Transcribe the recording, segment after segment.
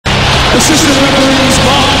Assistant referees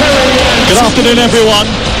Mark Perry. Good afternoon, everyone.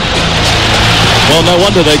 Well, no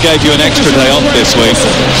wonder they gave you an extra day off this week.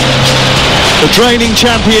 The draining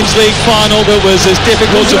Champions League final that was as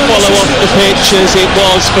difficult to follow off the pitch as it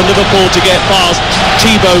was for Liverpool to get past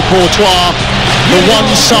Thibaut Courtois. The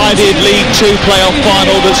one-sided League Two playoff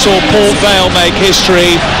final that saw Port Vale make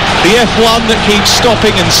history. The F1 that keeps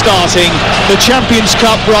stopping and starting. The Champions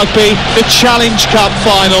Cup rugby. The Challenge Cup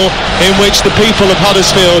final in which the people of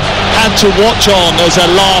Huddersfield had to watch on as a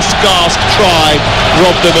last gasp try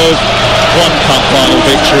robbed them of one cup final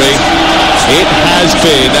victory. It has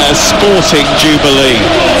been a sporting jubilee.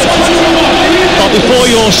 But before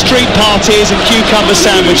your street parties and cucumber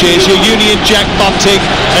sandwiches, your Union Jack bunting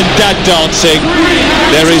and dad dancing,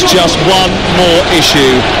 there is just one more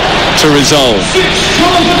issue to resolve.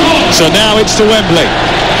 So now it's to Wembley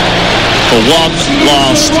for one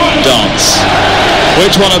last dance.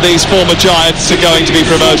 Which one of these former giants are going to be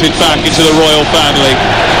promoted back into the royal family?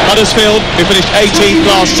 Huddersfield, who finished 18th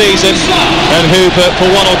last season and who, but for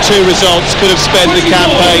one or two results, could have spent the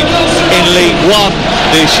campaign in League One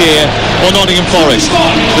this year, or Nottingham Forest,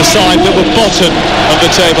 the side that were bottom of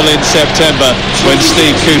the table in September when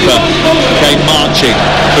Steve Cooper came marching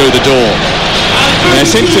through the door. There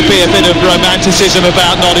seems to be a bit of romanticism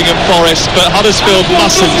about Nottingham Forest, but Huddersfield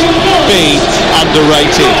mustn't be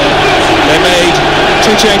underrated. They made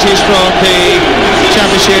two changes from the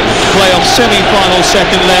Championship playoff semi-final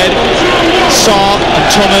second leg. Sarr and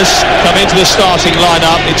Thomas come into the starting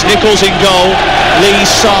lineup. It's Nichols in goal, Lee,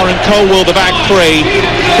 Sarr and Colwell the back three.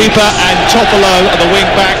 Cooper and Topolo are the wing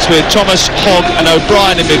backs, with Thomas, Hogg and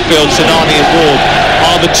O'Brien in midfield. Sinani and Ward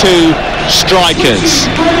are the two strikers.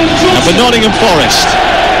 And for Nottingham Forest,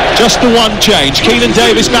 just the one change. Keenan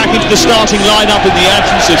Davis back into the starting lineup in the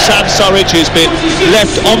absence of Sam Surridge, who's been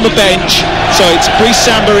left on the bench. So it's Brice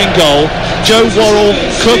Samba in goal, Joe Worrell,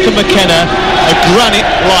 Cook and McKenna, a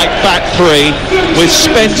granite-like back three, with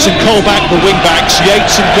Spence and Colback the wing-backs,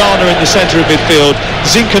 Yates and Garner in the centre of midfield,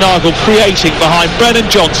 Zinkernagel creating behind Brennan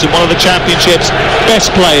Johnson, one of the Championship's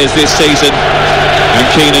best players this season, and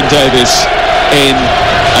Keenan Davis in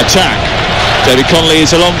attack. David Connolly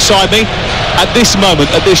is alongside me. At this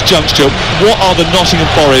moment, at this juncture, what are the Nottingham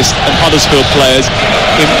Forest and Huddersfield players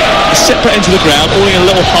in separate ends of the ground, all in a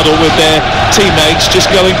little huddle with their teammates,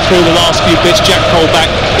 just going through the last few bits? Jack Colback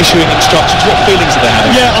issuing instructions. What feelings are they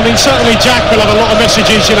having? Yeah, I mean, certainly Jack will have a lot of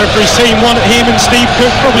messages, you know, for his team. One, him and Steve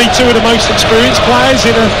Cook, probably two of the most experienced players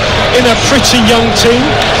in a pretty young team.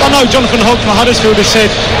 I know Jonathan Hogg for Huddersfield has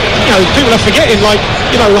said, you know, people are forgetting, like,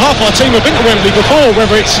 you know, half our team have been to Wembley before,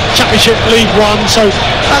 whether it's Championship, League One, so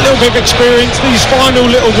that little bit of experience, these final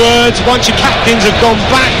little words, once your captains have gone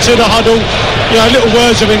back to the huddle, you know, little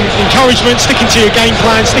words of encouragement, sticking to your game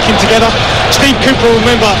plan, sticking together. Steve Cooper,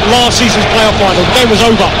 remember, last season's playoff final, the game was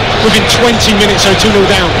over within 20 minutes, so 2-0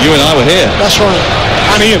 down. You and I were here. That's right.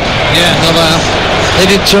 And Ian. Yeah, no, they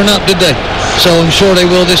didn't turn up, did they? So I'm sure they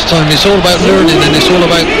will this time. It's all about learning, and it's all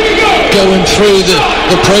about going through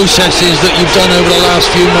the processes that you've done over the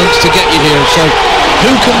last few months to get you here. So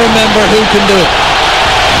who can remember, who can do it?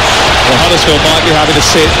 Well, Huddersfield might be having to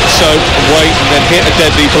sit, soak, wait and then hit a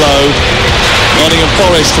deadly blow. Nottingham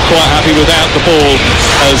Forest are quite happy without the ball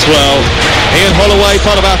as well. Ian Holloway,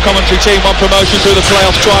 part of our commentary team, won promotion through the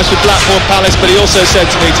playoffs twice with Blackpool Palace, but he also said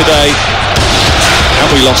to me today, and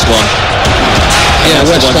we lost one. Yeah,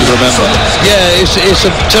 West Ham. You remember. Yeah, it's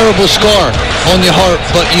a terrible scar on your heart,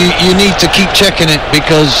 but you need to keep checking it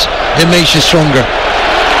because it makes you stronger.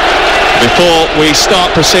 Before we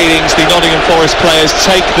start proceedings, the Nottingham Forest players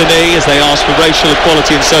take the knee as they ask for racial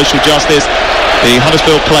equality and social justice. The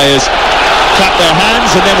Huddersfield players clap their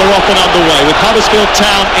hands and then we're off and underway with Huddersfield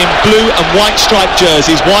Town in blue and white striped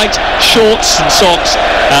jerseys. White shorts and socks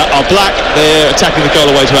are black. They're attacking the goal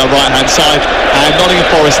away to our right hand side, and Nottingham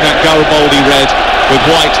Forest in that Garibaldi red with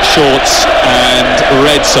white shorts and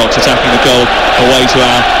red socks attacking the goal away to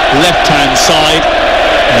our left hand side.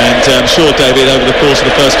 And I'm sure, David, over the course of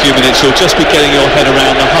the first few minutes you'll just be getting your head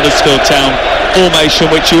around the Huddersfield Town formation,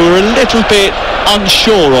 which you were a little bit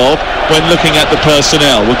unsure of when looking at the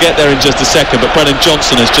personnel. We'll get there in just a second, but Brennan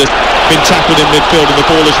Johnson has just been tackled in midfield and the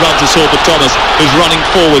ball has run to Sorba Thomas, who's running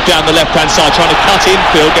forward down the left-hand side, trying to cut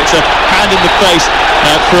infield, gets a hand in the face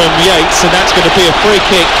from Yates, and that's going to be a free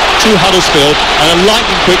kick to Huddersfield, and a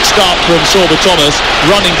lightning quick start from Sorba Thomas,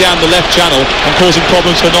 running down the left channel and causing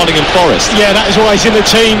problems for Nottingham Forest. Yeah, that is why he's in the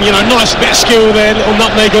team. You know, nice bit of skill there, little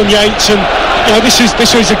nutmeg on Yates, and you know, this is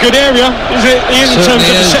a good area, is it, Ian, in terms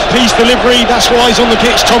of the set-piece delivery? That's why he's on the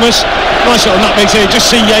pitch, Thomas. Nice little nutmegs here. Just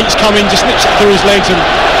see Yates coming, just nips it through his legs, and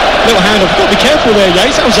little hand off. You've got to be careful there,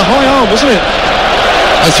 Yates. That was a high arm, wasn't it?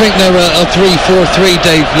 I think they're a 3-4-3,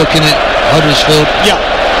 Dave, looking at Huddersfield. Yeah.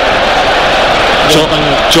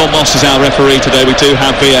 John Moss is our referee today. We do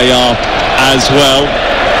have VAR as well.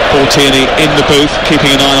 Paul Tierney in the booth,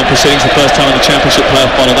 keeping an eye on proceedings for the first time in the Championship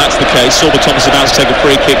playoff final. That's the case. Sorba Thomas about to take a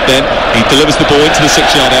free kick then. He delivers the ball into the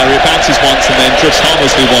 6-yard area, bounces once and then drifts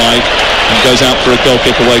harmlessly wide and goes out for a goal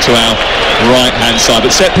kick away to our right-hand side.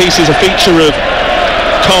 But set piece is a feature of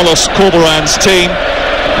Carlos Corberan's team.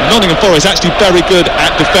 Nottingham Forest actually very good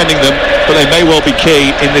at defending them, but they may well be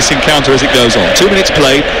key in this encounter as it goes on. 2 minutes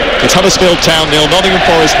played. It's Huddersfield Town 0, Nottingham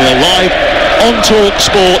Forest 0, live on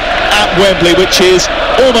TalkSport at Wembley, which is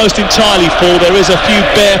almost entirely full. There is a few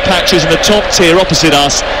bare patches in the top tier opposite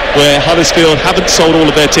us where Huddersfield haven't sold all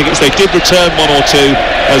of their tickets. They did return 1 or 2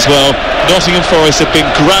 as well. Nottingham Forest have been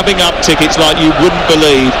grabbing up tickets like you wouldn't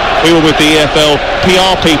believe. We were with the EFL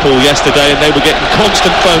PR people yesterday and they were getting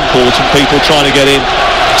constant phone calls from people trying to get in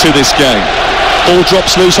to this game. Ball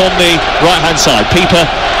drops loose on the right hand side. Pieper,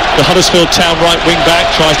 the Huddersfield Town right wing back,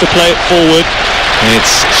 tries to play it forward.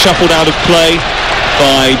 It's shuffled out of play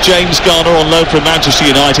by James Garner on loan from Manchester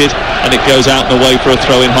United, and it goes out and away for a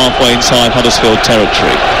throw in halfway inside Huddersfield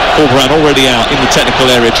territory. Corberan already out in the technical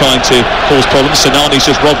area trying to cause problems. Sinani's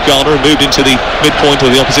just robbed Garner and moved into the midpoint of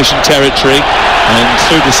the opposition territory, and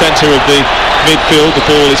through the centre of the midfield the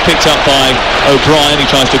ball is picked up by O'Brien. He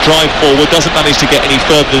tries to drive forward, doesn't manage to get any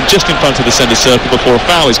further than just in front of the centre circle before a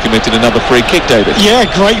foul is committed. Another free kick, David. Yeah,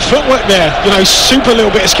 great footwork there. You know, super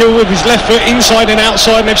little bit of skill with his left foot inside and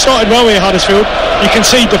outside, and they've started well here, Huddersfield. You can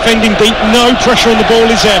see defending deep, no pressure on the ball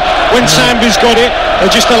is there. When Sambi's got it,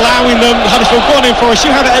 they're just allowing them. Huddersfield got in for us.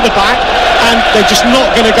 You had it at the back, and they're just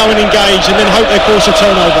not going to go and engage and then hope they force a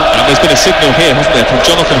turnover. And there's been a signal here, hasn't there, from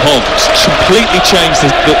Jonathan Hogg. Completely changed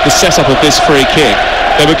the setup of this free kick.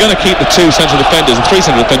 They were going to keep the 2 central defenders and 3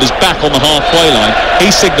 central defenders back on the halfway line.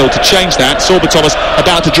 He signalled to change that. Sorba Thomas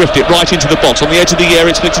about to drift it right into the box. On the edge of the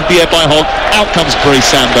area, it's flicked into the air by Hogg. Out comes Bree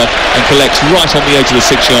Samba and collects right on the edge of the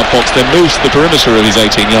 6-yard box, then moves to the perimeter of his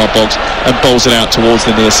 18-yard box and bowls it out towards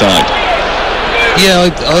the near side.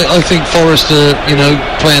 Yeah, I think Forest are,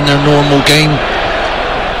 playing their normal game.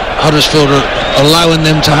 Huddersfield are allowing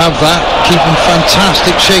them to have that, keeping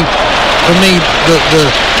fantastic shape. For me,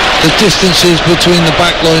 the distances between the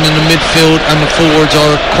back line and the midfield and the forwards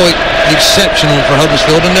are quite exceptional for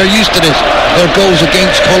Huddersfield, and they're used to this. Their goals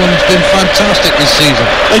against columns been fantastic this season.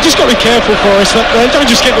 They just got to be careful for us that they don't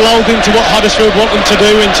just get lulled into what Huddersfield want them to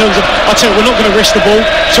do in terms of, I tell you, we're not going to risk the ball,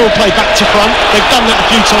 so we'll play back to front. They've done that a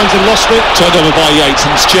few times and lost it. Turned over by Yates,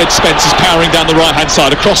 and Jed Spence is powering down the right hand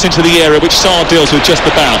side across into the area which Sarr deals with just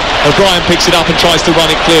about. O'Brien picks it up and tries to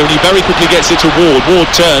run it clear, and he very quickly gets it to Ward.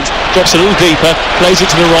 Ward turns, drops a little deeper, plays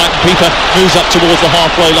it to the right, and Pieper moves up towards the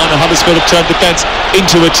halfway line, and Huddersfield have turned defence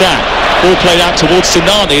into attack. Ball played out towards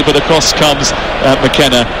Sinani, but across comes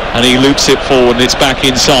McKenna, and he loops it forward, and it's back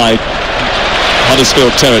inside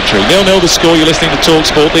Huddersfield territory. 0-0 the score. You're listening to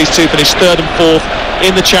TalkSport. These two finished 3rd and 4th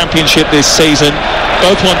in the Championship this season.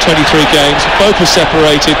 Both won 23 games. Both were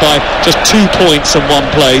separated by just 2 points and 1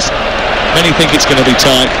 place. Many think it's going to be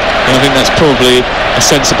tight, and I think that's probably a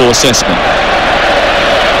sensible assessment.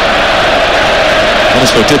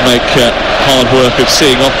 Huddersfield did make hard work of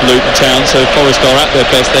seeing off Luton Town, so Forest are at their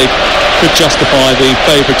best. They could justify the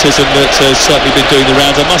favouritism that has certainly been doing the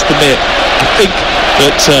rounds. I must admit, I think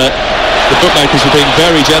that the bookmakers were being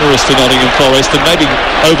very generous to Nottingham Forest and maybe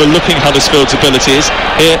overlooking Huddersfield's abilities.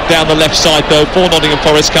 Here down the left side though, for Nottingham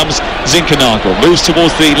Forest comes Zinkernagel, moves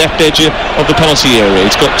towards the left edge of the penalty area.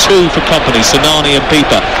 He's got 2 for company, Sinani and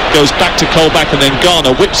Pieper. Goes back to Colback, and then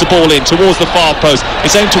Garner whips the ball in towards the far post.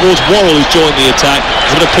 It's aimed towards Worrell, who's joined the attack.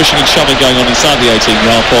 There's a bit of pushing and shoving going on inside the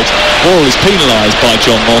 18-yard box. Worrell is penalised by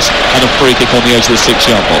John Moss, and a free kick on the edge of the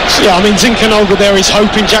 6-yard box. Yeah, I mean, Zinkernagel there is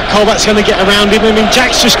hoping Jack Colback's going to get around him. I mean,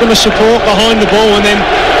 Jack's just going to support behind the ball and then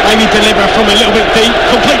maybe deliver from a little bit deep.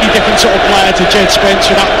 Completely different sort of player to Jed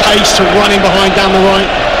Spence with that pace to run in behind down the right.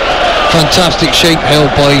 Fantastic shape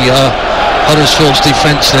held by Huddersfield's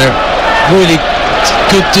defence there. Really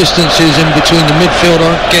good distances in between. The midfield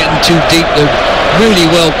aren't getting too deep. They're really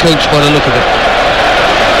well coached by the look of it.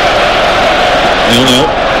 0-0.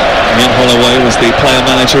 Ian Holloway was the player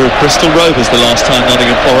manager of Bristol Rovers the last time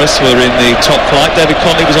Nottingham Forest were in the top flight. David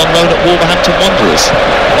Conley was on loan at Wolverhampton Wanderers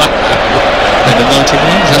in the 90s.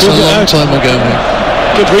 That's a long time ago, mate.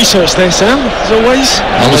 Good research there, Sam, as always.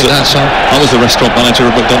 I like that, Sam. I was the restaurant manager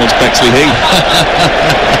of McDonald's Bexley Heath.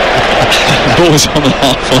 Ball's on the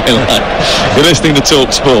halfway line. You're listening to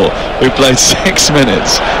TalkSport. We've played 6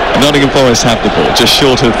 minutes. Nottingham Forest have the ball just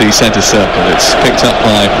short of the centre circle. It's picked up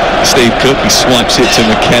by Steve Cook. He swipes it to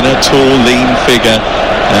McKenna. Tall, lean figure.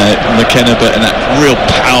 McKenna, but a real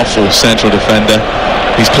powerful central defender.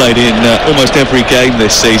 He's played in almost every game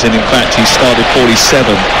this season. In fact, he started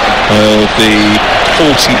 47 of the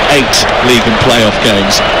 48 league and playoff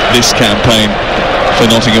games this campaign for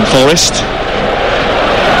Nottingham Forest.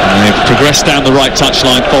 And they've progressed down the right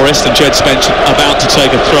touchline, Forest, and Jed Spence about to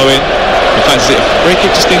take a throw in. In fact, is it a free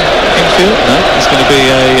kick just infield? No, it's going to be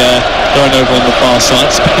a thrown over on the far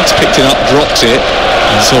side. Spence picked it up, dropped it,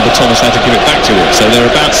 and Silver Thomas had to give it back to him. So they're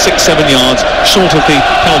about 6-7 yards short of the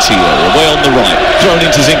penalty area, way on the right, thrown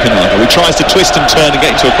into Zinchenko, who tries to twist and turn and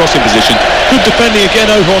get into a crossing position. Good defending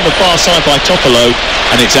again over on the far side by Topolo,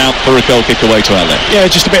 and it's out for a goal kick away to our left. Yeah,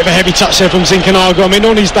 just a bit of a heavy touch there from Zinchenko. I mean,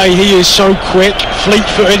 on his day, he is so quick,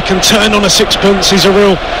 fleet-footed, can turn on a sixpence. He's a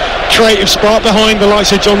real creative spark behind the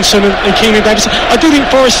likes of Johnson and Keenan Davis. I do think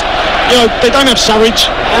Forest, they don't have Surridge,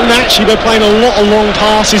 and actually they're playing a lot of long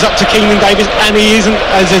passes up to Keenan Davis, and he isn't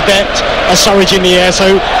as adept as Surridge in the air. So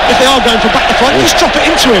if they are going for back to front, just drop it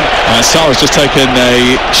into him. Sarah's just taken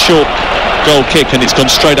a short goal kick, and it's gone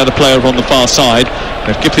straight out of play over on the far side.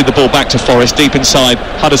 They've gifted the ball back to Forest, deep inside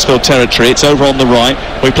Huddersfield territory. It's over on the right.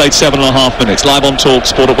 We played 7.5 minutes, live on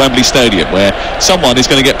TalkSport at Wembley Stadium, where someone is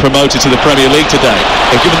going to get promoted to the Premier League today.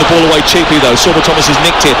 They've given the ball away cheaply, though. Silver Thomas has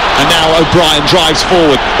nicked it, and now O'Brien drives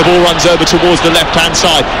forward. The ball runs over towards the left-hand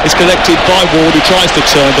side. It's collected by Ward, who tries to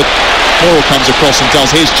turn, but Morrell comes across and does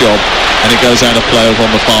his job, and it goes out of play over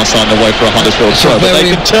on the far side and away for a Huddersfield throw. But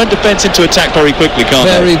they can turn defence into attack very quickly, can't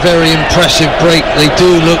they? Very, very impressive break. They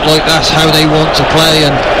do look like that's how they want to play,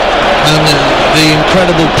 and the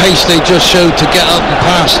incredible pace they just showed to get up and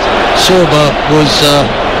past Sorba was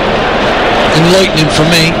enlightening for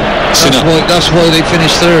me. That's why they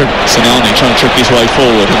finished third. Sinani trying to trick his way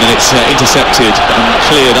forward, and then it's intercepted and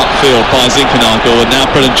cleared upfield by Zinchenko, and now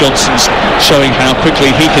Brennan Johnson's showing how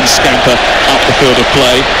quickly he can scamper up the field of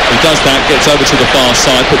play. He does that, gets over to the far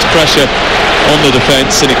side, puts pressure on the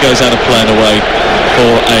defence, and it goes out of play and away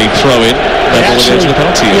for a throw-in.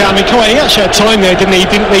 Yeah, I mean, he actually had time there, didn't he? He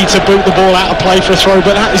didn't need to boot the ball out of play for a throw,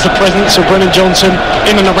 but that is the presence of Brennan Johnson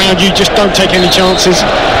in and around you. Just don't take any chances.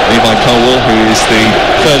 Levi Colwell, who is the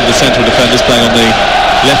third of the central defenders, playing on the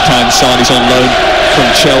left-hand side. He's on loan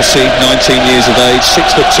from Chelsea, 19 years of age,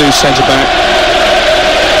 6'2" centre-back.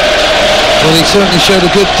 Well, he certainly showed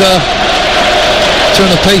a good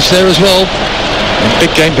turn of pace there as well. A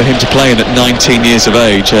big game for him to play in at 19 years of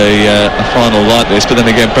age, a final like this. But then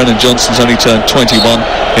again, Brennan Johnson's only turned 21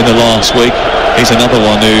 in the last week. He's another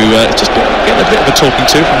one who just getting a bit of a talking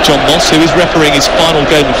to from John Moss, who is refereeing his final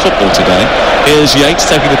game of football today. Here's Yates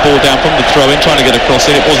taking the ball down from the throw-in, trying to get a cross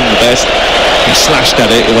in. It wasn't the best. He slashed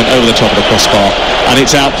at it. It went over the top of the crossbar, and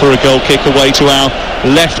it's out for a goal kick away to our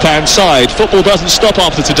left-hand side. Football doesn't stop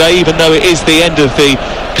after today, even though it is the end of the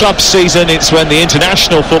club season. It's when the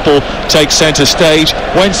international football takes centre stage.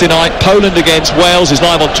 Wednesday night, Poland against Wales is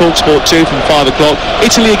live on TalkSport 2 from 5 o'clock.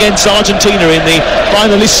 Italy against Argentina in the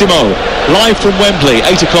Finalissimo, live from Wembley,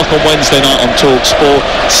 8 o'clock on Wednesday night on TalkSport.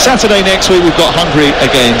 Saturday next week, we've got Hungary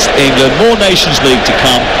against England. More Nations League to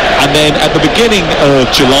come, and then at the beginning of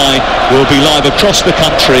July, we'll be live across the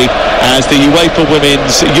country as the UEFA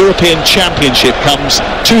Women's European Championship comes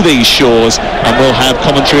to these shores, and we'll have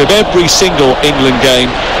commentary of every single England game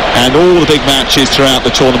and all the big matches throughout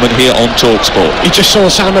the tournament here on TalkSport. You just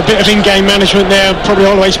saw, Sam, a bit of in-game management there. Probably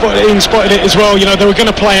Holloway spotted it as well. They were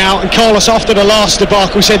going to play out, and Carlos, after the last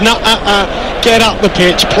debacle, said, no, get up the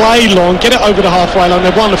pitch, play long, get it over the halfway line.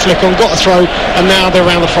 They've won the flick on, got a throw, and now they're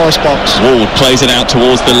around the Forest box. Ward plays it out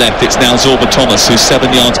towards the left. It's now Zorba Thomas, who's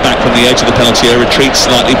 7 yards back from the edge of the penalty area, retreats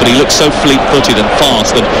slightly, but he looks so fleet-footed and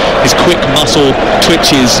fast, and his quick muscle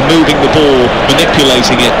twitches, moving the ball,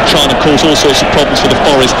 manipulating it, trying to cause all sorts of problems for the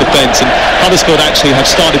Forest defence. And Huddersfield actually have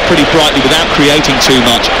started pretty brightly without creating too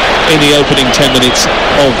much in the opening 10 minutes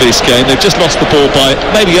of this game. They've just lost the ball by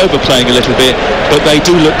maybe overplaying a little bit, but they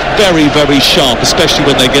do look very, very sharp, especially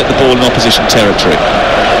when they get the ball in opposition territory.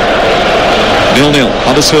 0-0,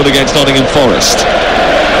 Huddersfield against Nottingham Forest.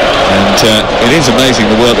 And it is amazing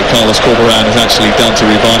the work that Carlos Corberán has actually done to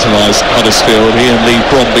revitalise Huddersfield. He and Lee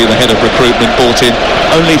Bromby, the head of recruitment, brought in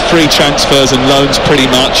only 3 transfers and loans pretty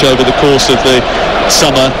much over the course of the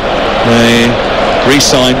summer. They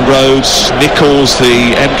re-signed Rhodes. Nichols,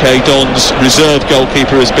 the MK Dons reserve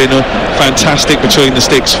goalkeeper, has been fantastic between the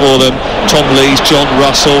sticks for them. Tom Lees, John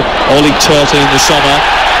Russell, Ollie Turton in the summer.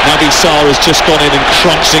 Naby Sarr has just gone in and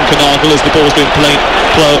crunched Zinchenko as the ball's been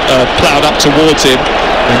ploughed up towards him.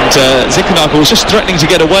 And Zinchenko was just threatening to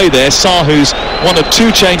get away there. Sarr, who's one of two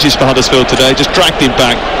changes for Huddersfield today, just dragged him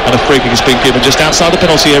back, and a free kick has been given just outside the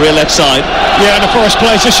penalty area, left side. Yeah, and the Forest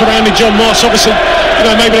players just surrounded John Moss. Obviously,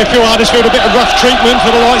 maybe they feel Huddersfield a bit of rough treatment for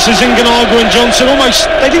the likes of Zinchenko and Johnson. Almost,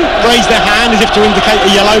 they didn't raise their hand as if to indicate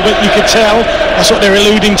a yellow, but you could tell that's what they're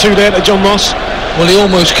alluding to there to John Moss. Well, he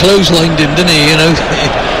almost clotheslined him, didn't he?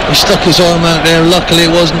 He stuck his arm out there. Luckily,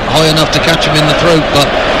 it wasn't high enough to catch him in the throat. But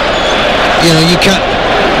you can't.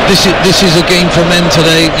 This is a game for men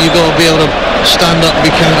today. You've got to be able to stand up and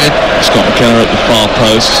be counted. Scott McKenna at the far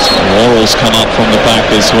post. Worrell's come up from the back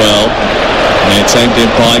as well. And it's aimed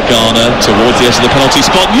in by Garner towards the edge of the penalty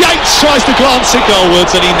spot. Yates tries to glance it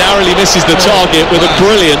goalwards, and he narrowly misses the target with a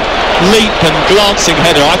brilliant leap and glancing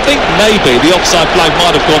header. I think maybe the offside flag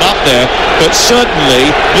might have gone up there, but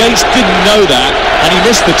certainly Yates didn't know that, and he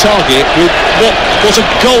missed the target with what was a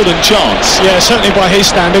golden chance. Yeah, certainly by his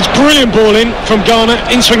standards. Brilliant ball in from Garner,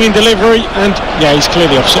 in-swinging delivery, and yeah, he's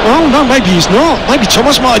clearly offside. Oh no, maybe he's not. Maybe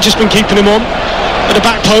Thomas might have just been keeping him on at the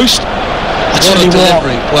back post. I tell you what,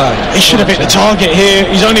 wow. He should have hit the target here.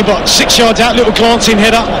 He's only about 6 yards out, little glancing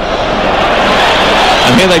header.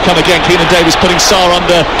 And here they come again. Keenan Davis putting Sarr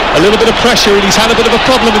under a little bit of pressure, and he's had a bit of a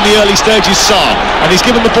problem in the early stages, Sarr. And he's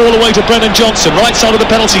given the ball away to Brennan Johnson, right side of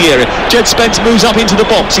the penalty area. Jed Spence moves up into the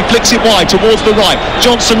box. He flicks it wide towards the right.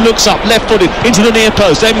 Johnson looks up, left-footed, into the near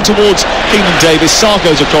post, aiming towards Keenan Davis. Sarr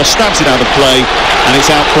goes across, stabs it out of play, and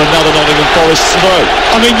it's out for another Nottingham Forest throw.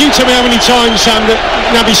 I mean, you tell me how many times, Sam, that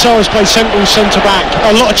Naby Sarr has played centre-back.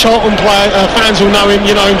 A lot of Charlton fans will know him,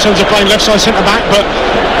 in terms of playing left-side centre-back, but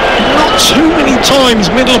not too many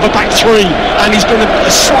times middle of a back three, and he's been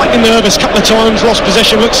slightly nervous a couple of times, lost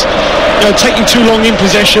possession, looks taking too long in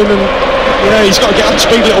possession, and he's got to get up to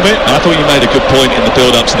speed a little bit. And I thought you made a good point in the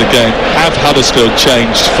build-up to the game. Have Huddersfield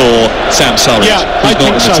changed for Sam Surridge? Yeah, I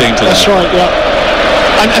think so. That's right, yeah.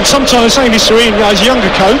 And sometimes, saying this to Ian, as a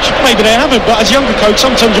younger coach, maybe they haven't, but as a younger coach,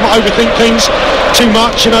 sometimes you might overthink things too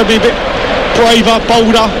much, be a bit braver,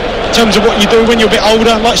 bolder in terms of what you do when you're a bit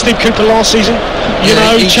older, like Steve Cooper last season.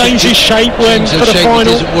 Change his shape for the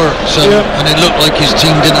final. It doesn't work, and it looked like his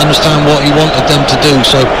team didn't understand what he wanted them to do.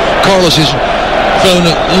 So Carlos is throwing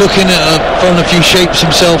a few shapes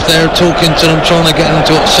himself there, talking to them, trying to get them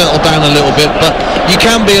to settle down a little bit. But you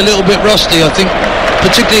can be a little bit rusty, I think,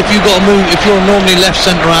 particularly if you've got to move. If you're normally left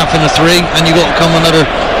centre half in a three, and you've got to come another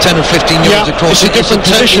 10 or 15 yards across, it's a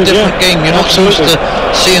totally different game. You're not used to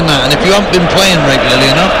seeing that, and if you haven't been playing regularly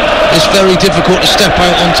enough, it's very difficult to step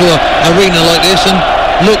out onto an arena like this and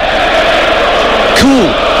look cool.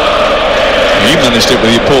 You managed it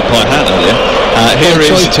with your pork pie hat earlier. Here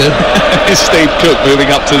is Steve Cook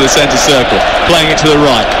moving up to the centre circle, playing it to the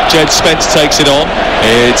right. Jed Spence takes it on.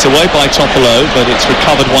 It's away by Toffolo, but it's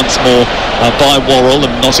recovered once more by Worrell,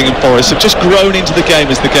 and Nottingham Forest have just grown into the game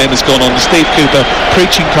as the game has gone on. Steve Cooper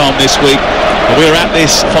preaching calm this week. We're at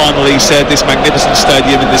this, finally, he said, this magnificent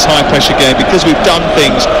stadium in this high-pressure game because we've done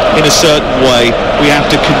things in a certain way. We have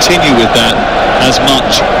to continue with that as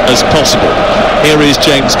much as possible. Here is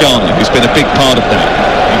James Garner, who's been a big part of that.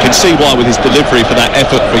 You can see why with his delivery for that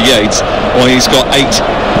effort for Yates, why he's got 8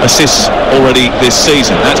 assists already this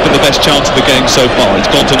season. That's been the best chance of the game so far. It's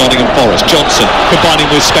gone to Nottingham Forest. Johnson combining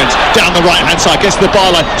with Spence down the right-hand side, gets to the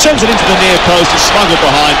byline, sends it into the near post, it's smuggled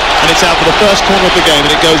behind, and it's out for the first corner of the game, and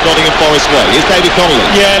it goes Nottingham Forest way. Here's David Connolly.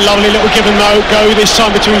 Yeah, lovely little give and go this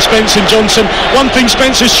time between Spence and Johnson. One thing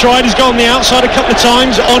Spence has tried, he's gone on the outside a couple of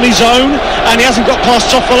times on his own, and he hasn't got past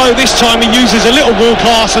Toffolo. This time he uses a little wall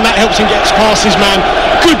pass, and that helps him get past his man.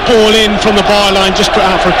 Good ball in from the byline, just put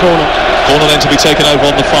out for a corner. Corner then to be taken over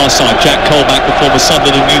on the far side. Jack Colback, the former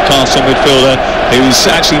Sunderland and Newcastle midfielder, who's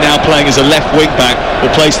actually now playing as a left wing back,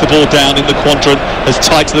 will place the ball down in the quadrant as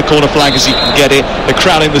tight to the corner flag as he can get it. They're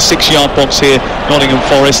crowding the 6-yard box here, Nottingham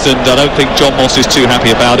Forest, and I don't think John Moss is too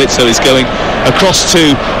happy about it, so he's going across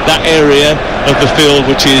to that area of the field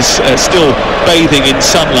which is still bathing in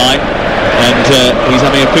sunlight, and he's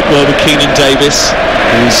having a quick word with Keenan Davis,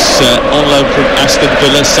 who's on loan from Aston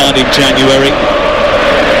Villa, signed in January.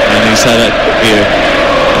 And he's had a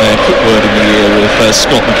quick word in the ear with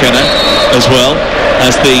Scott McKenna as well,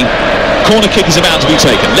 as the corner kick is about to be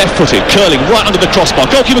taken. Left-footed, curling right under the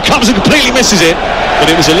crossbar. Goalkeeper comes and completely misses it,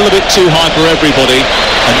 but it was a little bit too high for everybody.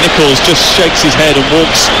 And Nichols just shakes his head and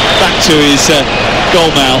walks back to his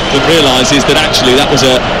goal mouth and realises that actually that was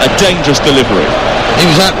a dangerous delivery. He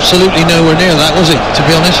was absolutely nowhere near that, was he, to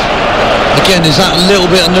be honest? Again, is that a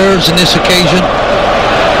little bit of nerves in this occasion?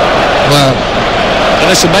 Wow. And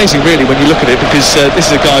And it's amazing, really, when you look at it, because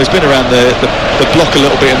this is a guy who's been around the block a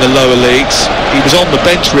little bit in the lower leagues. He was on the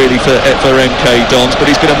bench, really, for MK Dons,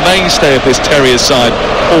 but he's been a mainstay of this Terriers side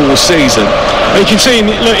all season. You can see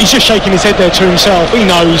him, look, he's just shaking his head there to himself. He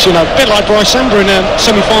knows, a bit like Bryce Samba in a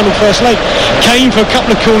semi-final first leg. Came for a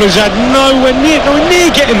couple of corners, had nowhere near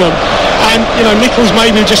getting them. And, Nichols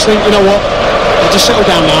maybe just think, you know what, I'll just settle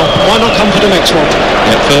down now. Why not come for the next one?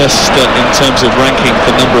 Yeah, first in terms of ranking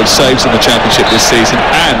for number of saves in the Championship this season,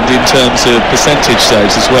 and in terms of percentage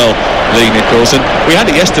saves as well, Lee Nichols. And we had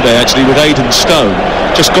it yesterday, actually, with Aidan Stone.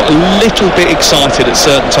 Just got a little bit excited at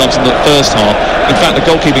certain times in the first half. In fact, the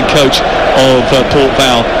goalkeeping coach of Port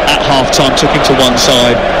Vale at half-time took him to one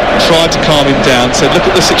side, tried to calm him down, said, look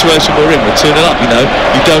at the situation we're in, we're 2-0 up, you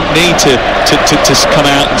don't need to come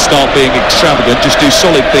out and start being extravagant, just do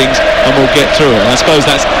solid things and we'll get through it. And I suppose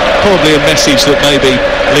that's probably a message that maybe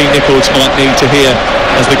Lee Nichols might need to hear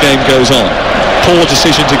as the game goes on. Poor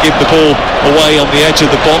decision to give the ball away on the edge of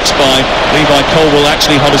the box by Levi Colwell.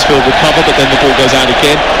 Actually, Huddersfield recover, but then the ball goes out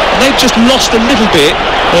again. And they've just lost a little bit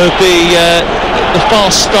of the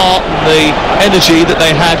fast start and the energy that they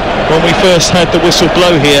had when we first had the whistle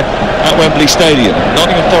blow here at Wembley Stadium.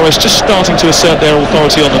 Nottingham Forest just starting to assert their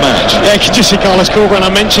authority on the match. Yeah, you can just see Carlos Corberán. I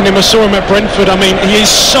mentioned him, I saw him at Brentford. I mean, he is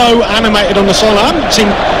so animated on the sideline. I haven't seen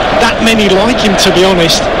that many like him, to be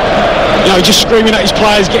honest. Just screaming at his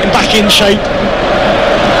players, getting back in shape.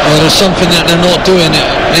 Oh, there's something that they're not doing.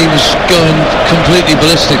 He was going completely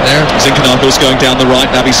ballistic there. Zinkernagel's going down the right.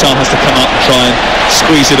 Naby Sarr has to come up and try and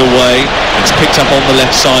squeeze it away. It's picked up on the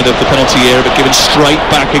left side of the penalty area, but given straight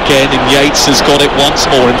back again, and Yates has got it once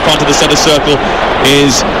more. In front of the centre circle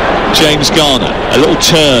is James Garner. A little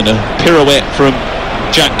turn, a pirouette from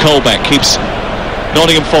Jack Colback keeps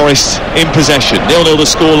Nottingham Forest in possession. 0-0 the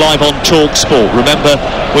score live on TalkSport. Remember,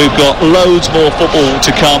 we've got loads more football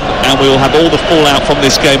to come, and we will have all the fallout from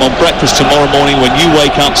this game on breakfast tomorrow morning when you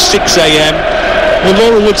wake up, 6 a.m. Will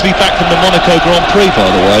Laura Woods be back from the Monaco Grand Prix, by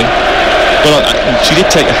the way? Well, she did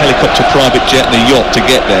take a helicopter, private jet and a yacht to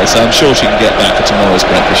get there, so I'm sure she can get back for tomorrow's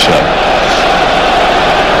breakfast show.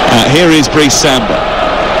 Here is Brice Samba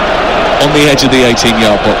on the edge of the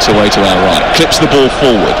 18-yard box away to our right. Clips the ball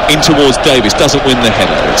forward, in towards Davis, doesn't win the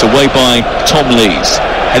header. It's away by Tom Lees.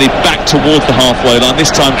 Headed back towards the halfway line.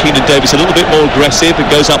 This time Keenan Davis a little bit more aggressive. It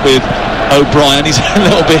goes up with O'Brien. He's a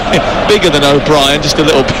little bit bigger than O'Brien, just a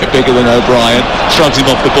little bit bigger than O'Brien. Shrugs him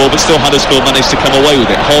off the ball, but still Huddersfield managed to come away with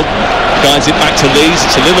it. Hogg guides it back to Lees.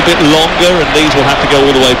 It's a little bit longer, and Lees will have to go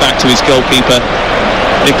all the way back to his goalkeeper,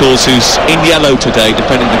 Nichols, who's in yellow today,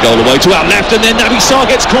 defending the goal away to our left, and then Naby Sarr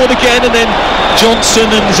gets caught again, and then Johnson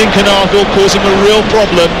and Zinkernagel cause him a real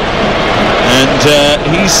problem. And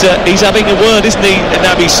he's having a word, isn't he,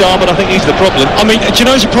 Naby Sarr? But I think he's the problem. I mean, do you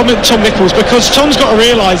know it's a problem with Tom Nichols? Because Tom's got to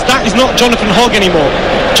realise that is not Jonathan Hogg anymore.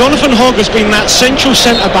 Jonathan Hogg has been that central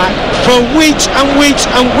centre-back for weeks and weeks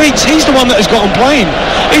and weeks. He's the one that has got him playing.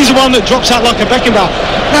 He's the one that drops out like a Beckenbauer.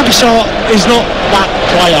 Naby Sarr is not that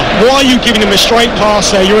player. Why are you giving him a straight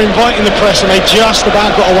pass there? You're inviting the press, and they just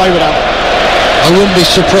about got away with that. I wouldn't be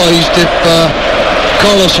surprised if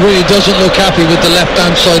Carlos really doesn't look happy with the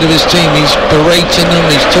left-hand side of his team. He's berating them,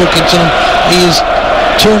 he's talking to them, he is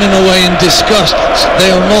turning away in disgust. They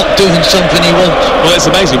are not doing something he wants. Well, it's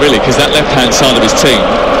amazing, really, because that left-hand side of his team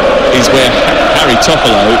is where Harry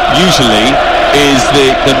Toffolo usually is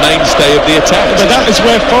the mainstay of the attack. But that is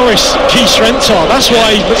where Forest's key strengths are. That's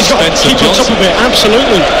why he's got to keep on top of it.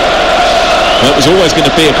 Absolutely. Well, it was always going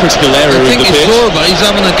to be a critical area of the pitch. I think it's Zorba. He's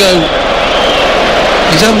having a go.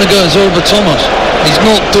 He's having a go at Zorba Thomas. He's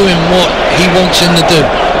not doing what he wants him to do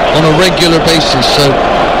on a regular basis, so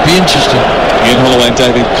be interesting. Ian Holloway and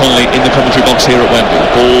David Connolly in the commentary box here at Wembley.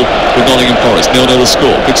 Ball with Nottingham Forest, 0-0 the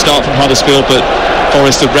score. Good start from Huddersfield, but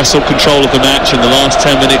Forest have wrestled control of the match in the last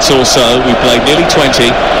 10 minutes or so. We played nearly 20,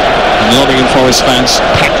 and the Nottingham Forest fans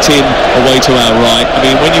packed in away to our right. I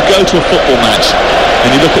mean, when you go to a football match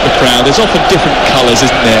and you look at the crowd, there's often different colours,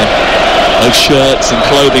 isn't there, of shirts and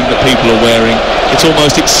clothing that people are wearing. It's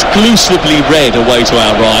almost exclusively red away to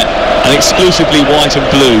our right and exclusively white and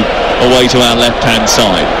blue away to our left-hand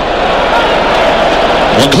side.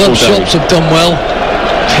 The club shops have done well.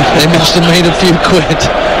 They must have made a few quid.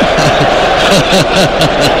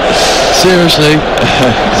 Seriously,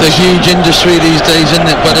 it's a huge industry these days,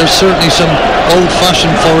 isn't it? But there's certainly some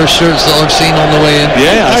old-fashioned Forest shirts that I've seen on the way in.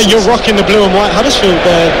 Yeah, you're rocking the blue and white Huddersfield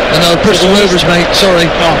there. No, Bristol Rovers, mate.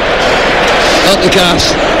 Sorry. Oh. Out the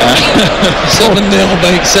gas. 7-0,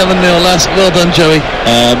 mate. 7-0 last. Well done, Joey.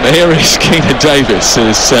 Here is Keenan Davis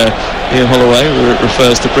as Ian Holloway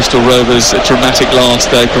refers to Bristol Rovers' dramatic last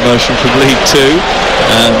day promotion from League Two,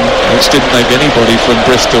 which didn't make anybody from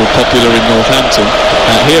Bristol popular in Northampton.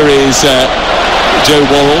 Here is Joe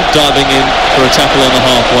Worrell diving in for a tackle on the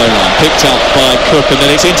halfway line, picked up by Cook, and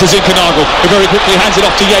then it's into Zinkernagel, who very quickly hands it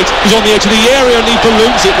off to Yates, who's on the edge of the area, and he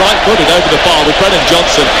balloons it right-footed over the bar with Brennan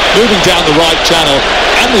Johnson moving down the right channel,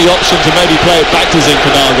 and the option to maybe play it back to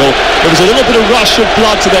Zinkernagel. There was a little bit of rush of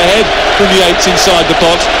blood to the head from Yates inside the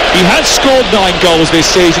box. He has scored 9 goals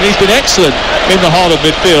this season. He's been excellent in the heart of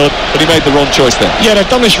midfield, but he made the wrong choice there. Yeah,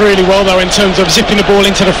 they've done this really well, though, in terms of zipping the ball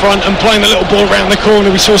into the front and playing the little ball around the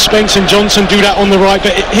corner. We saw Spence and Johnson do that on the right,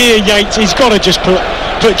 but here Yates, he's got to just put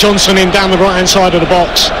Johnson in down the right-hand side of the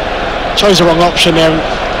box. Chose the wrong option there.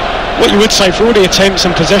 What you would say, for all the attempts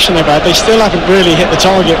and possession they've had, they still haven't really hit the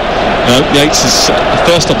target. No, Yates'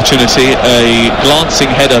 first opportunity, a glancing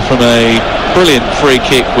header from a brilliant free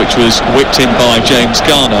kick which was whipped in by James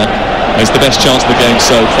Garner, is the best chance of the game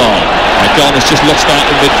so far. Garner's just lost out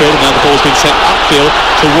in midfield, and now the ball's been sent upfield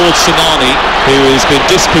towards Sinani, who has been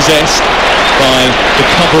dispossessed by the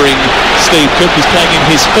covering Steve Cook, who's playing in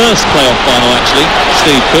his first playoff final actually.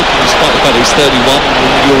 Steve Cook, despite the fact he's 31,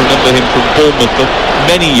 you'll remember him from Bournemouth for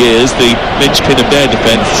many years, the linchpin of their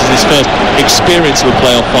defence. This is his first experience of a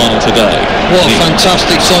playoff final today. What a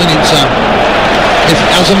fantastic signing, Sam.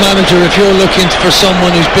 As a manager, if you're looking for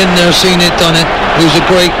someone who's been there, seen it, done it, who's a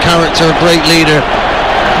great character, a great leader,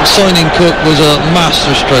 signing Cook was a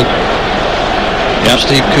masterstroke. Yep.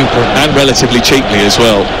 Steve Cooper. And relatively cheaply as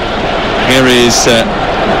well. Here is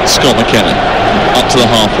Scott McKenna up to the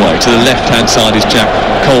halfway. To the left-hand side is Jack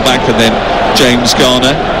Colback, and then James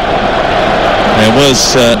Garner. There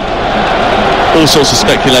was all sorts of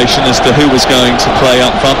speculation as to who was going to play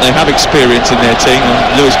up front. They have experience in their team,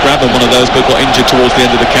 and Lewis Bradman, one of those, but got injured towards the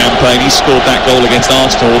end of the campaign. He scored that goal against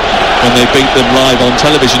Arsenal when they beat them live on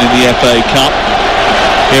television in the FA Cup.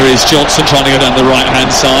 Here is Johnson trying to go down the right-hand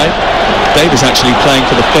side. Davis actually playing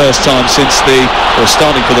for the first time since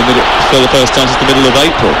starting for the first time since the middle of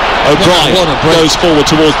April. O'Brien goes forward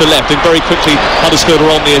towards the left, and very quickly Huddersfield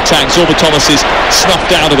are on the attack. Zorba Thomas is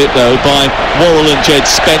snuffed out of it though by Worrell and Jed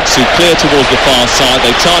Spence, who clear towards the far side.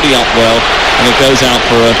 They tidy up well, and it goes out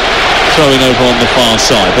for a throw-in over on the far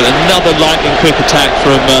side. But another lightning quick attack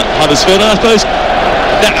from Huddersfield, and I suppose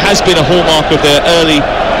that has been a hallmark of their early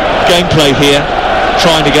gameplay here,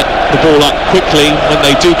 trying to get the ball up quickly. When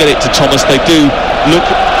they do get it to Thomas, they do look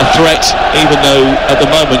a threat, even though at the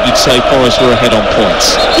moment you'd say Forest were ahead on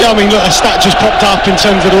points. Yeah, I mean, look, a stat just popped up in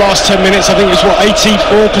terms of the last 10 minutes. I think it was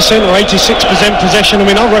 84% or 86% possession. I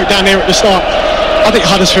mean, I wrote down here at the start, I think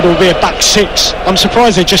Huddersfield will be a back 6. I'm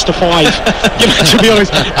surprised they're just a 5, to be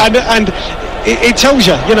honest. And it tells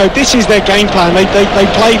you, this is their game plan. They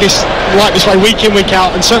play this way week in, week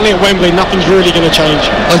out, and certainly at Wembley nothing's really going to change.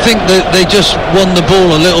 I think that they just won the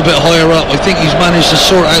ball a little bit higher up. I think he's managed to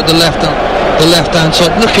sort out the left-hand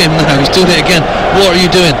side. Look at him now, he's doing it again. What are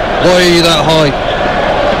you doing? Why are you that high?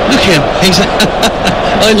 Look at him.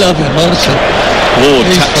 I love him, honestly. Ward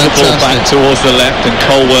taps the ball back towards the left, and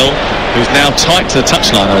Colwell, who's now tight to the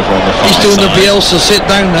touchline over on the far side. He's doing the Bielsa sit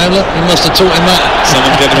down now, look. He must have taught him that.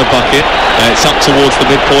 Someone get him a bucket. It's up towards the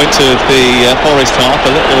midpoint of the Forest half.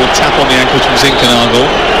 A little tap on the ankles from Zinkernagel,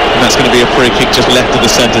 and that's going to be a free kick just left of the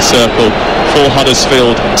centre circle for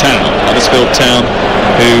Huddersfield Town. Huddersfield Town,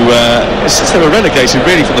 who since they were relegated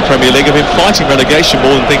really from the Premier League, have been fighting relegation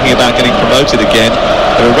more than thinking about getting promoted again.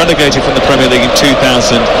 They were relegated from the Premier League in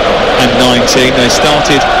 2019. They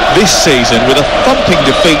started this season with a thumping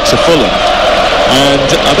defeat to Fulham, and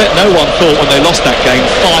I bet no one thought when they lost that game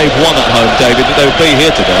 5-1 at home, David, that they would be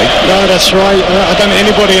here today. No, that's right. I don't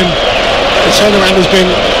think anybody, and the turnaround has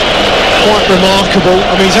been quite remarkable.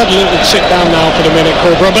 I mean, he's had a little sit down now for the minute,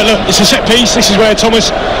 Corbra, but look, it's a set piece. This is where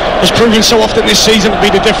Thomas has proven so often this season to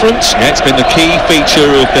be the difference. Yeah, it's been the key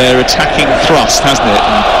feature of their attacking thrust, hasn't it?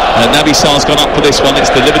 And Naby Sarr's gone up for this one.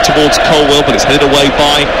 It's delivered towards Colwell, but it's headed away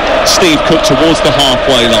by Steve Cook towards the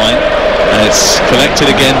halfway line. It's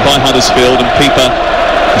collected again by Huddersfield, and Pieper,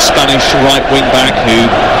 the Spanish right wing back, who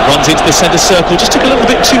runs into the centre circle, just took a little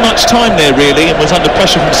bit too much time there really, and was under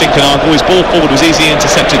pressure from Zinkernagel. His ball forward was easily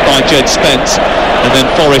intercepted by Jed Spence, and then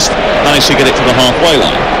Forest managed to get it to the halfway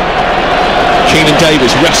line. Keenan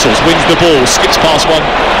Davis wrestles, wins the ball, skips past one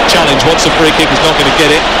challenge, wants a free kick, is not going to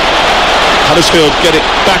get it. Huddersfield get it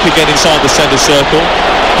back again inside the centre circle,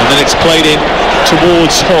 and then it's played in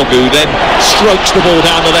towards Hogg, who then strokes the ball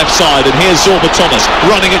down the left side, and here's Zorba Thomas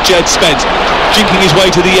running at Jed Spence, jinking his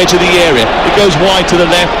way to the edge of the area. It goes wide to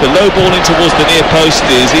the left, the low ball in towards the near post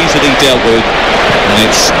is easily dealt with, and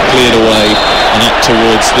it's cleared away and up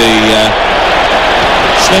towards the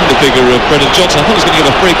slender figure of Brendan Johnson. I thought he was going to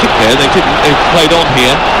give a free kick there. They didn't. They played on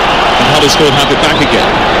here, and Huddersfield have it back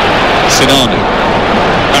again. Sinani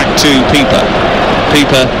back to Pieper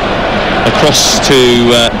across to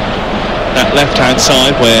that left-hand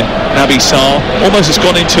side where Naby Sarr almost has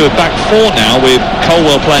gone into a back four now, with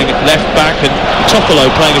Colwell playing at left back and Toffolo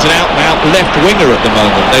playing as an out-and-out left winger at the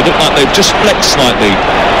moment. They look like they've just flexed slightly,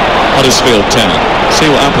 Huddersfield Town. See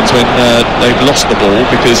what happens when they've lost the ball,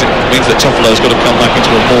 because it means that Toffolo's got to come back into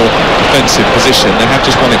a more defensive position. They have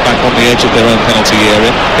just won it back on the edge of their own penalty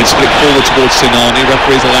area. It's flicked forward towards Sinani.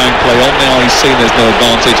 Referee's allowing play on now. He's seen there's no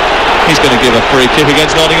advantage. He's going to give a free kick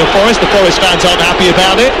against Nottingham Forest. The Forest fans aren't happy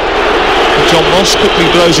about it. John Moss quickly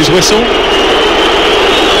blows his whistle and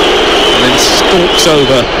then stalks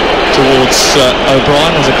over towards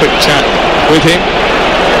O'Brien, has a quick chat with him,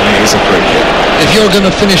 and it is a free kick. If you're going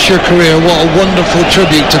to finish your career, what a wonderful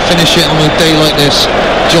tribute to finish it on a day like this,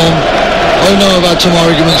 John. I know I've had some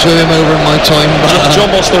arguments with him over in my time, but John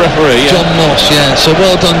Moss, the referee. Yeah. John Moss, yeah. So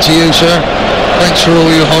well done to you, sir. Thanks for all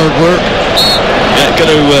your hard work. Yeah, going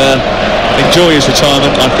to enjoy his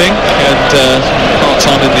retirement, I think, and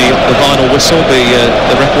part-time in the vinyl whistle, the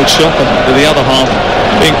record shop, and the other half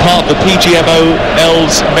being part of the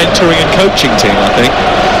PGMOL's mentoring and coaching team, I think,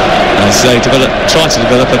 as they try to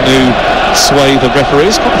develop a new swathe of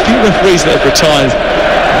referees. Quite a few referees that have retired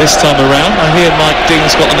this time around. I hear Mike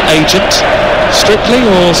Dean's got an agent. Strictly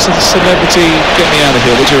or celebrity? Get me out of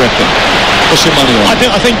here. What do you reckon? What's your money on?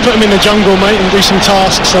 I think put him in the jungle, mate, and do some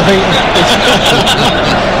tasks. I think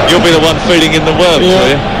you'll be the one feeding in the worms, will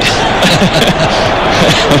you?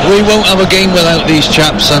 We won't have a game without these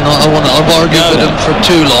chaps, and I've argued with them for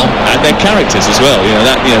too long. And they're characters as well. One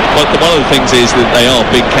of the things is that they are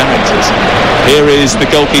big characters. Here is the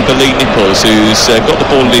goalkeeper Lee Nichols, who's got the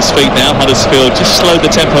ball at his feet now. Huddersfield just slowed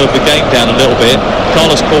the tempo of the game down a little bit.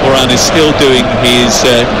 Carlos Corberan is still doing his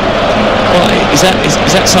is that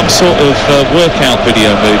some sort of workout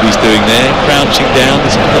video move he's doing there, crouching down?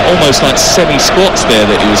 There's almost like semi-squats there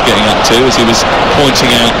that he was getting up to as he was pointing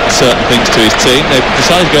out certain things to his team. They've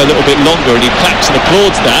decided to go a little bit longer, and he claps and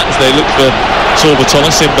applauds that as they look for Zorba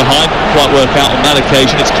Thomas in behind. Quite work out on that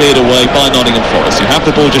occasion. It's cleared away by Nottingham Forest, who have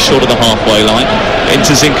the ball just short of the halfway line.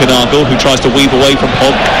 Into Zinkernagel, who tries to weave away from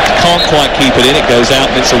Hogg, can't quite keep it in. It goes out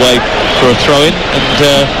and it's away for a throw-in.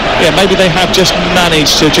 And maybe they have just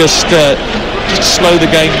managed to just slow the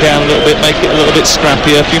game down a little bit, make it a little bit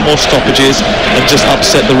scrappier, a few more stoppages, and just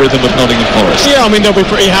upset the rhythm of Nottingham Forest. Yeah, I mean, they'll be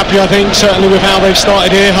pretty happy, I think, certainly with how they've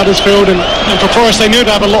started here, Huddersfield, and for Forest, they knew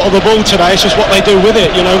to have a lot of the ball today. It's just what they do with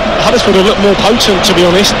it. Huddersfield have looked more potent, to be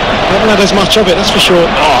honest. They haven't had as much of it, that's for sure.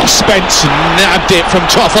 Oh, Spence nabbed it from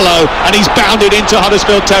Toffolo, and he's bounded into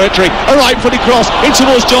Huddersfield territory. A right-footed cross in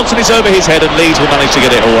towards Johnson. It's over his head, and Leeds will manage to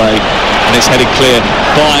get it away, and it's headed clear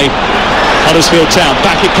by Huddersfield Town.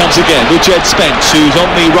 Back it comes again with Jed Spence, who's on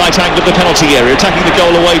the right angle of the penalty area, attacking the goal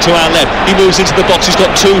away to our left. He moves into the box. He's got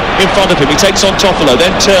two in front of him. He takes on Toffolo, then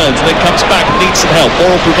turns, and then comes back and needs some help.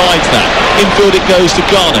 Orrell provides that. Infield it goes to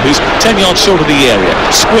Garner, who's 10 yards short of the area.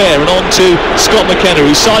 Square and on to Scott McKenna,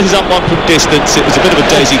 who sizes up one from distance. It was a bit of a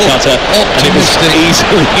daisy cutter, and it was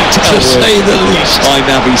easily dealt with say the least by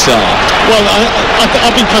Naby Sarr. Well,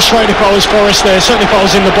 I'd be frustrated if I was Forest there. Certainly if I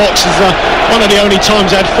was in the box. It's one of the only times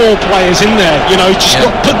they had four players in there.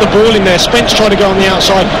 Put the ball in there. Spence tried to go on the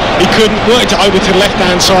outside. He couldn't. Worked it over to the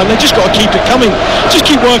left-hand side. And they just got to keep it coming. Just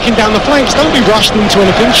keep working down the flanks. Don't be rushed into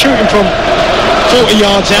anything. Shooting from 40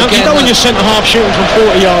 yards out. Again, when you're centre-half shooting from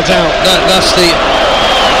 40 yards out. That's the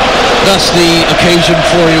occasion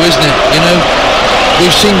for you, isn't it?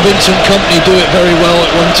 We've seen Vincent Kompany do it very well at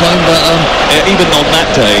one time, but even on that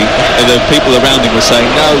day, the people around him were saying,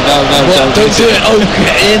 no, don't do it. Oh,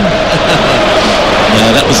 get in.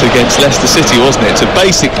 That was against Leicester City, wasn't it? To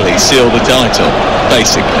basically seal the title,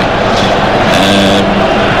 basically.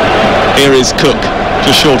 Here is Cook,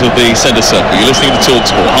 just short of the centre circle. You're listening to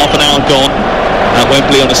TalkSport. Half an hour gone at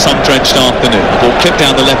Wembley on a sun-drenched afternoon. The ball clipped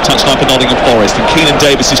down the left touchline for Nottingham Forest, and Keenan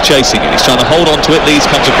Davis is chasing it. He's trying to hold on to it. Leeds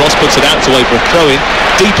comes across, puts it out, it's away for a throw-in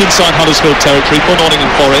deep inside Huddersfield territory for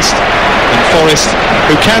Nottingham Forest. And Forest,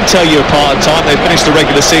 who can tear you apart at time, they finished the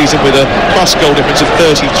regular season with a plus goal difference of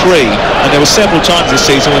 33, and there were several times this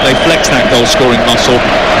season when they flexed that goal-scoring muscle.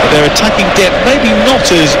 But their attacking depth maybe not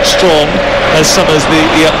as strong as some as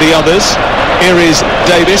the others. Here is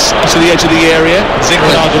Davis to the edge of the area.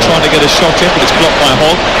 Zinkernagel trying to get a shot in, but it's blocked by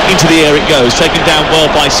Hogg. Into the air it goes, taken down well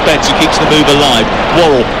by Spence, who keeps the move alive.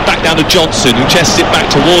 Worrell back down to Johnson, who chests it back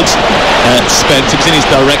towards Spence. It was in his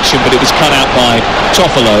direction, but it was cut out by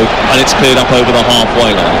Toffolo, and it's cleared up over the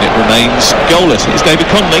halfway line. It remains goalless. It's David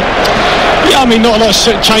Connolly. Yeah, I mean, not a lot of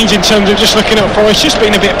change in terms of just looking at Forest, just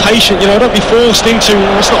being a bit patient, don't be forced into,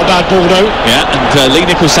 it's not a bad ball though. Yeah, and Lee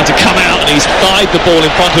Nicholls had to come out, and he's thighed the ball in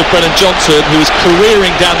front of Brennan Johnson, who was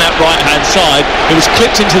careering down that right-hand side. It was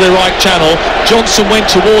clipped into the right channel. Johnson went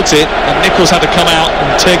towards it, and Nicholls had to come out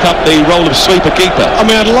and take up the role of sweeper-keeper. I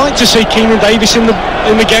mean, I'd like to see Keenan Davis in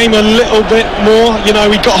the game a little bit more. He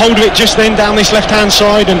got hold of it just then down this left-hand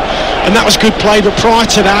side, and that was good play, but prior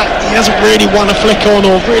to that, he hasn't really won a flick on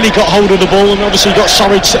or really got hold of the ball, and obviously got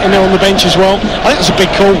Surridge sitting there on the bench as well. I think it was a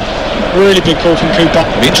big call, really big call from Cooper.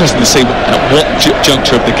 It'll be interesting to see at what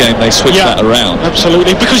juncture of the game they switch that around.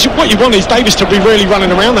 Absolutely, because what you want is Davis to be really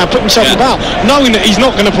running around there, put himself about, knowing that he's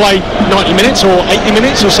not going to play 90 minutes or 80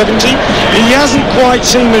 minutes or 70. He hasn't quite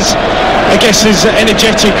seemed as, I guess, as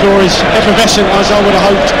energetic or as effervescent as I would have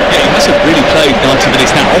hoped. Yeah, he hasn't really played 90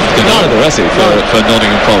 minutes that often either, has he, for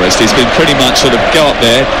Nottingham Forest? He's been pretty much sort of go up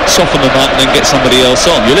there, soften the nut, and then get somebody else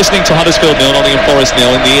on. You're listening to Huddersfield 0, Nottingham Forest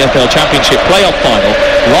 0 in the EFL Championship playoff final,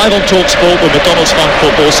 live on TalkSport with McDonald's Fun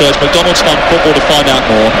Football. Search McDonald's Fun Football to find out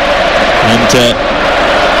more. And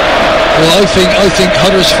well, I think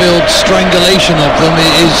Huddersfield's strangulation of them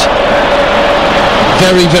is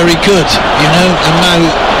very, very good, and now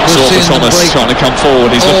we're Thomas trying to come forward.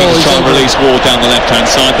 He's looking to try and release Ward down the left-hand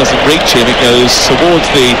side. Doesn't reach him. It goes towards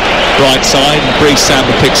the right side. Breeze Samba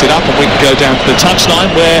picks it up, and we can go down to the touchline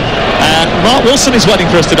where Mark Wilson is waiting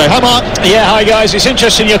for us today. Hi, Mark. Yeah, hi guys. It's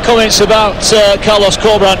interesting your comments about Carlos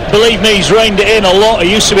Corberán. Believe me, he's reined it in a lot. He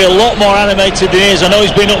used to be a lot more animated than he is. I know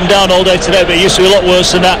he's been up and down all day today, but he used to be a lot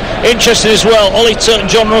worse than that. Interesting as well, Ollie Turton,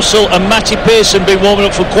 John Russell and Matty Pearson been warming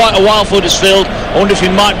up for quite a while for Huddersfield. I wonder if he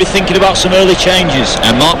might be thinking about some early changes.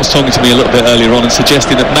 And Mark was talking to me a little bit earlier on and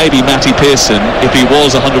suggesting that maybe Matty Pearson, if he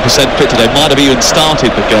was 100% fit today, might have even started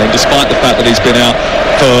the game, despite the fact that he's been out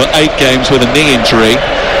for 8 games with a knee injury.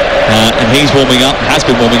 And he's has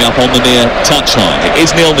been warming up on the near touchline. It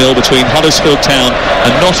is 0-0 between Huddersfield Town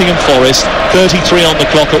and Nottingham Forest. 33 on the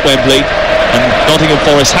clock at Wembley, and Nottingham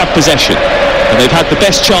Forest have possession. And they've had the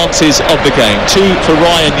best chances of the game. 2 for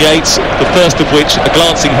Ryan Yates, the first of which a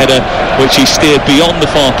glancing header, which he steered beyond the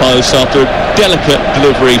far post after a delicate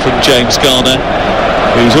delivery from James Garner,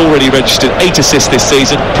 who's already registered 8 assists this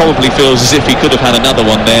season. Probably feels as if he could have had another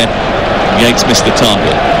one there. Yates missed the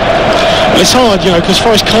target. It's hard, because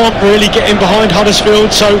Forest can't really get in behind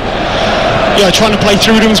Huddersfield, so trying to play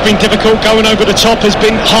through them has been difficult. Going over the top has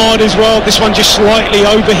been hard as well. This one just slightly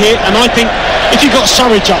over hit, and I think if you've got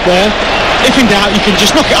Surridge up there, if in doubt, you can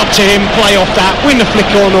just knock it up to him, play off that, win the flick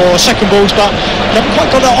on or second balls, but they haven't quite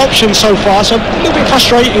got that option so far, so a little bit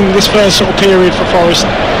frustrating this first sort of period for Forest.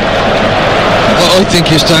 Well, I think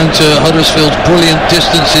it's down to Huddersfield's brilliant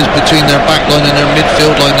distances between their back line and their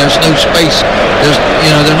midfield line. There's no space.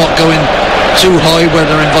 They're not going too high where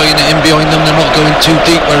they're inviting it in behind them. They're not going too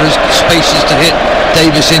deep where there's spaces to hit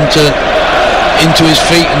Davis into his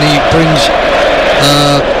feet, and he brings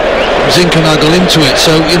Zinkernagel into it.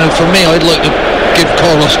 So, for me, I'd like to give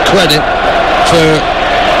Carlos credit for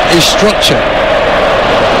his structure.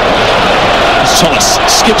 Thomas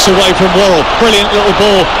skips away from Worrell. Brilliant little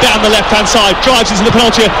ball down the left-hand side. Drives into the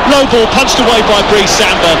penalty. Low ball punched away by Breeze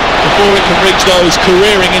Samba before it can reach those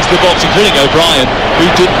careering into the box, including O'Brien, who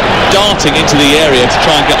did darting into the area to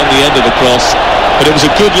try and get on the end of the cross. But it was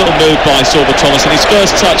a good little move by Sorba Thomas, and his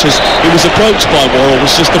first touch as he was approached by Worrell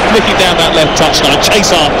was just to flick it down that left touchline,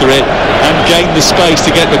 chase after it and gain the space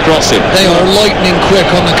to get the cross in. They are lightning quick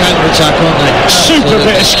on the counter-attack, aren't they? Super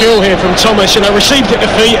bit of skill here from Thomas, received it to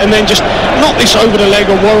feet and then just knocked this over the leg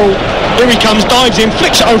of Worrell. Here he comes, dives in,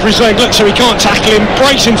 flicks it over his leg, look, so he can't tackle him,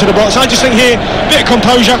 breaks into the box. I just think here, bit of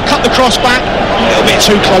composure, cut the cross back, a little bit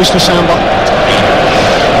too close to Samba.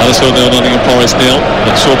 Huddersfield 0, Nottingham Forest 0.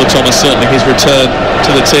 But Sorba Thomas, certainly his return to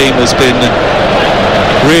the team has been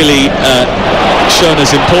really shown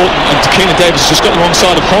as important, and Keenan Davis has just got the wrong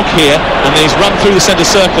side of Hogg here, and he's run through the centre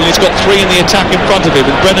circle, and he's got 3 in the attack in front of him,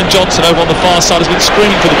 and Brennan Johnson over on the far side has been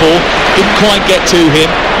screaming for the ball, didn't quite get to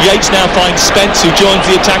him. Yates now finds Spence, who joins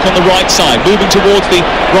the attack on the right side, moving towards the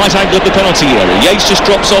right angle of the penalty area. Yates just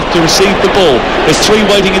drops off to receive the ball. There's 3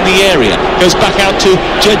 waiting in the area, goes back out to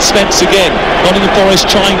Jed Spence again. Nottingham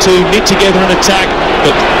Forest trying to knit together an attack,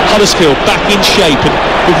 but Huddersfield back in shape and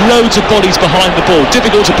with loads of bodies behind the ball,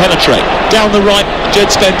 difficult to penetrate. Down the right right, Jed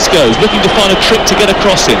Spence goes, looking to find a trick to get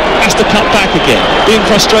across him. Has to cut back again. Being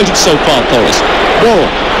frustrated so far, Forrest. Worrell,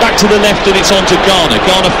 back to the left and it's on to Garner.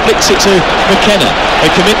 Garner flicks it to McKenna. They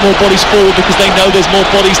commit more bodies forward because they know there's more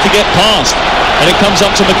bodies to get past. And it comes up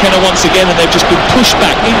to McKenna once again, and they've just been pushed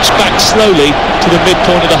back, inched back slowly to the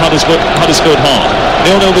midpoint of the Huddersfield half.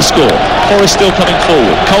 0-0 the score. Forrest still coming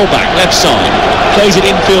forward. Colback, left side. Plays it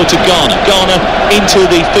infield to Garner. Garner into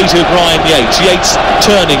the feet of Ryan Yates. Yates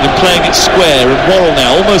turning and playing it square. And Worrell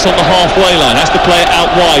now almost on the halfway line. Has to play it out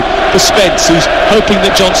wide for Spence, who's hoping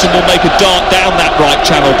that Johnson will make a dart down that right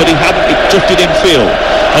channel, but he hadn't. It drifted infield.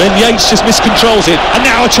 And then Yates just miscontrols it. And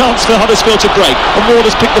now a chance for Huddersfield to break. And Ward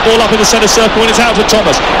has picked the ball up in the centre circle, and it's out to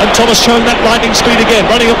Thomas. And Thomas showing that lightning speed again,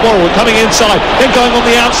 running at Worrell, coming inside, then going on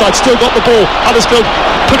the outside, still got the ball. Huddersfield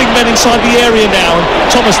putting men inside the area now. And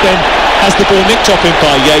Thomas then has the ball nicked off him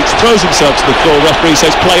by Yates, throws himself to the floor. Referee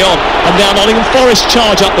says play on. And now Nottingham Forest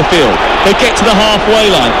charge up the field. They get to the halfway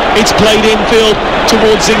line. It's played infield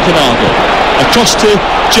towards Zinkernagel. Across to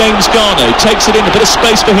James Garner, takes it in, a bit of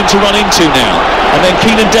space for him to run into now. And then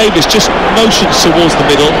Keenan Davis just motions towards the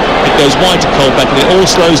middle. It goes wide to Colback and it all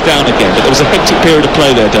slows down again. But there was a hectic period of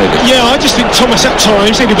play there, David. Yeah, I just think Thomas at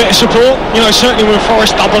times needed a bit of support. You know, certainly when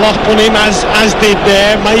Forrest double up on him, as did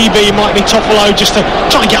there. Maybe it might be Toffolo just to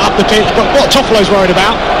try and get up the pitch. But what Toffolo's worried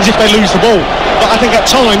about is if they lose the ball. But I think at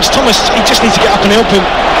times, Thomas, he just needs to get up and help him.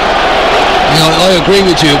 You know, I agree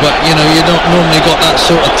with you, but, you know, you don't normally got that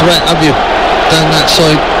sort of threat, have you? Down that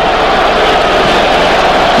side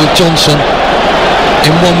with Johnson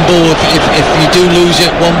in one ball. If you do lose it,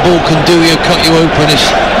 one ball can do you, cut you open. It's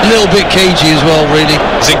a little bit cagey as well, really.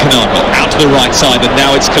 Zinkernagel out to the right side, and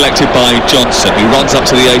now it's collected by Johnson, who runs up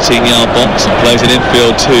to the 18-yard box and plays it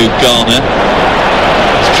infield to Garner.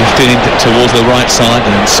 It's drifted in towards the right side,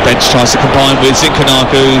 and Spence tries to combine with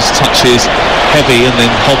Zinkernagel, whose touch is heavy, and then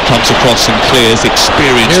Hogg comes across and clears.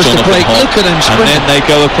 Experienced Here's Jonathan the break. Hogg. Look at him And sprint. then they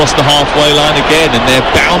go across the halfway line again, and they're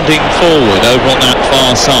bounding forward over on that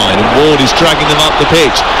far side, and Ward is dragging them up the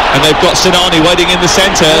pitch, and they've got Sinani waiting in the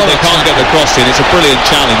centre. They can't get the cross in. It's a brilliant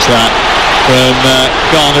challenge that from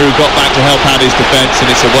Garner, who got back to help out his defence, and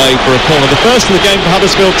it's away for a corner. The first of the game for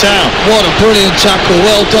Huddersfield Town. What a brilliant tackle.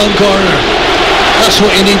 Well done, Garner. That's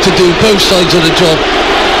what you need to do, both sides of the job.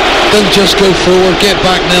 Don't just go forward, get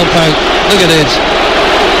back and help out. Look at this.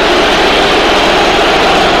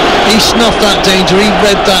 He snuffed that danger, he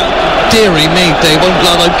read that. Deary me, Dave, I'm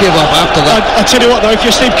glad I'd give up after that. I tell you what though, if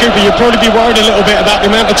you're Steve Cooper, you'd probably be worried a little bit about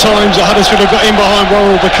the amount of times that Huddersfield have got in behind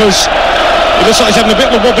Worrell, because it looks like he's having a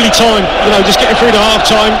bit of a wobbly time, you know, just getting through the half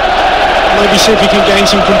time. Maybe see if he can gain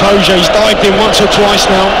some composure. He's dived in once or twice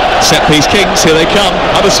now. Set piece kings, here they come.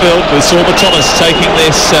 Huddersfield with Sorba Thomas taking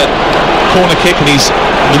this corner kick, and he's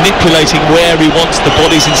manipulating where he wants the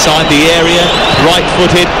bodies inside the area.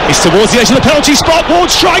 Right-footed, it's towards the edge of the penalty spot. Ward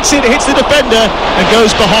strikes it, hits the defender and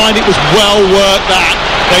goes behind. It was well worked, that.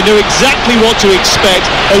 They knew exactly what to expect.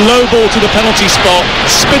 A low ball to the penalty spot,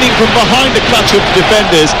 spinning from behind the clutch of the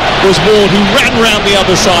defenders was Ward, who ran round the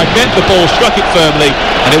other side, met the ball, struck it firmly,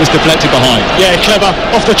 and it was deflected behind. Yeah, clever.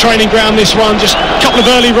 Off the training ground this one, just a couple of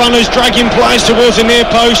early runners dragging players towards the near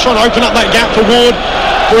post, trying to open up that gap for Ward.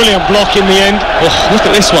 Brilliant block in the end. Oh, look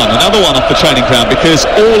at this one, another one off the training ground, because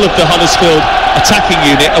all of the Huddersfield attacking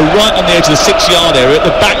unit are right on the edge of the 6-yard area at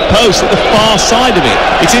the back post, at the far side of it.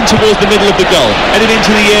 It's in towards the middle of the goal, headed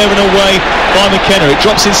into the air and away by McKenna. It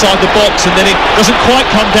drops inside the box, and then it doesn't quite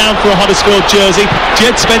come down for a Huddersfield jersey.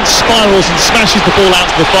 Jed Spence spirals and smashes the ball out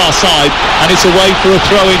to the far side, and it's away for a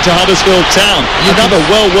throw into Huddersfield Town. Another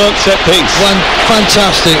well-worked set piece.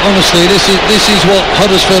 Fantastic, honestly. This is what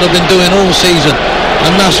Huddersfield have been doing all season,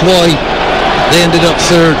 and that's why they ended up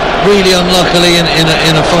third, really unluckily in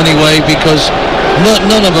a funny way, because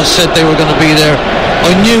none of us said they were going to be there.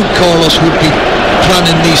 I knew Carlos would be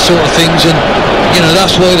planning these sort of things, and you know,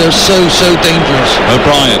 that's why they're so dangerous.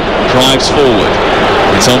 O'Brien drives forward.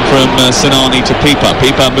 It's on from Sinani to Pipa.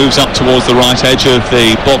 Pipa moves up towards the right edge of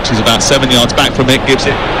the box. He's about 7 yards back from it, gives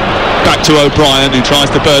it back to O'Brien, who tries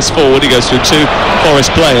to burst forward. He goes through two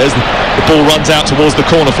Forest players. The ball runs out towards the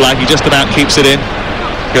corner flag. He just about keeps it in.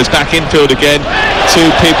 Goes back infield again to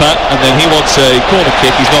Pipa, and then he wants a corner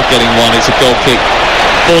kick. He's not getting one. It's a goal kick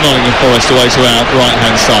for Nottingham Forest away to our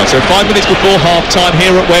right-hand side. So 5 minutes before half-time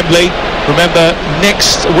here at Wembley. Remember,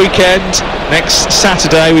 next weekend, next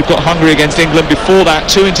Saturday, we've got Hungary against England. Before that,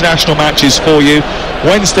 2 international matches for you.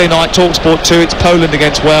 Wednesday night, TalkSport 2, it's Poland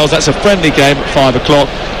against Wales. That's a friendly game at 5 o'clock.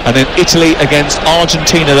 And then Italy against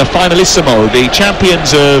Argentina, the finalissimo, the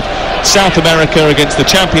champions of South America against the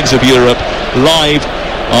champions of Europe, live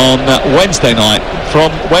on Wednesday night from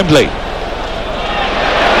Wembley.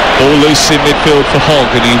 Ball loose in midfield for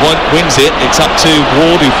Hogg, and he wins it. It's up to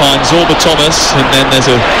Ward, who finds Orba Thomas, and then there's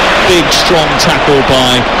a big, strong tackle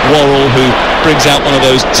by Worrell, who brings out one of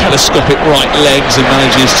those telescopic right legs and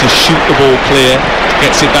manages to shoot the ball clear.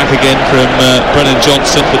 Gets it back again from Brennan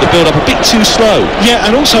Johnson, but the build-up a bit too slow. Yeah,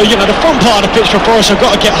 and also, you know, the front part of the pitch for Forest have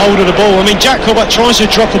got to get hold of the ball. I mean, Jack Colback tries to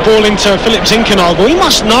drop a ball into Philip Zinkernagel. He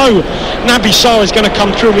must know Naby Sarr is going to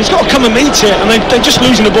come through. He's got to come and meet it, and they're just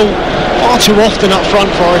losing the ball far too often up front,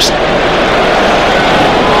 Forest.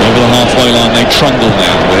 Over the halfway line they trundle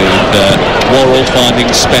now with Worrell finding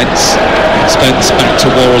Spence. Spence back to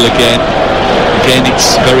Worrell again. Again,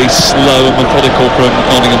 it's very slow and methodical from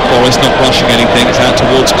Nottingham Forest, not rushing anything. It's out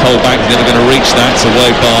towards Colback. He's never going to reach that. It's away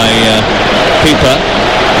by Pieper,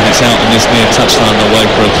 and it's out on this near touchline away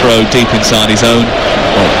for a throw deep inside his own,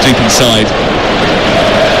 well, deep inside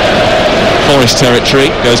Forest territory.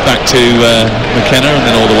 Goes back to McKenna and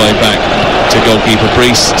then all the way back to goalkeeper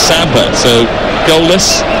Brice Samba. So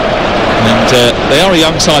goalless, and they are a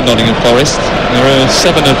young side, Nottingham Forest. There are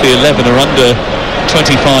 7 of the 11 are under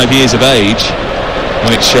 25 years of age,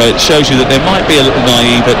 which shows you that they might be a little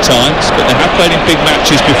naive at times, but they have played in big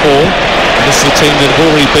matches before. And this is a team that have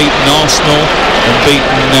already beaten Arsenal and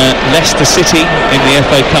beaten Leicester City in the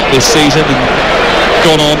FA Cup this season, and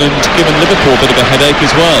gone on and given Liverpool a bit of a headache as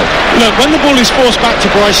well. Look, when the ball is forced back to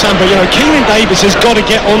Brice Samba, you know, Keenan Davis has got to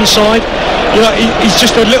get onside. You know, he's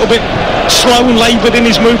just a little bit slow and laboured in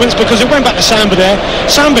his movements, because it went back to Samba there.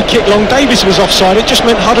 Samba kicked long, Davis was offside. It just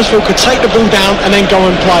meant Huddersfield could take the ball down and then go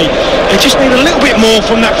and play. They just need a little bit more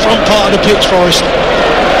from that front part of the pitch, Forest.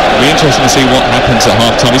 It'll be interesting to see what happens at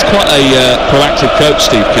half-time. He's quite a proactive coach,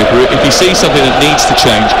 Steve Cooper. If he sees something that needs to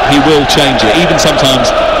change, he will change it, even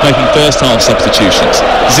sometimes making first-half substitutions.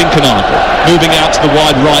 Zinkernagel moving out to the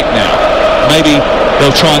wide right now. Maybe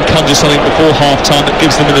they'll try and conjure something before half-time that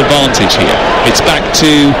gives them an advantage here. It's back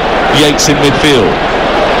to Yates in midfield.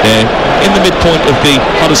 They're in the midpoint of the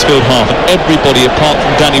Huddersfield half, and everybody apart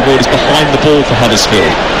from Danny Ward is behind the ball for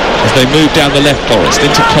Huddersfield. As they move down the left, Forest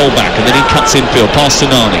into Colback, and then he cuts infield past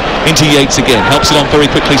Sinani into Yates again, helps it on very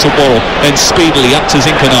quickly to Worrell, then speedily up to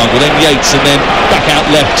Zinkernagel, then Yates, and then back out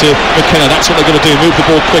left to McKenna. That's what they're going to do, move the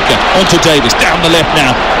ball quicker onto Davis, down the left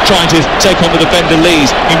now, trying to take on the defender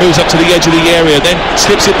Lees. He moves up to the edge of the area, then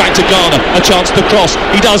slips it back to Garner, a chance to cross.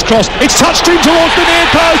 He does cross, it's touched in towards the near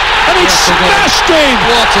post, and it's smashed in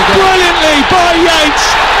brilliantly by Yates.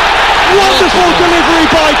 Wonderful delivery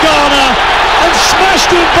by Garner, and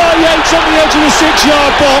smashed in by Yates on the edge of the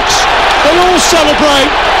 6-yard box. They all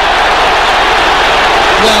celebrate.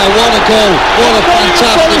 Wow, what a goal. What a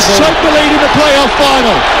fantastic goal. Take the lead in the playoff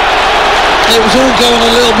final. It was all going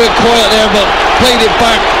a little bit quiet there, but played it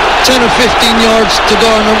back 10 or 15 yards to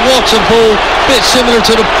Garner. What a ball. Bit similar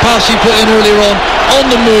to the pass he put in earlier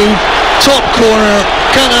on the move, top corner.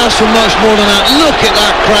 Can't ask for much more than that. Look at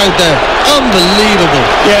that crowd there. Unbelievable.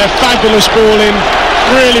 Yeah, fabulous ball in.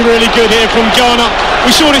 Really, really good here from Garner.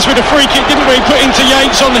 We saw this with a free kick, didn't we? Put into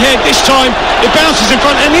Yates on the head. This time it bounces in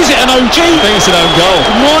front, and is it an OG? I think it's an own goal.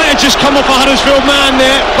 Might have just come off a Huddersfield man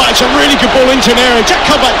there, but it's a really good ball into an area. Jack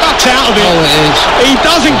Colback backs out of it. Oh, it is. He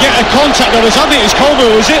doesn't get a contact on us. I think it's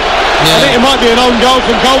Colville, is it? Yeah. I think it might be an own goal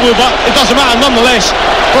from Colville, but it doesn't matter nonetheless.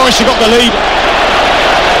 Forest have got the lead.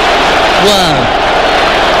 Wow.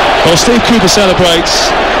 Well, Steve Cooper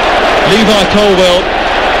celebrates. Levi Colville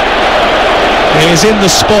is in the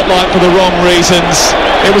spotlight for the wrong reasons.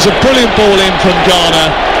 It was a brilliant ball in from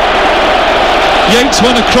Garner. Yates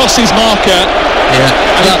went across his marker, and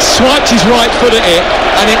he swiped his right foot at it,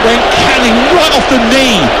 and it went canning right off the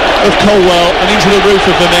knee of Colwell and into the roof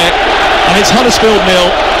of the net. And it's Huddersfield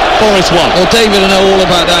 0, Forest 1. Well, David, I know all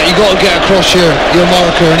about that. You got to get across your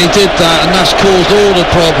marker, and he did that, and that's caused all the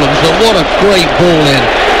problems. But what a great ball in.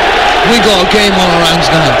 We got a game on our hands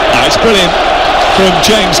now. It's brilliant from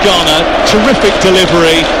James Garner. Terrific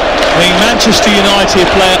delivery. The Manchester United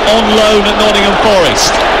player on loan at Nottingham Forest,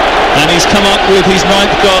 and he's come up with his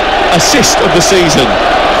 9th assist of the season,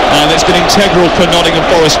 and it's been integral for Nottingham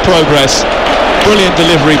Forest progress. Brilliant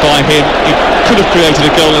delivery by him. He could have created a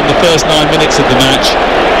goal in the first 9 minutes of the match,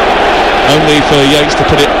 only for Yates to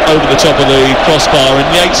put it over the top of the crossbar, and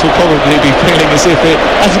Yates will probably be feeling as if it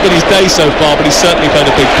hasn't been his day so far, but he's certainly played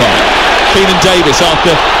a big part. Keenan Davis,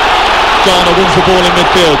 after Garner wins the ball in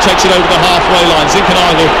midfield, takes it over the halfway line.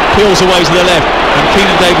 Zinkernagel peels away to the left, and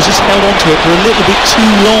Keenan Davis just held on to it for a little bit too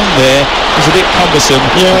long there. It was a bit cumbersome.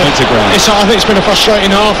 Yeah, I think it's been a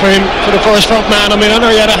frustrating half for him, for the Forest front man. I mean, I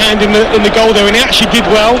know he had a hand in the goal there, and he actually did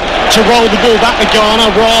well to roll the ball back to Garner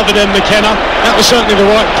rather than McKenna. That was certainly the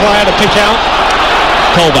right player to pick out.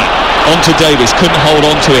 Colback Onto Davis, couldn't hold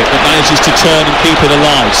on to it, but manages to turn and keep it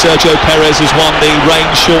alive. Sergio Perez has won the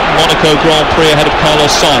rain-shortened Monaco Grand Prix ahead of Carlos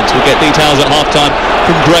Sainz. We'll get details at half-time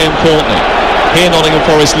from Graham Courtney. Here Nottingham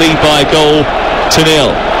Forest lead by a goal to nil.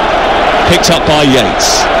 Picked up by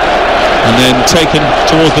Yates. And then taken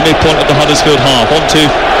towards the midpoint of the Huddersfield half. Onto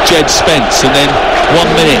Jed Spence. And then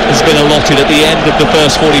 1 minute has been allotted at the end of the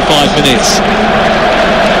first 45 minutes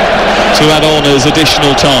to add on as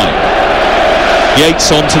additional time.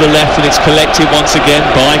 Yates on to the left, and it's collected once again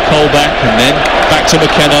by Colback, and then back to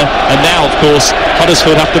McKenna. And now, of course,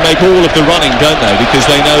 Huddersfield have to make all of the running, don't they? Because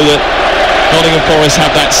they know that Nottingham Forest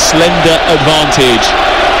have that slender advantage.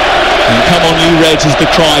 And come on you Reds is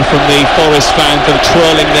the cry from the Forest fans, that are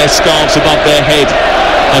twirling their scarves above their head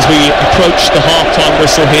as we approach the half-time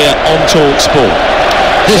whistle here on TalkSport.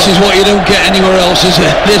 This is what you don't get anywhere else, is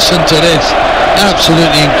it? Listen to this.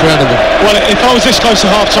 Absolutely incredible. Well, if I was this close to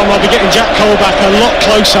half-time, I'd be getting Jack Colback a lot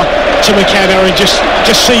closer to McKenna and just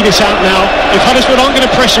see this out now. If Huddersfield aren't going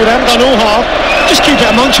to press you, they haven't done all half, just keep it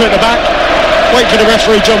amongst you at the back. Wait for the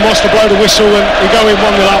referee, John Moss, to blow the whistle, and we go in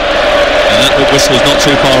 1-0 up. And that whistle's not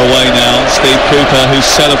too far away now. Steve Cooper, who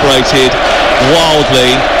celebrated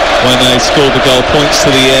wildly when they scored the goal, points to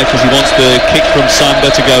the air because he wants the kick from Samba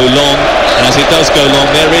to go long. And as it does go long,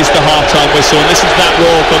 there is the half-time whistle. And listen to that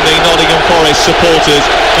roar from the Nottingham Forest supporters.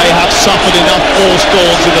 They have suffered enough false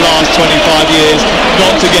dawns in the last 25 years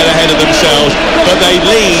not to get ahead of themselves. But they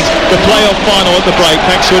lead the playoff final at the break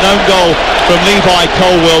thanks to an own goal from Levi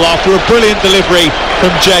Colwill after a brilliant delivery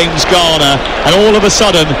from James Garner. And all of a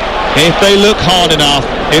sudden, if they look hard enough,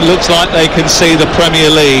 it looks like they can see the Premier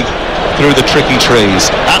League through the tricky trees.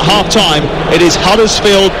 At half-time, it is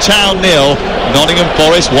Huddersfield Town 0, Nottingham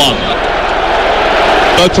Forest 1.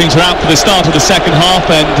 Both teams are out for the start of the second half,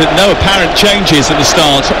 and no apparent changes at the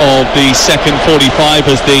start of the second 45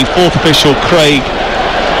 as the fourth official, Craig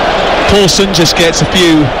Pawson, just gets a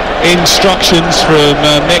few instructions from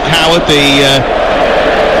Mick Howard, the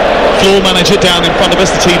floor manager down in front of us.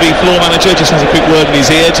 The TV floor manager just has a quick word in his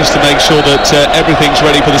ear just to make sure that everything's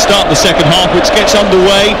ready for the start of the second half, which gets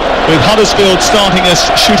underway with Huddersfield starting us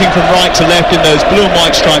shooting from right to left in those blue and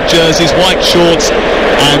white striped jerseys, white shorts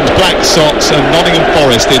and black socks, and Nottingham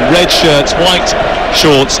Forest in red shirts, white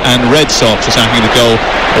shorts and red socks attacking the goal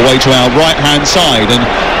away to our right hand side. And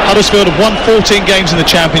Huddersfield have won 14 games in the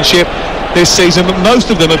Championship this season, but most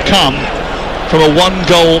of them have come from a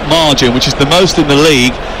 1-goal margin, which is the most in the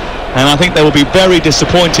league. And I think they will be very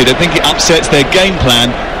disappointed. I think it upsets their game plan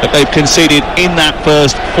that they've conceded in that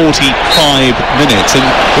first 45 minutes. And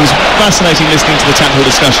it was fascinating listening to the tactical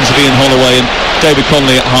discussions of Ian Holloway and David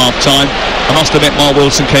Connolly at half-time. I must admit, Mark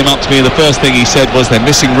Wilson came up to me and the first thing he said was, they're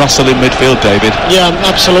missing Russell in midfield, David. Yeah,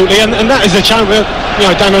 absolutely. And that is the challenge. You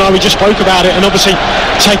know, Dan and I, we just spoke about it, and obviously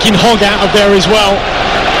taking Hogg out of there as well.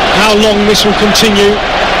 How long this will continue.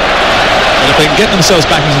 And if they can get themselves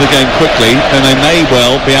back into the game quickly, then they may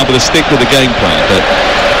well be able to stick with the game plan. But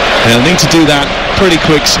they'll need to do that pretty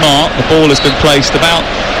quick smart. The ball has been placed about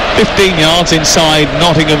 15 yards inside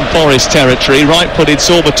Nottingham Forest territory. Right-footed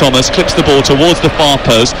Sorba Thomas clips the ball towards the far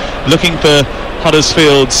post, looking for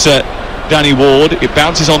Huddersfield's Danny Ward. It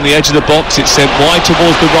bounces on the edge of the box. It's sent wide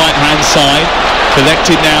towards the right-hand side.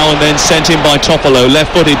 Collected now and then sent in by Topolo,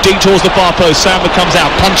 left-footed, deep towards the far post. Samba comes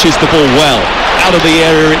out, punches the ball well. Out of the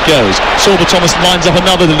area it goes. Sorba Thomas lines up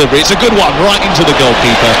another delivery. It's a good one, right into the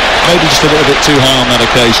goalkeeper. Maybe just a little bit too high on that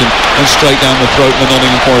occasion. And straight down the throat of the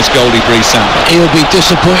Nottingham Forest goalie, Bree Samba. He'll be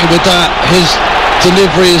disappointed with that. His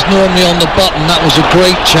delivery is normally on the button. That was a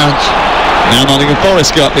great chance. Now Nottingham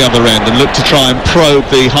Forest go up the other end and look to try and probe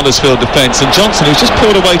the Huddersfield defence. And Johnson, who's just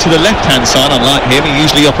pulled away to the left-hand side, unlike him, he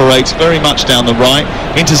usually operates very much down the right,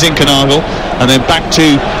 into Zinkernagel, and then back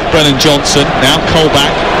to Brennan Johnson. Now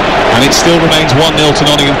Colback, and it still remains 1-0 to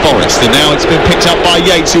Nottingham Forest. And now it's been picked up by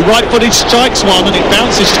Yates, who right-footed strikes one, and it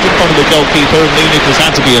bounces just in front of the goalkeeper, and Lee Nichols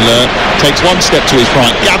had to be alert, takes one step to his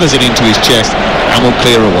right, gathers it into his chest, and will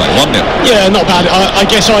clear away. 1-0. Yeah, not bad. I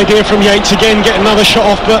guess idea from Yates again, get another shot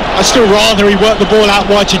off, but I'd still rather he worked the ball out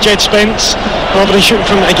wide to Jed Spence rather than shooting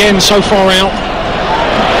from again so far out.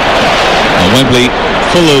 Wembley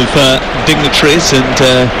full of dignitaries and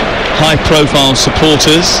high-profile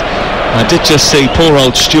supporters. I did just see poor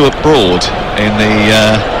old Stuart Broad in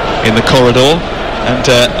the corridor, and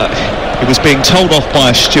he was being told off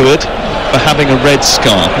by a steward for having a red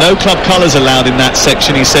scarf. No club colours allowed in that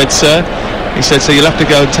section, he said, sir. He said, so you'll have to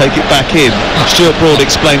go and take it back in. Stuart Broad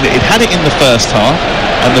explained that he'd had it in the first half,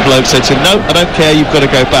 and the bloke said to him, no, I don't care, you've got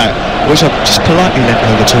to go back. Which I just politely leant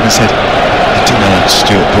over to him and said, you do know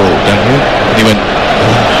Stuart Broad, don't you? And he went,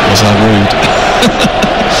 oh, was I rude?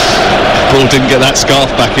 Paul didn't get that scarf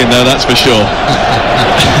back in there, that's for sure.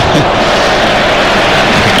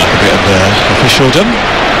 Like a bit of officialdom.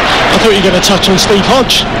 I thought you were going to touch on Steve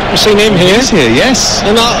Hodge. We've seen him here. He's here, yes.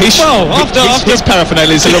 And his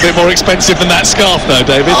paraphernalia is a little bit more expensive than that scarf, though,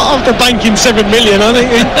 David. After banking $7 million, I think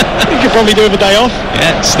he could probably do with a day off.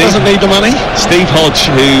 Yeah, doesn't need the money. Steve Hodge,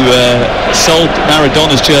 who sold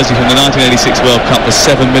Maradona's jersey from the 1986 World Cup for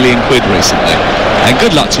 £7 million recently, and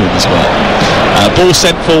good luck to him as well. Ball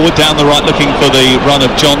sent forward down the right, looking for the run of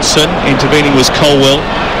Johnson. Intervening was Colwell,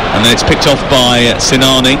 and then it's picked off by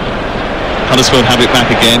Sinani. Huddersfield have it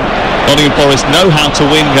back again. Nottingham Forest know how to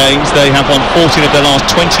win games. They have won 14 of their last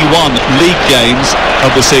 21 league games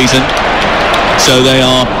of the season, so they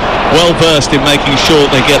are well versed in making sure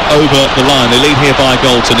they get over the line. They lead here by a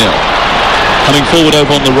goal to nil. Coming forward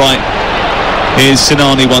over on the right is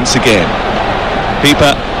Sinani once again.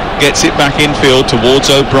 Pieper gets it back infield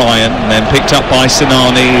towards O'Brien, and then picked up by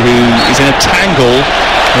Sinani, who is in a tangle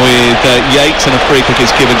with Yates, and a free kick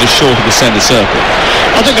is given just short of the centre circle.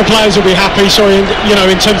 I think the players will be happy,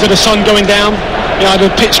 in terms of the sun going down.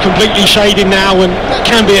 The pitch completely shaded now, and that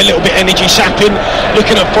can be a little bit energy sapping.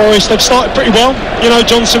 Looking at Forest, they've started pretty well.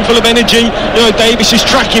 Johnson full of energy. Davis is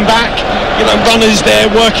tracking back. Runners there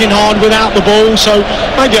working hard without the ball. So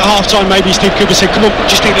maybe at half-time, maybe Steve Cooper said, come on,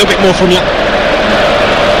 just need a little bit more from you.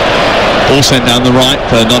 Ball sent down the right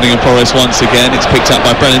for Nottingham Forest once again. It's picked up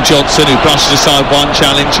by Brennan Johnson, who brushes aside one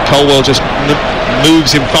challenge. Colwell just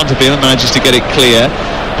moves in front of him and manages to get it clear.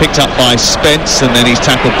 Picked up by Spence, and then he's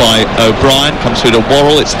tackled by O'Brien. Comes through to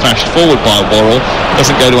Worrell. It's thrashed forward by Worrell.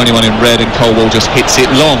 Doesn't go to anyone in red, and Colwell just hits it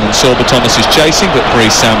long. And Sorba Thomas is chasing, but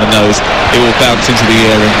Breeze Salmon knows it will bounce into the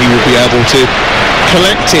air, and he will be able to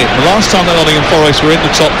collect it. The last time that Nottingham Forest were in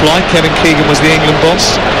the top flight, Kevin Keegan was the England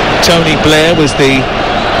boss. Tony Blair was the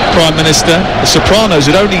Prime Minister. The Sopranos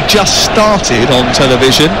had only just started on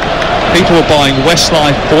television. People were buying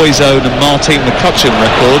Westlife, Boyzone and Martine McCutcheon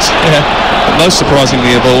records. Yeah. But most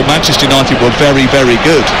surprisingly of all, Manchester United were very, very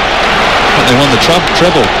good. But they won the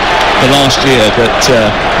treble the last year that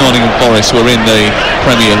Nottingham Forest were in the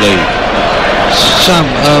Premier League. Sam,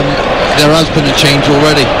 there has been a change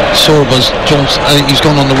already. Sorba's Johnson, he's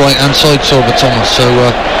gone on the right hand side, Sorba Thomas, so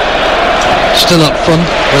still up front,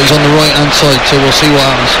 but he's on the right hand side, so we'll see what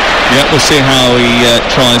happens. Yeah, we'll see how he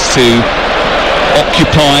tries to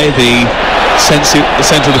occupy the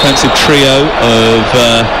central defensive trio of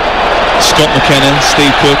Scott McKenna,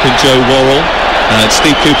 Steve Cook and Joe Worrell.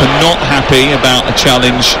 Steve Cooper not happy about a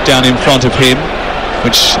challenge down in front of him,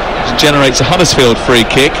 which generates a Huddersfield free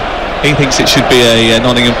kick. He thinks it should be a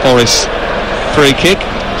Nottingham Forest free kick.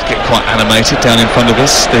 He's getting quite animated down in front of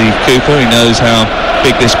us, Steve Cooper. He knows how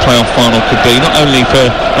big this playoff final could be, not only for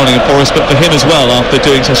Nottingham Forest but for him as well, after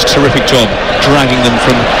doing such a terrific job dragging them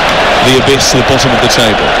from the abyss to the bottom of the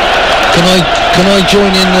table. Can I join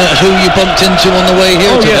in who you bumped into on the way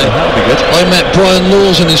here today? Yeah, that would be good. I met Brian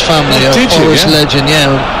Laws and his family, a Forest legend,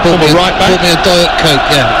 bought me a Diet Coke,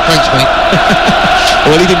 thanks mate.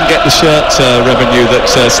 Well, he didn't get the shirt revenue that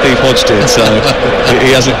Steve Hodge did, so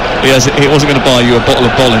he wasn't going to buy you a bottle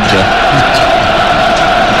of Bollinger.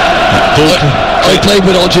 I played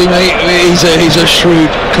with Hodgie, mate. He's a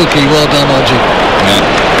shrewd cookie. Well done, Hodgie. Yeah.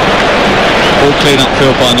 All clean up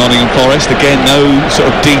field by Nottingham Forest. Again, no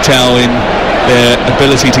sort of detail in their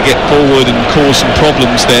ability to get forward and cause some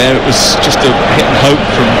problems there. It was just a hit and hope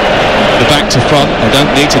from the back to front. They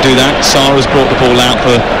don't need to do that. Sarah's brought the ball out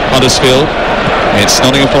for Huddersfield. It's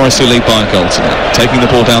Nottingham Forest who lead by a goal tonight. Taking the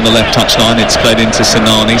ball down the left touchline, it's played into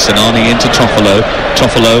Sinani into Toffolo,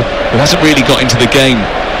 who hasn't really got into the game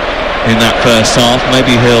in that first half.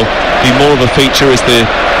 Maybe he'll be more of a feature as the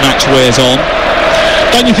match wears on.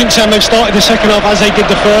 Don't you think, Sam, they've started the second half as they did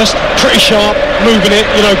the first? Pretty sharp, moving it,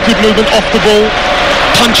 good movement off the ball,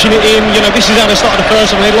 punching it in. This is how they started the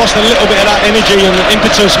first. They lost a little bit of that energy and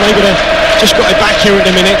impetus. Maybe they've just got it back here at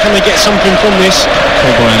the minute. Can they get something from this?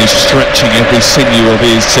 O'Brien is stretching every sinew of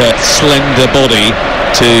his slender body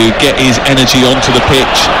to get his energy onto the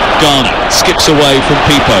pitch. Garner skips away from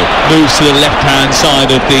Pipo, moves to the left-hand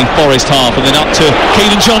side of the Forest half, and then up to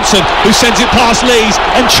Keenan Johnson, who sends it past Lees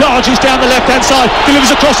and charges down the left-hand side,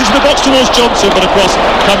 delivers across into the box towards Johnson, but across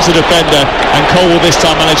comes the defender, and Colwell this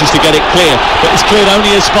time manages to get it clear, but it's cleared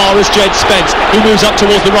only as far as Jed Spence, who moves up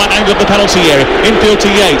towards the right angle of the penalty area, infield to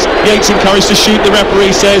Yates. Yates encouraged to shoot, the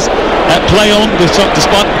referee says play on,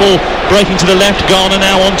 despite the ball breaking to the left. Garner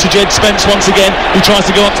now on to Jed Spence once again, who tries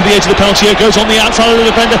to go up to the edge of the penalty area, goes on the outside of the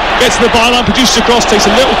defender, gets to the byline, produces a cross, takes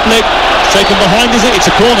a little flick, taken behind, is it?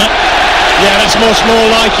 It's a corner. Yeah, that's more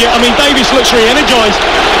like it. I mean, Davis looks really energised.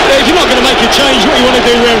 If you're not going to make a change, what you want to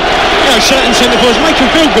do here, certain centre forwards, make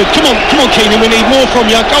them feel good. Come on, Keenan, we need more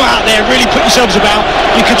from you. Go out there, really put yourselves about.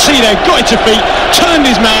 You could see there, got it to feet, turned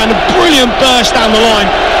his man, a brilliant burst down the line,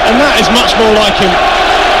 and that is much more like him.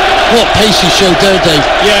 What pace he showed there, Dave.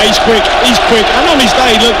 Yeah, he's quick, and on his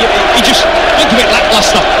day, look, he just looked a bit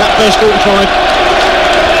lacklustre, that first 45.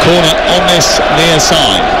 Corner on this near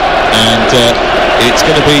side, and it's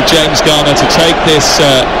going to be James Garner to take this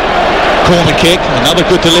corner kick. Another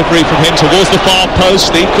good delivery from him towards the far post.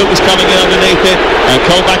 Steve Cook was coming in underneath it, and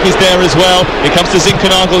Colback is there as well. Here comes to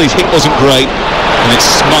Zinkernagel. His hit wasn't great, and it's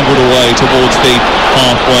smuggled away towards the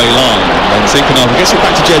halfway line. And Zinkernagel gets it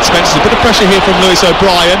back to Jed Spencer. A bit of pressure here from Lewis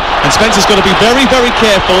O'Brien, and Spencer's got to be very, very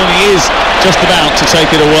careful, and he is just about to take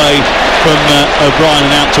it away from O'Brien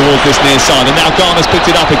and out towards this near side. And now Garner's picked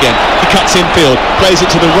it up again. He cuts infield, plays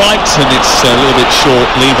it to the right, and it's a little bit short.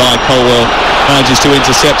 Levi Colwell manages to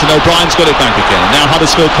intercept, and O'Brien's got it back again. Now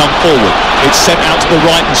Huddersfield come forward. It's sent out to the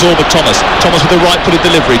right, and Zorba Thomas with the right-footed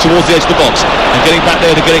delivery towards the edge of the box, and getting back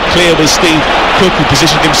there to get it clear was Steve Cook, who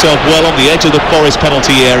positioned himself well on the edge of the Forest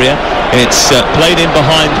penalty area. It's played in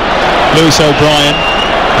behind Lewis O'Brien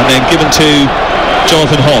and then given to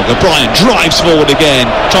Jonathan Hogg. O'Brien drives forward again,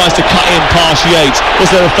 tries to cut in past Yates.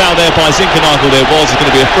 Was there a foul there by Zinkernagel? There was. It's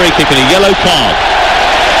going to be a free kick and a yellow card.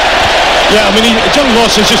 Yeah, I mean, John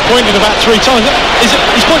Ross has just pointed about 3 times.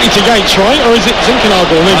 He's pointing to Yates, right? Or is it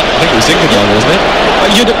Zinkernagel? I think it was Zinkernagel, wasn't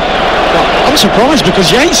it? I'm surprised because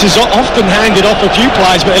Yates has often handed off a few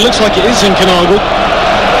players, but it looks like it is Zinkernagel.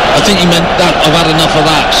 I think he meant that. I've had enough of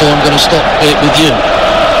that, so I'm going to stop it with you.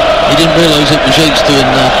 He didn't realise it was Yates doing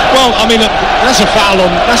that. Well, I mean, that's a foul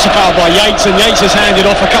by Yates, and Yates has handed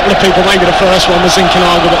off a couple of people. Maybe the first one was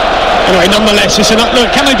Zinkernagel, but anyway, nonetheless, it's look.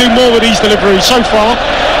 Can they do more with these deliveries so far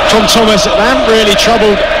from Thomas? They haven't really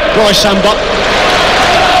troubled Bryce Samba.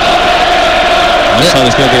 Looks like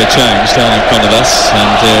there's going to be a change down in front of us,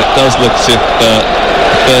 and it does look as if the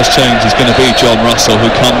first change is going to be John Russell, who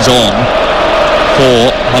comes on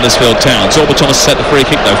for Huddersfield Town. Zorba Thomas set the free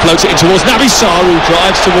kick though, floats it in towards Naby Sarr, who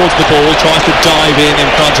drives towards the ball, tries to dive in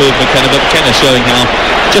front of McKenna, but McKenna showing how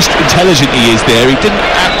just intelligent he is there. He didn't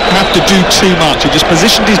have to do too much. He just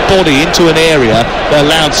positioned his body into an area that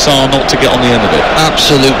allowed Sarr not to get on the end of it.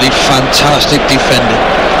 Absolutely fantastic defending.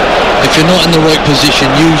 If you're not in the right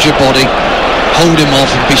position, use your body, hold him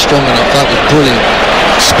off and be strong enough. That was brilliant.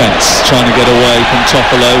 Spence trying to get away from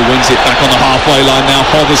Toffolo, wins it back on the halfway line now.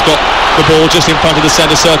 Hogg has got the ball just in front of the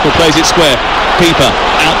centre circle, plays it square. Pieper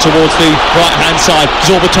out towards the right hand side.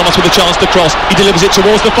 Zorba Thomas with a chance to cross. He delivers it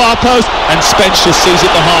towards the far post, and Spence just sees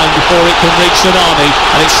it behind before it can reach Tsunami,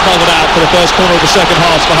 and it's smuggled out for the first corner of the second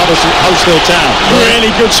half for Huddersfield Town.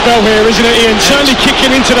 Really good spell here, isn't it, Ian? Certainly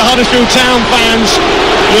kicking into the Huddersfield Town fans.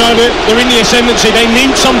 You know, they're in the ascendancy. They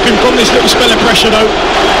need something from this little spell of pressure though.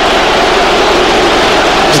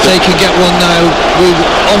 If they can get one now,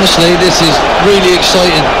 honestly, this is really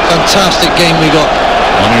exciting. Fantastic game we got.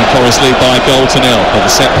 Nottingham Forest lead by a goal to nil, but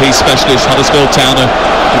the set-piece specialist Huddersfield Town are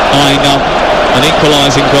eyeing up an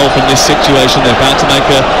equalising goal from this situation. They're about to make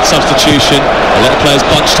a substitution. A lot of players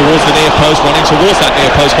bunched towards the near post, running towards that near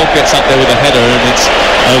post. Hogg gets up there with a header, and it's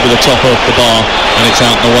over the top of the bar, and it's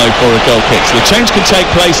out and away for a goal kick. So the change can take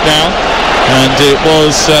place now, and it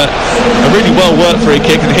was a really well worked free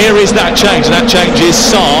kick. And here is that change, and that change is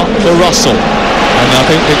Sarr for Russell. And I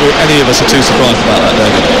don't think any of us are too surprised about that,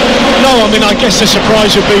 David. No, I mean, I guess the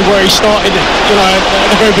surprise would be where he started, you know, at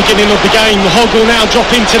the very beginning of the game. Hogg will now drop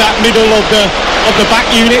into that middle of the back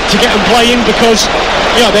unit to get them playing because,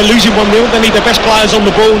 you know, they're losing 1-0. They need their best players on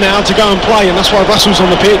the ball now to go and play, and that's why Russell's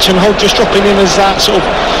on the pitch and Hogg just dropping in as that sort of,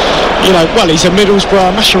 you know, well, he's a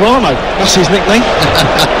Middlesbrough Mascherano. That's his nickname.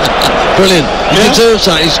 Brilliant. He deserves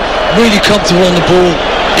that. He's really comfortable on the ball.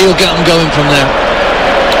 He'll get them going from there.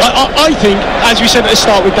 I think, as we said at the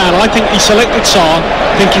start with Dan, I think he selected Sarr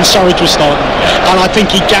thinking Surridge was starting, and I think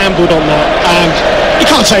he gambled on that, and you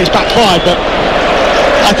can't say it's backfired, but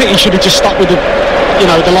I think he should have just stuck with the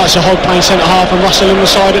likes of Hogg playing centre half and Russell in the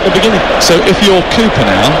side at the beginning. So if you're Cooper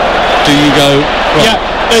now, do you go, right, yeah,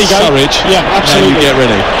 there you go, Surridge, yeah, absolutely, now you get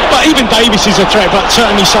ready? But even Davis is a threat, but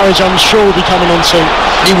certainly Surridge I'm sure will be coming on soon.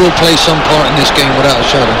 He will play some part in this game without a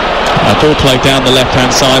shadow. Ball played down the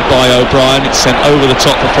left-hand side by O'Brien. It's sent over the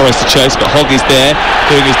top for Forest to chase, but Hogg is there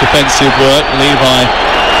doing his defensive work. Levi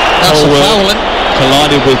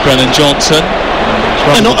collided with Brennan Johnson.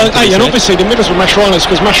 And obviously the Middlesbrough Mascherano's,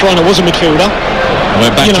 because Mascherano was a midfielder.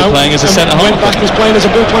 Went back to playing as a centre half. Went back as playing as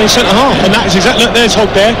a ball-playing centre half, and that is exactly. Look, there's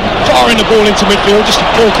Hogg there, firing the ball into midfield, just a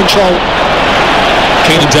poor control.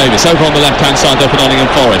 Keenan Davis over on the left-hand side there for Nottingham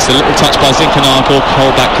Forest. A little touch by Zinchenko.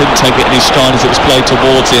 Colback couldn't take it in his stride as it was played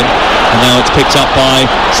towards him. And now it's picked up by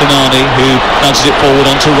Sinani, who nudges it forward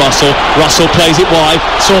onto Russell. Russell plays it wide.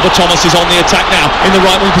 Sorba Thomas is on the attack now in the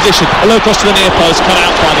right wing position. A low cross to the near post, cut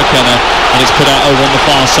out by McKenna, and it's put out over on the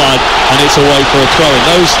far side, and it's away for a throw-in.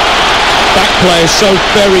 Those back players so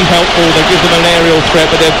very helpful. They give them an aerial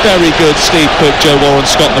threat, but they're very good. Steve Cook, Joe Warren,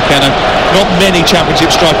 Scott McKenna. Not many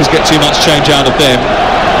championship strikers get too much change out of them,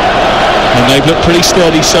 and they've looked pretty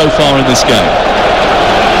sturdy so far in this game.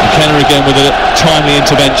 McKenna again with a timely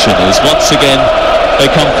intervention as once again they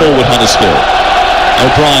come forward, Huddersfield.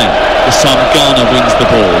 O'Brien, the son, Garner wins the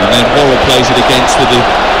ball, and then Worrell plays it against the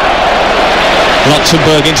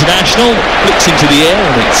Luxembourg international, flicks into the air,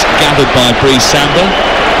 and it's gathered by Brice Samba,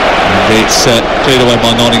 and it's cleared away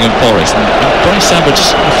by Nottingham Forest. And Brice Samba,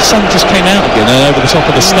 the sun just came out again over the top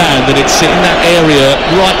of the stand, and it's in that area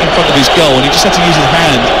right in front of his goal, and he just had to use his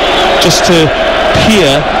hand just to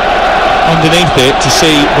peer underneath it to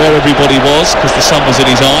see where everybody was, because the sun was in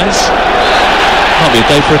his eyes. Might be a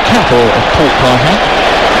day for a cap or a pork pie hat.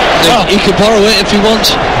 Well, he could borrow it if he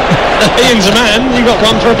wants. Ian's a man. You got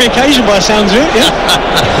one for every occasion by the sounds of it. Yeah.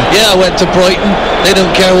 Yeah, I went to Brighton. They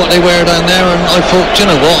don't care what they wear down there, and I thought, you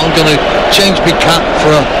know what, I'm going to change my cap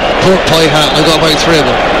for a pork pie hat. I got about 3 of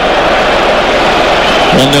them.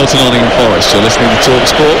 1-0 to Nottingham Forest. You're listening to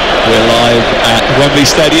TalkSport. We're live at Wembley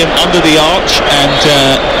Stadium under the arch, and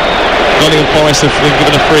Nottingham Forest have been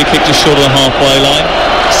given a free kick just short of the halfway line.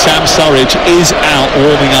 Sam Surridge is out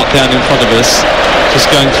warming up down in front of us, just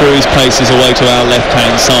going through his paces away to our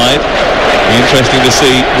left-hand side. Be interesting to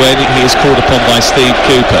see when he is called upon by Steve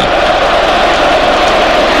Cooper.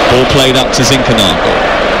 Ball played up to Zinchenko,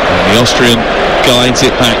 and the Austrian guides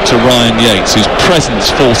it back to Ryan Yates, whose presence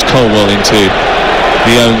forced Colwell into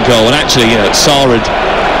the own goal. And actually, Sarr had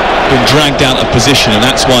been dragged out of position, and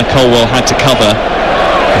that's why Colwell had to cover,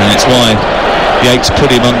 and it's why Yates put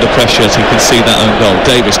him under pressure to concede that own goal.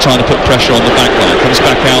 Davis trying to put pressure on the back line, comes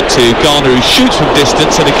back out to Garner, who shoots from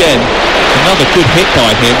distance, and again another good hit by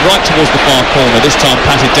him right towards the far corner, this time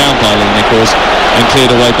patted down by Lee Nichols and cleared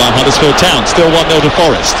away by Huddersfield Town. Still 1-0 to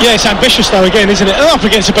Forest. Yeah, it's ambitious though again, isn't it? They're up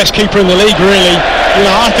against the best keeper in the league, really. You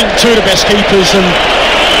know, I think 2 of the best keepers, and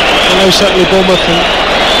I know certainly Bournemouth and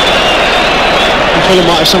Fulham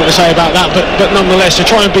might have something to say about that, but nonetheless, to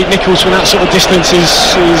try and beat Nichols from that sort of distance is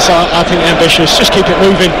I think, ambitious. Just keep it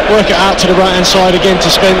moving, work it out to the right hand side again to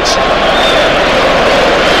Spence.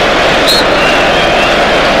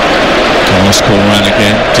 Carlos Corran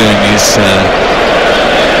again doing his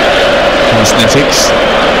calisthenics.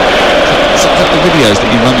 Is that the videos that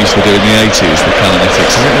your mum used to do in the 80s, the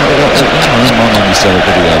calisthenics? My mum used to have a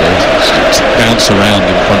video there. Just bounce around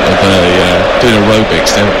in front of doing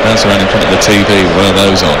aerobics. They bounce around in front of the TV with one of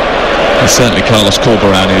those on. And certainly Carlos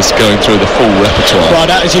Corberan is going through the full repertoire. Right,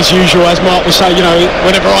 that is his usual, as Mark was saying. You know,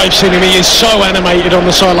 whenever I've seen him, he is so animated on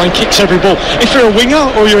the sideline, kicks every ball. If you're a winger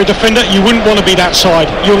or you're a defender, you wouldn't want to be that side.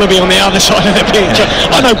 You want to be on the other side of the pitch.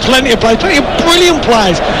 Yeah. I know plenty of players, plenty of brilliant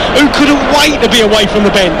players who couldn't wait to be away from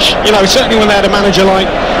the bench. You know, certainly when they had a manager like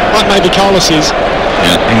maybe Carlos is.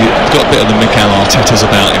 Yeah, he's got a bit of the Mikel Arteta's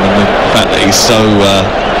about him, and the fact that he's so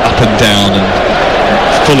up and down and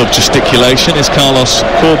full of gesticulation is Carlos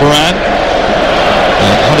Corberan.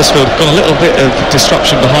 Huddersfield have got a little bit of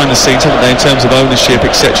disruption behind the scenes, haven't they, in terms of ownership,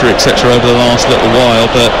 etc., over the last little while,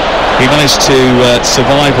 but he managed to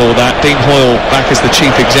survive all that. Dean Hoyle back as the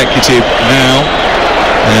chief executive now,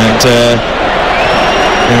 and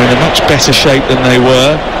they're in a much better shape than they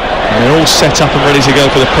were. And they're all set up and ready to go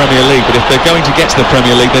for the Premier League, but if they're going to get to the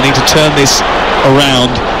Premier League, they need to turn this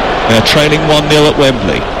around. They're trailing 1-0 at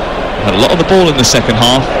Wembley. Had a lot of the ball in the second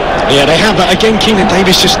half. Yeah, they have, but again, Keenan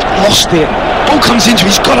Davis just lost it. Ball comes into,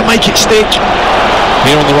 he's got to make it stick.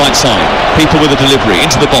 Here on the right side, people with a delivery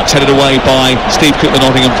into the box, headed away by Steve Cook, the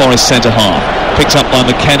Nottingham Forest centre-half. Picked up by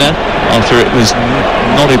McKenna after it was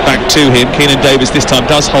nodded back to him. Keenan Davis this time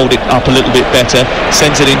does hold it up a little bit better,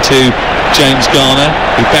 sends it into James Garner,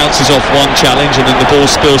 who bounces off one challenge, and then the ball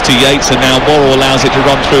spills to Yates, and now Worrell allows it to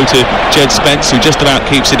run through to Jed Spence, who just about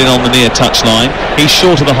keeps it in on the near touchline. He's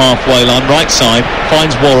short of the halfway line, right side,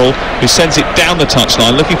 finds Worrell, who sends it down the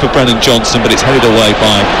touchline, looking for Brennan Johnson, but it's headed away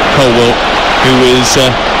by Colwell, who is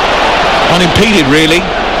unimpeded really,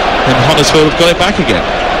 and Huddersfield have got it back again.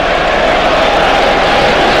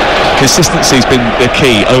 Consistency's been the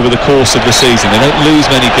key over the course of the season. They don't lose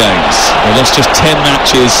many games. They lost just 10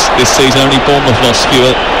 matches this season. Only Bournemouth lost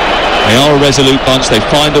fewer. They are a resolute bunch. They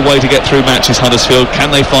find a way to get through matches, Huddersfield. Can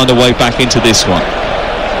they find a way back into this one?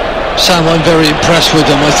 Sam, I'm very impressed with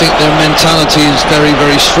them. I think their mentality is very,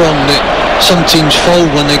 very strong. some teams fold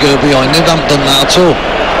when they go behind. They haven't done that at all.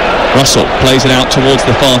 Russell plays it out towards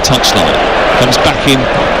the far touchline, comes back in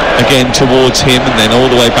again towards him, and then all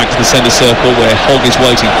the way back to the centre circle where Hogg is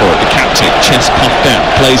waiting for it. The captain, chest puffed out,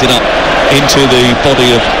 plays it up into the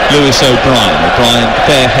body of Lewis O'Brien. O'Brien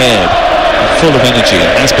bare-haired, full of energy,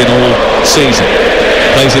 and has been all season.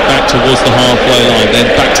 Plays it back towards the halfway line, then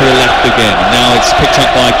back to the left again. Now it's picked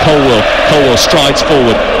up by Colwell. Colwell strides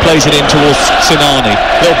forward, plays it in towards Sinani.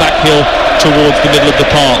 Little backhill towards the middle of the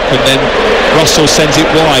park, and then Russell sends it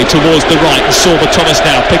wide towards the right. And Sorba Thomas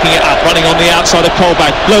now picking it up, running on the outside of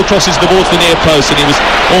Colback. Low crosses towards the near post, and he was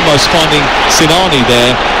almost finding Sinani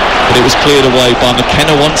there, but it was cleared away by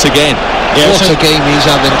McKenna once again. Yeah, what a game he's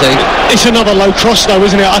having, Dave. It's another low cross though,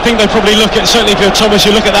 isn't it? I think they probably look at, certainly if you're Thomas,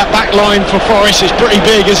 you look at that back line for Forest, it's pretty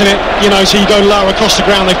big, isn't it? You know, so you go lower across the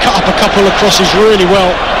ground, they've cut up a couple of crosses really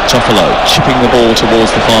well. Toffolo chipping the ball towards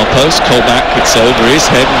the far post. Colback, it's over his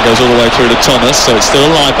head and goes all the way through to Thomas, so it's still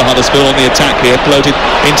alive for Huddersfield on the attack here. Floated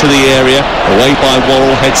into the area, away by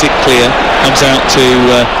Worrell, heads it clear, comes out to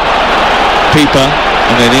Pieper,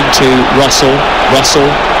 and then into Russell. Russell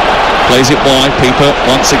plays it wide. Pieper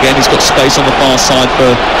once again, he's got space on the far side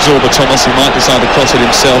for Sorba Thomas. He might decide to cross it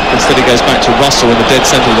himself. Instead he goes back to Russell in the dead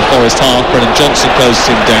centre of the Forest half. Brennan Johnson closes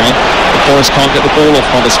him down. The Forest can't get the ball off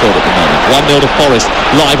Huddersfield at the moment. 1-0 to Forest,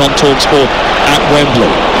 live on TalkSport at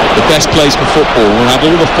Wembley. The best place for football. We'll have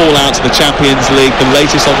all the fallouts of the Champions League, the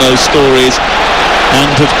latest on those stories,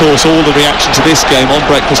 and of course all the reaction to this game on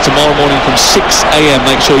breakfast tomorrow morning from 6 a.m.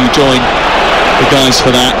 Make sure you join the guys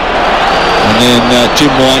for that. And then Jim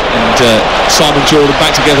White and Simon Jordan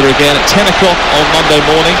back together again at 10 o'clock on Monday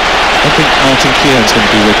morning. I think Martin Keown's going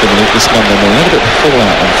to be with them this Monday morning. Had a bit of a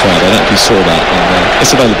fallout on Friday, I don't know if you saw that. And it's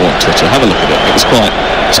available on Twitter, have a look at it. It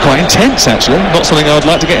was quite intense actually, not something I would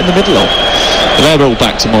like to get in the middle of. But they're all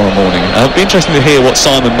back tomorrow morning. It'll be interesting to hear what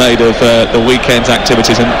Simon made of the weekend's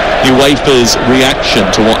activities and UEFA's reaction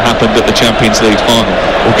to what happened at the Champions League final.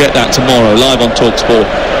 We'll get that tomorrow, live on TalkSport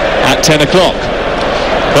at 10 o'clock.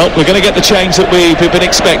 Well, we're going to get the change that we've been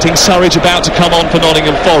expecting. Surridge about to come on for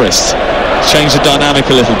Nottingham Forest. Change the dynamic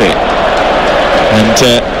a little bit. And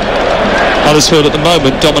Huddersfield at the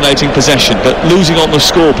moment dominating possession, but losing on the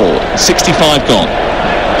scoreboard. 65 gone.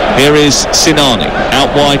 Here is Sinani,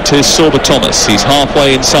 out wide to Sorba Thomas. He's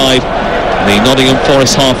halfway inside the Nottingham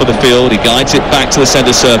Forest half of the field. He guides it back to the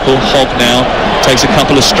centre circle. Hogg now takes a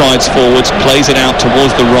couple of strides forwards, plays it out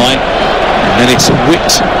towards the right. And then it's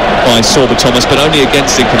whipped by Sorba Thomas, but only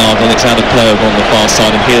against Inkenagel, and it's out of play over on the far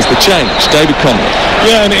side. And here's the change, David Conley.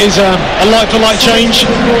 Yeah, and it is a like-for-like change.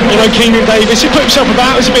 You know, Keenan Davis, he put himself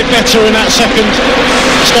about, it was a bit better in that start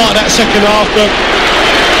of that second half, but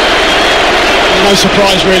no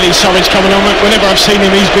surprise really, Surridge coming on. Whenever I've seen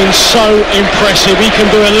him, he's been so impressive. He can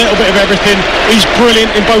do a little bit of everything. He's brilliant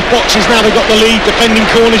in both boxes. Now they've got the lead, defending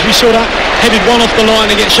corners. We saw that, headed one off the line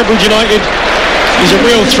against Sheffield United. He's a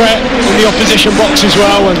real threat in the opposition box as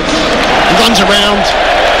well, and he runs around.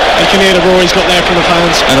 You can hear the roar he's got there from the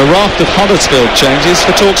fans. And a raft of Huddersfield changes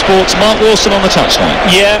for TalkSport's Mark Wilson on the touchline.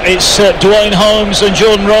 Yeah, it's Dwayne Holmes and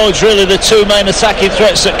Jordan Rhodes, really the two main attacking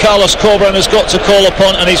threats that Carlos Corberán has got to call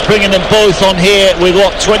upon, and he's bringing them both on here with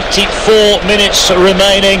 24 minutes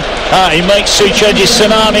remaining. He makes two changes.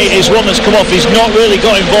 Sinani is one that's come off. He's not really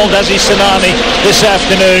got involved, as is Sinani this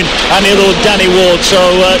afternoon, and the other Danny Ward. So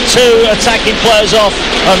two attacking players off,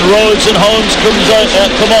 and Rhodes and Holmes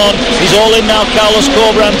come on. He's all in now. Carlos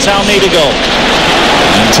Corberán, Town need a goal.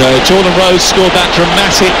 And Jordan Rhodes scored that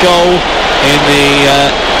dramatic goal in the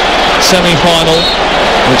semi-final,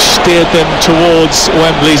 which steered them towards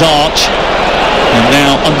Wembley's arch. And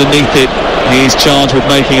now underneath it, he's charged with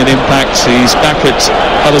making an impact. He's back at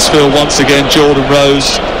Huddersfield once again. Jordan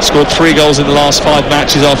Rhodes scored 3 goals in the last 5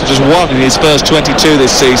 matches after just 1 in his first 22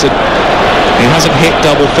 this season. He hasn't hit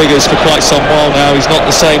double figures for quite some while now. He's not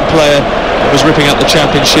the same player who was ripping up the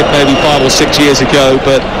Championship maybe 5 or 6 years ago,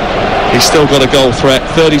 but he's still got a goal threat.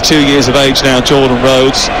 32 years of age now, Jordan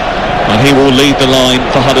Rhodes, and he will lead the line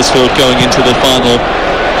for Huddersfield going into the final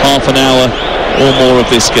half an hour or more of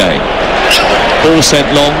this game. Ball sent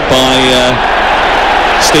long by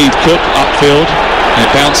Steve Cook upfield, and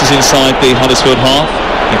it bounces inside the Huddersfield half,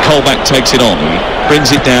 and Colback takes it on. He brings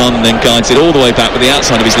it down and then guides it all the way back with the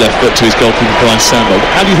outside of his left foot to his goalkeeper Bryce Sambo.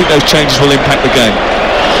 How do you think those changes will impact the game?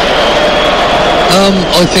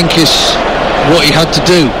 I think it's what he had to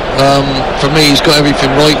do. For me, he's got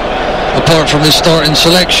everything right, apart from his starting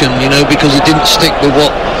selection, you know, because he didn't stick with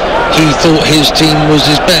what he thought his team was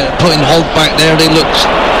his bet. Putting Hogg back there, they look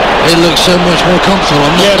so much more comfortable.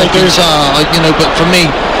 I'm not thinking, you know, but for me,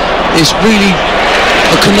 it's really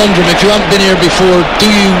a conundrum. If you haven't been here before,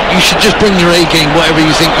 you should just bring your A game, whatever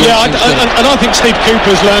you think. Yeah, and I think Steve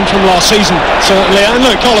Cooper's learned from last season, certainly. And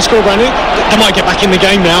look, Carlos Corberán, they might get back in the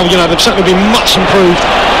game now. You know, they've certainly been much improved.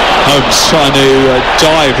 Holmes trying to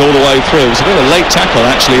dive all the way through. It was a bit of a late tackle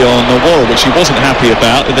actually on Worrell, which he wasn't happy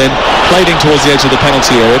about, and then played in towards the edge of the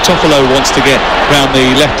penalty area. Toffolo wants to get round the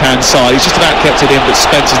left-hand side. He's just about kept it in, but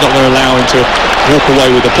Spencer's not going to allow him to walk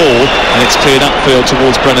away with the ball, and it's cleared upfield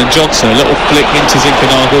towards Brennan Johnson. A little flick into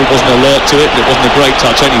Zinkernagel, wasn't alert to it, but it wasn't a great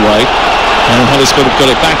touch anyway. And Huddersfield have got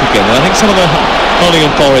it back again. And I think some of the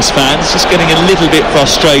Nottingham Forest fans just getting a little bit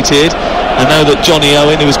frustrated. I know that Johnny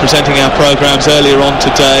Owen, who was presenting our programmes earlier on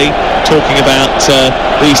today, talking about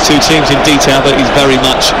these two teams in detail, but he's very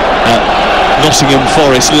much Nottingham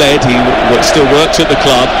Forest led. He still works at the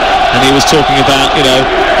club, and he was talking about, you know,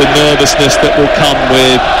 the nervousness that will come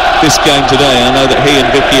with this game today. I know that he and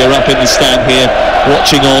Vicky are up in the stand here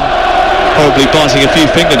watching on, probably biting a few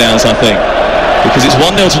fingernails, I think, because it's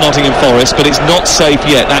 1-0 to Nottingham Forest, but it's not safe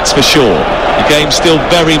yet, that's for sure. The game's still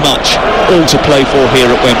very much all to play for here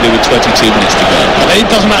at Wembley with 22 minutes to go. It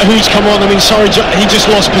doesn't matter who's come on. I mean, sorry, he just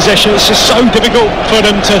lost possession. It's just so difficult for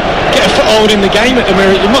them to get a foothold in the game at the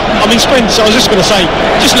minute. I mean, Spence, I was just going to say,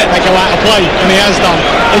 just let that go out of play, and he has done.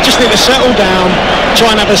 They just need to settle down,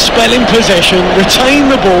 try and have a spell in possession, retain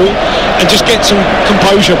the ball, and just get some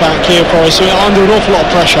composure back here for us. We're under an awful lot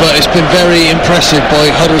of pressure. But it's been very impressive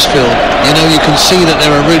by Huddersfield. You know, you can see that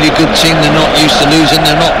they're a really good team. They're not used to losing.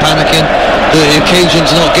 They're not panicking. The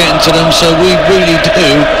occasion's not getting to them, so we really do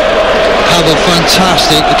have a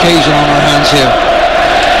fantastic occasion on our hands here.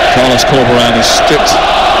 Carlos Corberán is stripped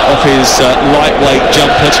off his lightweight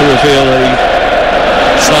jumper to reveal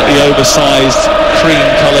a slightly oversized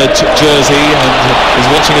cream-coloured jersey, and is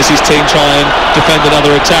watching as his team try and defend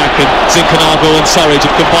another attack. And Zinkernagel and Surridge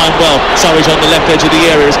have combined well. Surridge on the left edge of the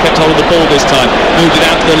area has kept hold of the ball this time, moved it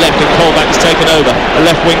out to the left, and Colback has taken over. A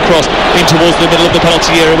left wing cross in towards the middle of the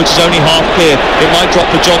penalty area, which is only half clear. It might drop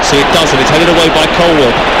for Johnson, it doesn't. It's headed away by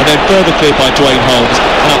Colwell, and then further cleared by Dwayne Holmes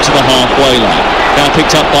and up to the halfway line. Now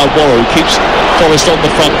picked up by Worrell, who keeps Forest on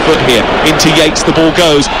the front foot here. Into Yates the ball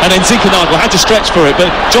goes, and then Zinkernagel had to stretch for it,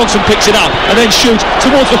 but Johnson picks it up and then shoots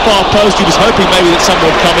towards the far post. He was hoping maybe that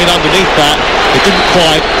someone would come in underneath that. It didn't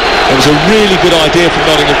quite. It was a really good idea from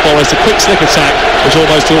Nottingham Forest. A quick slick attack which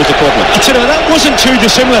almost caused a problem. I tell you, that wasn't too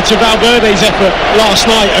dissimilar to Valverde's effort last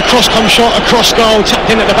night. A cross-come shot, a cross goal,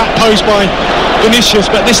 tapped in at the back post by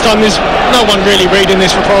Vinicius, but this time there's no one really reading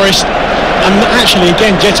this for Forest. And actually,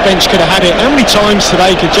 again, Jet Spence could have had it. How many times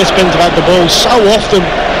today could Jet Spence have had the ball? So often.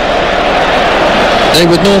 They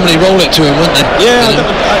would normally roll it to him, wouldn't they? Yeah,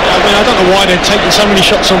 I don't know why they're taking so many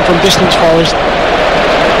shots on from distance, Forest.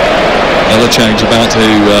 Another change about to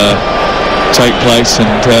take place, and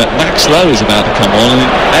Max Lowe is about to come on. And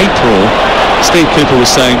in April, Steve Cooper was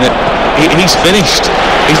saying that he's finished.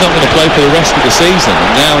 He's not going to play for the rest of the season.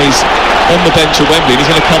 And now he's on the bench at Wembley, and he's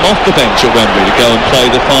going to come off the bench at Wembley to go and play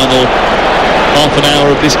the final half an hour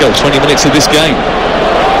of this game, 20 minutes of this game.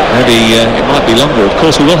 Maybe it might be longer. Of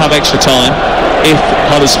course, we will have extra time if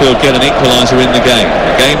Huddersfield get an equaliser in the game.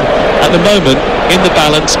 The game at the moment in the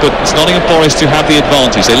balance, but it's Nottingham Forest who have the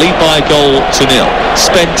advantage. They lead by a goal to nil.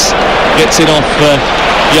 Spence gets it off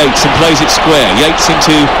Yates and plays it square. Yates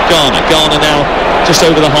into Garner. Garner now just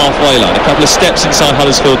over the halfway line. A couple of steps inside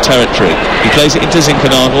Huddersfield territory. He plays it into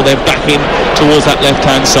Zinkernagel. They're back in towards that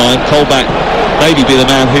left-hand side. Colback maybe be the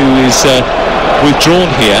man who is withdrawn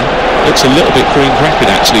here. Looks a little bit green-crackered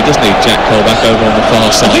actually, doesn't he, Jack Colback over on the far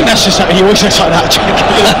side? I think that's just, he always looks like that, Jack.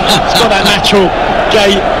 He's got that natural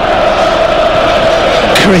gait.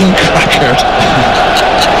 Green-crackered.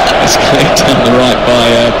 It's cleared down the right by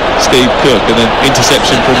Steve Cook, and then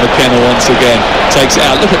interception from McKenna once again. Takes it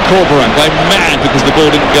out. Look at Corberán going mad because the ball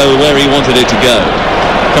didn't go where he wanted it to go.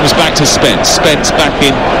 Comes back to Spence. Spence back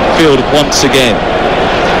in field once again.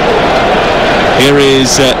 Here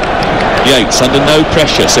is Yates under no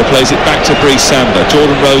pressure, so plays it back to Brice Samba.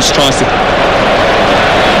 Jordan Rose tries to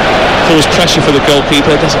cause pressure for the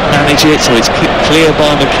goalkeeper, doesn't manage it, so it's clear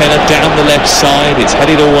by McKenna down the left side. It's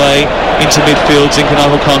headed away into midfield.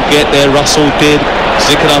 Zinkernagel can't get there. Russell did.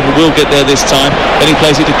 Zinkernagel will get there this time. Then he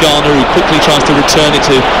plays it to Garner, who quickly tries to return it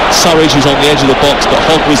to Surridge, who's on the edge of the box, but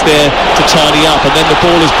Hogg was there to tidy up, and then the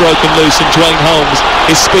ball is broken loose, and Dwayne Holmes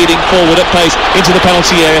is speeding forward at pace into the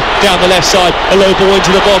penalty area, down the left side. A low ball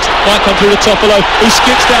into the box, might come through to Toffolo, who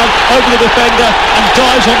skips down over the defender and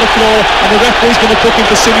dives on the floor, and the referee's going to book him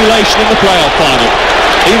for simulation in the playoff final.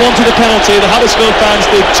 He wanted a penalty, the Huddersfield fans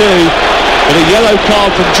did too, but a yellow card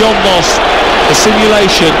from John Moss for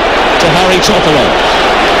simulation to Harry Toffolo.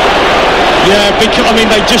 Yeah, because, I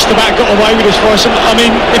mean, they just about got away with this for us. I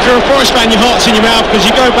mean, if you're a Forest fan, your heart's in your mouth, because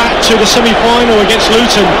you go back to the semi-final against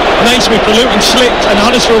Luton. Naismith for Luton slipped and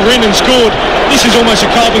Huddersfield were in and scored. This is almost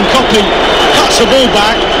a carbon copy. Cuts the ball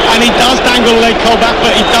back and he does dangle a leg call back,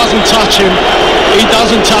 but he doesn't touch him. He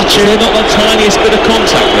doesn't touch him. Is there not the tiniest bit of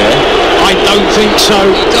contact there? I don't think so.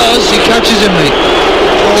 He does. He catches him, mate.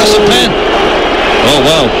 That's a pen. Oh,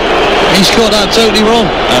 well. He's got that totally wrong.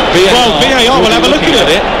 VAR will have a look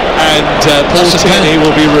at it. And Paul Tierney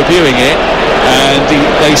will be reviewing it, and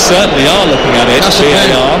they certainly are looking at it. That's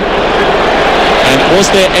VAR. And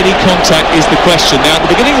was there any contact is the question. Now, at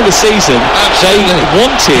the beginning of the season,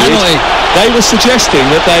 they were suggesting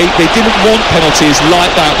that they didn't want penalties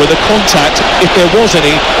like that, where the contact, if there was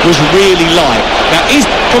any, was really light. Now, is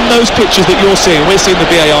from those pictures that you're seeing, we're seeing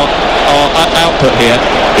the VAR output here,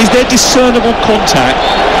 is there discernible contact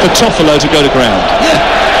for Toffolo to go to ground? Yeah.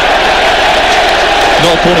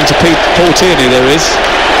 Not according to Paul Tierney, there is.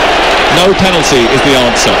 No penalty is the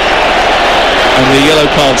answer. And the yellow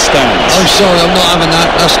card stands. I'm sorry, I'm not having that.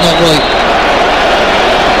 That's not right.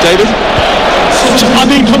 David? I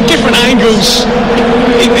mean, from different angles,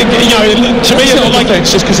 to me, it looked like...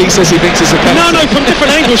 just because he says he thinks it's a penalty. No, from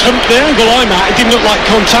different angles. From the angle I'm at, it didn't look like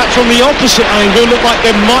contact. From the opposite angle, it looked like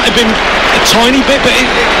there might have been a tiny bit, but it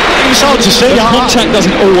was hard to see. Contact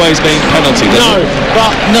doesn't always mean penalty, does it?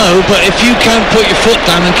 But if you can't put your foot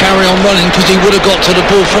down and carry on running because he would have got to the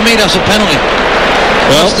ball, for me that's a penalty.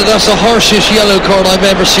 Well, that's the harshest yellow card I've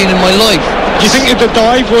ever seen in my life. Do you think if the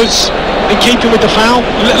dive was in keeping with the foul?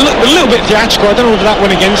 A little bit theatrical. I don't know whether that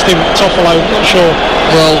went against him, Toffolo, not sure.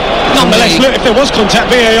 Well, nonetheless, look, if there was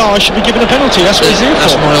contact, VAR should be given a penalty. That's what he's here for.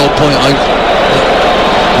 That's my whole point.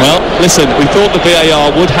 Well, listen, we thought the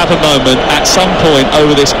VAR would have a moment at some point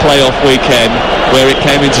over this playoff weekend where it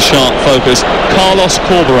came into sharp focus. Carlos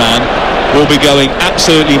Corberán will be going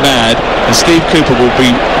absolutely mad, and Steve Cooper will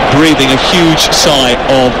be breathing a huge sigh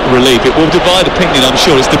of relief. It will divide opinion, I'm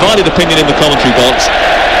sure. It's divided opinion in the commentary box,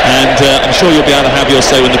 and I'm sure you'll be able to have your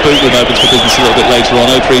say when the boot room opens for business a little bit later on.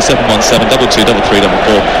 03717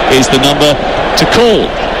 223344 is the number to call.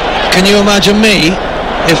 Can you imagine me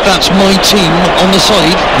if that's my team on the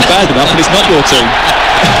side? Bad enough, but it's not your team.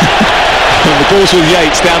 The ball's with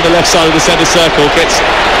Yates down the left side of the centre circle, gets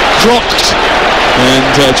dropped, and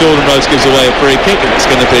Jordan Rhodes gives away a free kick, and it's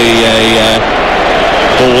going to be a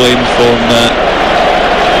ball in for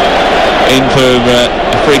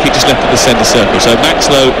a free kick just left at the centre circle. So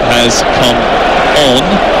Maxlow has come on,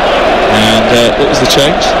 and what was the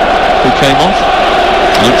change? Who came off?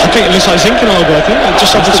 I think it looks like Zinchenko, I think,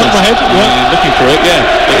 just off the top of my head. Looking for it, yeah.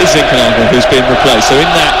 It is Zinchenko who's been replaced. So in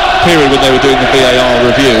that period when they were doing the VAR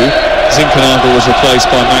review, Zinchenko was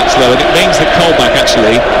replaced by Maxlow, and it means that Colback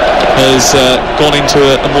actually has gone into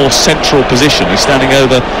a more central position. He's standing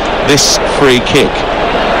over this free kick.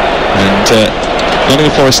 And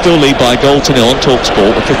Nottingham Forest still lead by a goal to nil on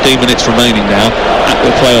TalkSport with 15 minutes remaining now at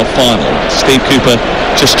the playoff final. Steve Cooper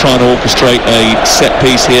just trying to orchestrate a set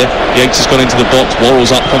piece here. Yates has gone into the box,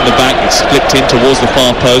 Worrell's up from the back, it's flipped in towards the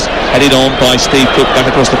far post, headed on by Steve Cook back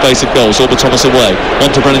across the face of goal. Zorba Thomas away,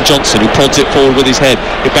 on to Brennan Johnson, who prods it forward with his head.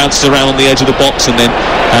 It bounces around on the edge of the box, and then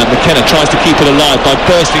McKenna tries to keep it alive by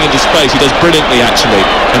bursting into space. He does brilliantly actually,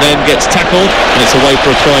 and then gets tackled, and it's away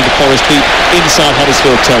for a throw into Forest deep inside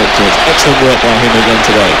Huddersfield territory. It's excellent work by him again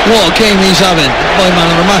today. What a game he's having. My man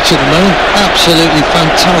of the match at the moment. Absolutely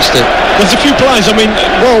fantastic. There's a few players, I mean,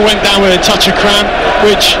 Worrell went down with a touch of cramp,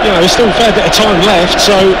 which, there's still a fair bit of time left,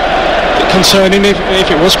 so concerning if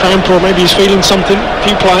it was cramp, or maybe he's feeling something. A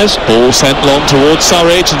few players. Ball sent long towards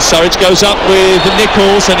Surridge, and Surridge goes up with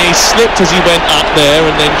Nichols, and he slipped as he went up there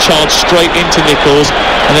and then charged straight into Nichols,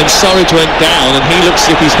 and then Surridge went down, and he looks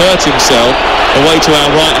as if he's hurt himself away to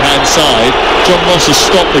our right hand side. John Moss has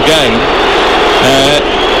stopped the game.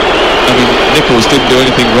 Nichols didn't do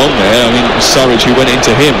anything wrong there. It was Surridge who went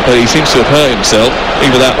into him, but he seems to have hurt himself.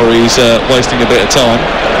 Either that or he's wasting a bit of time.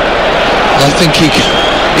 I think he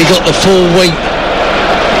got the full weight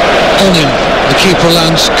on him. The keeper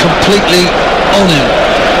lands completely on him.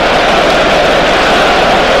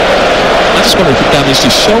 I just wonder if it damaged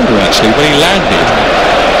his shoulder actually when he landed,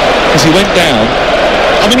 because he went down.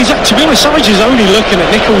 To be honest, Surridge is only looking at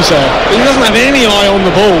Nichols there. He doesn't have any eye on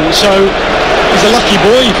the ball, so he's a lucky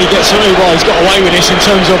boy if he gets through. Well, he's got away with this in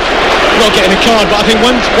terms of not getting a card, but I think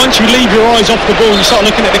once you leave your eyes off the ball, you start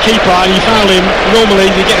looking at the keeper and you foul him, normally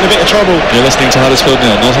you're getting a bit of trouble. You're listening to Huddersfield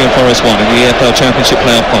 0, Nottingham Forest 1 in the EFL Championship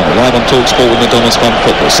playoff final, live on TalkSport with McDonald's Fun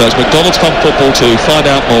Football. So it's McDonald's Fun Football to find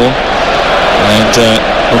out more. And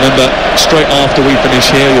remember, straight after we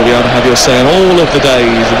finish here, you'll be able to have your say on all of the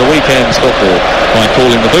days and the weekends football by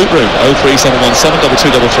calling the Boot Room 03717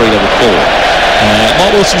 223344.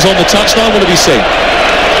 Mark Wilson's on the touchline. What have you seen?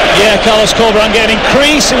 Yeah, Carlos Corberán getting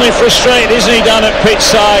increasingly frustrated, isn't he, down at pitch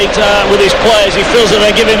side with his players. He feels that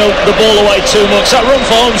they're giving the ball away too much. That run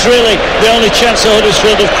for home's really the only chance that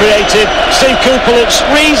Huddersfield have created. Steve Cooper looks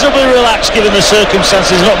reasonably relaxed given the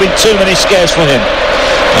circumstances. There's not been too many scares for him.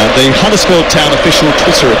 The Huddersfield Town official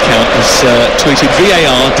Twitter account has tweeted,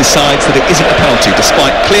 VAR decides that it isn't a penalty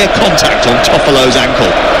despite clear contact on Toffolo's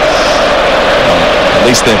ankle. At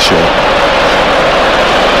least they're sure.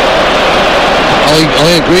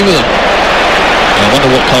 I agree with him. I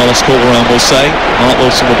wonder what Carlos Corberán will say. Mark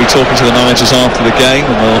Wilson will be talking to the managers after the game,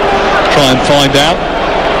 and we'll try and find out.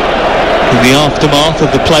 In the aftermath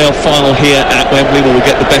of the playoff final here at Wembley, we will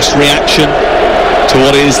get the best reaction to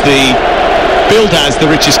what is the billed as the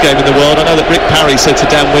richest game in the world. I know that Rick Parry said to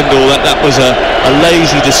Dan Windle that was a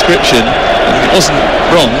lazy description. It wasn't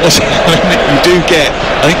wrong, was it? I mean, you do get,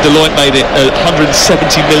 I think Deloitte made it 170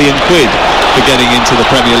 million quid for getting into the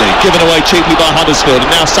Premier League, given away cheaply by Huddersfield,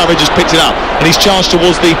 and now Savage has picked it up and he's charged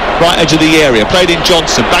towards the right edge of the area, played in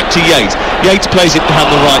Johnson, back to Yates. Yates plays it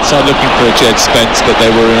down the right side looking for a Jed Spence, but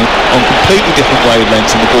they were on completely different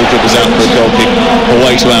wavelengths and the ball dribbles out for a goal kick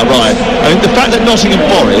away to our right. I mean, the fact that Nottingham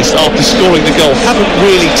Forest, after scoring the goal, haven't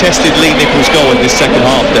really tested Lee Nichols' goal in this second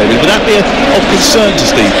half, David, would that be of concern to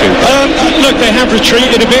Steve Cooper? Look, they have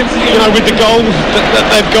retreated a bit, with the goal that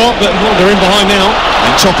they've got, but they're in behind now.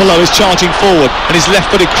 And Toffolo is charging forward, and his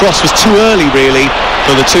left-footed cross was too early, really,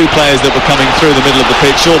 for the two players that were coming through the middle of the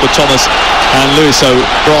pitch, Sorba Thomas and Lewis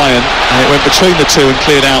O'Brien, and it went between the two and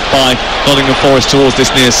cleared out by Nottingham Forest towards this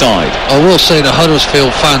near side. I will say the Huddersfield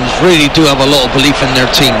fans really do have a lot of belief in their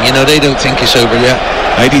team. They don't think it's over yet.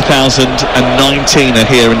 80,019 are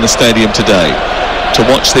here in the stadium today to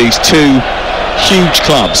watch these two huge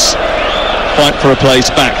clubs fight for a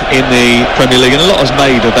place back in the Premier League, and a lot is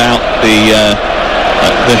made about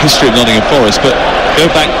the history of Nottingham Forest, but go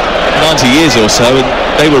back 90 years or so and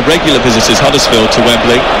they were regular visitors, Huddersfield, to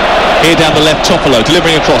Wembley. Here down the left, Toffolo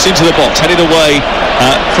delivering a cross into the box, headed away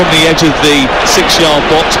from the edge of the 6-yard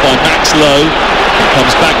box by Max Lowe. It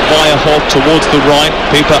comes back via Hogg towards the right.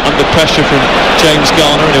 Keeper under pressure from James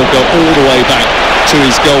Garner, and he'll go all the way back to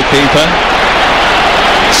his goalkeeper.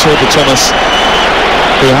 Sorba Thomas,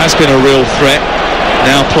 who has been a real threat,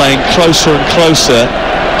 now playing closer and closer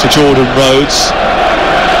to Jordan Rhodes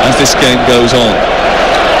as this game goes on.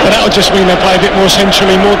 But that'll just mean they play a bit more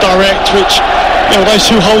centrally, more direct, which, those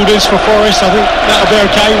two holders for Forest, I think that'll be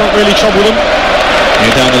okay, won't really trouble them.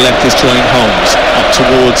 Here down the left is Dwayne Holmes, up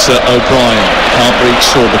towards O'Brien, can't reach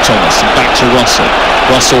Sorba Thomas, and back to Russell.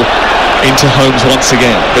 Russell into Holmes once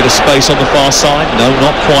again. Bit of space on the far side, no,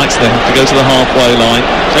 not quite, so they have to go to the halfway line.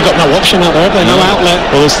 They've got no option out there, have they? No outlet.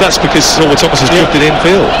 Well, that's because Sorba Thomas has drifted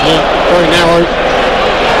infield. Yeah, very narrow.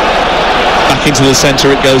 Back into the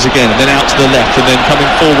centre it goes again, and then out to the left, and then coming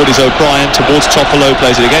forward is O'Brien towards Toffolo,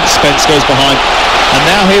 plays it again, Spence goes behind, and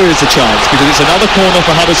now here is a chance, because it's another corner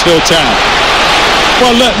for Huddersfield Town.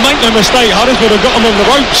 Well, look, make no mistake, Huddersfield have got them on the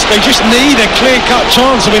ropes. They just need a clear-cut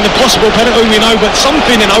chance. I mean, the possible penalty, but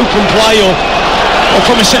something in open play or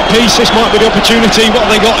from a set piece, this might be the opportunity. What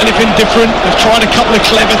have they got? Anything different? They've tried a couple of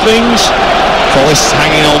clever things. Forest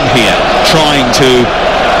hanging on here, trying to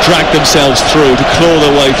drag themselves through, to claw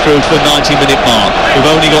their way through to the 90-minute mark. We've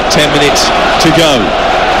only got 10 minutes to go.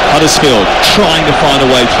 Huddersfield trying to find a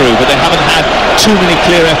way through, but they haven't had too many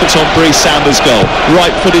clear efforts on Bree Samber's goal.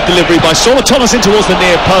 Right-footed delivery by Sorba Thomas in towards the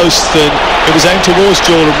near post, and it was aimed towards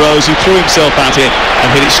Jordan Rhodes, who threw himself at it and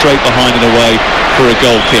hit it straight behind and away for a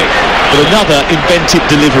goal kick. But another inventive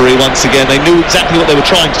delivery once again. They knew exactly what they were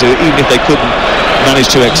trying to do, even if they couldn't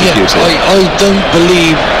manage to execute it. I don't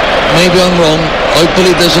believe, maybe I'm wrong, I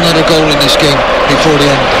believe there's another goal in this game before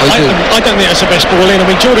the end. I don't think that's the best ball in. I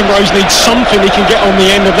mean, Jordan Rhodes needs something he can get on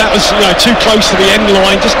the end of. That was too close to the end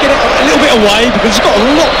line. Just get it a little bit away, because he's got a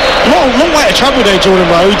long way to travel there, Jordan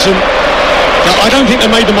Rhodes, and I don't think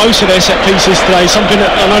they made the most of their set pieces today. Something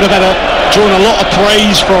that I know they've had drawn a lot of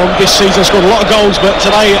praise from this season, scored a lot of goals, but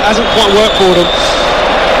today it hasn't quite worked for them.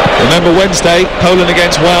 Remember, Wednesday, Poland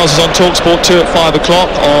against Wales is on TalkSport 2 at 5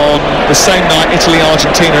 o'clock. On the same night,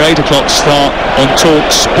 Italy-Argentina, 8 o'clock start on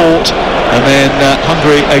TalkSport. And then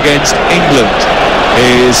Hungary against England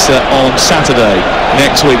is is on Saturday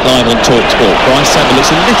next week live on TalkSport. Bryce Samba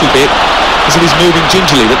looks a little bit as if he's moving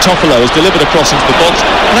gingerly. That Toffolo has delivered a cross into the box,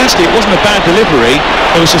 and actually it wasn't a bad delivery.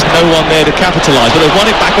 There was just no one there to capitalise, but they've won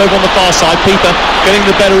it back over on the far side. Pieper getting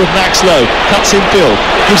the better of Max Lowe, cuts in field,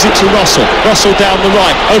 gives it to Russell. Russell down the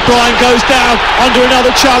right. O'Brien goes down under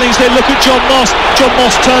another challenge. They look at John Moss. John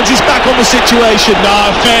Moss turns his back on the situation.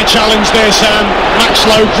 No, fair challenge there, Sam. Max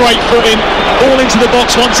Lowe, great footing. All into the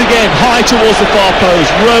box once again, high towards the far post.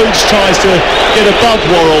 Rhodes tries to get above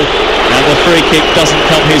Worrell, and the free kick doesn't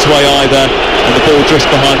come his way either, and the ball drifts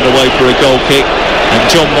behind and away for a goal kick. And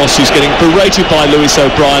John Moss, who's getting berated by Lewis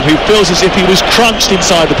O'Brien, who feels as if he was crunched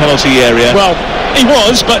inside the penalty area. Well, he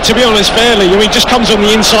was, but to be honest, fairly. I mean, just comes on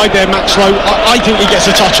the inside there, Max Lowe. I think he gets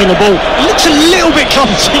a touch on the ball. It looks a little bit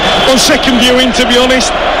clumsy on second viewing, to be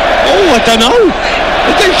honest. Oh, I don't know.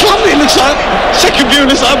 It looks like second viewing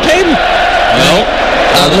looks like a pin. Well,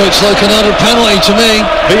 that looks like another penalty to me.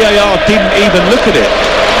 VAR didn't even look at it.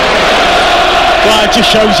 Well, it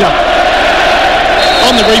just shows you.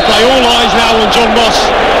 On the replay, all eyes now on John Moss.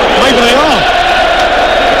 Maybe they are.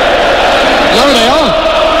 No, they are.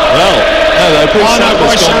 Well, no, Bryce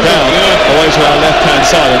Samba's gone down away to our left-hand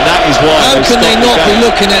side, and that is why. How can they not be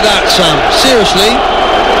looking at that, Sam? Seriously?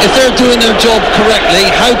 If they're doing their job correctly,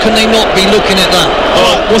 how can they not be looking at that?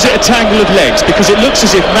 Was it a tangle of legs? Because it looks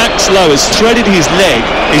as if Max Lowe has threaded his leg,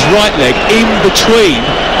 his right leg, in between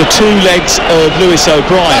the two legs of Lewis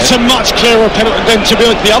O'Brien. That's a much clearer penalty than, to be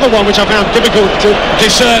honest, the other one, which I found difficult to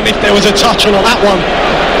discern if there was a touch on that one.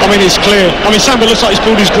 I mean, it's clear. I mean, Samba looks like he's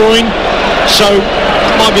pulled his groin, so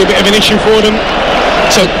it might be a bit of an issue for them.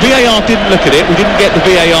 So VAR didn't look at it. We didn't get the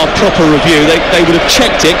VAR proper review. They would have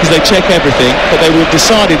checked it, because they check everything, but they would have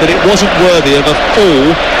decided that it wasn't worthy of a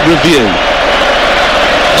full review.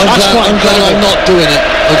 I'm glad I'm not doing it,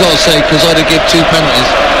 I've got to say, because I'd have given 2 penalties.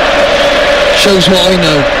 Shows what I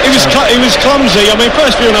know. He was clumsy. I mean,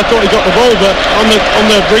 first view, and I thought he got the ball, but on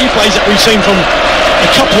the replays that we've seen from a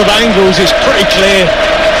couple of angles, it's pretty clear.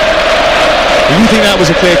 You think that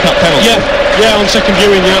was a clear-cut penalty? Yeah, on second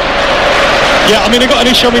viewing, Yeah, I mean, they got an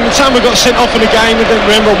issue. I mean, Samba got sent off in the game. I don't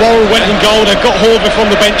remember. Worrell went in goal. They've got Horvath from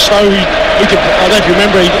the bench, though. I don't know if you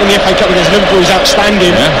remember, in the FA Cup against Liverpool, he's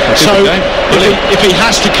outstanding. Yeah, so if he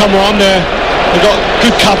has to come on, they've got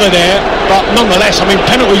good cover there. But nonetheless, I mean,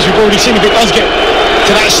 penalties we've already seen. If it does get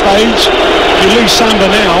to that stage, you lose Samba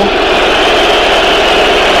now.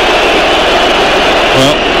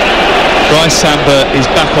 Well, Bryce Samba is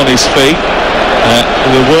back on his feet.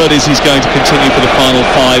 The word is he's going to continue for the final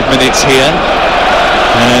 5 minutes here,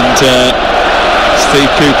 and Steve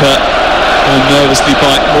Cooper will nervously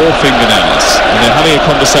bite more fingernails, and they're having a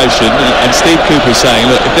conversation, and Steve Cooper is saying,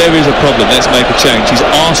 look, if there is a problem, let's make a change. He's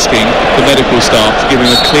asking the medical staff to give him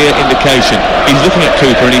a clear indication. He's looking at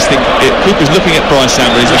Cooper, and Cooper's looking at Bryce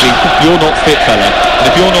Samba, and he's thinking, you're not fit, fella, and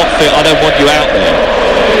if you're not fit, I don't want you out there.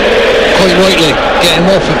 Quite rightly, get him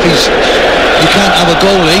off. You can't have a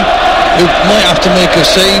goalie who might have to make a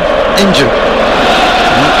save injured.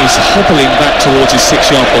 He's hobbling back towards his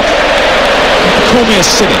 6-yard box. Call me a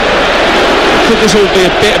cynic. I think this will be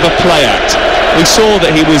a bit of a play act. We saw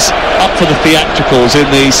that he was up for the theatricals in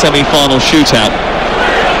the semi-final shootout,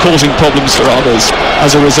 causing problems for others.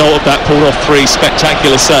 As a result of that, pulled off 3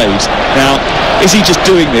 spectacular saves. Now, is he just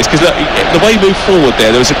doing this? Because the way he moved forward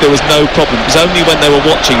there was no problem. It was only when they were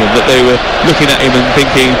watching him that they were looking at him and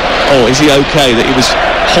thinking, oh, is he okay? That he was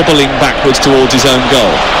hobbling backwards towards his own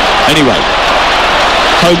goal. Anyway,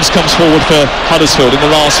 Holmes comes forward for Huddersfield in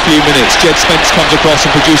the last few minutes. Jed Spence comes across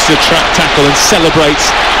and produces a trap tackle and celebrates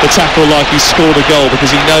the tackle like he's scored a goal,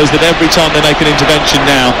 because he knows that every time they make an intervention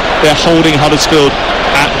now, they're holding Huddersfield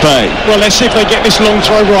at bay. Well, let's see if they get this long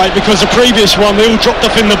throw right, because the previous one, they all dropped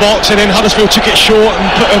off in the box, and then Huddersfield took it short and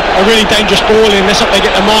put a really dangerous ball in. Let's hope they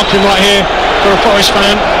get the marking right here for a Forest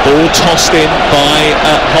fan. Ball tossed in by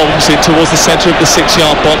Holmes in towards the centre of the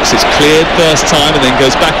 6-yard box. It's cleared first time and then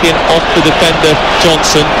goes back in off the defender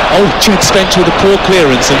Johnson. Oh, Jed Spence with a poor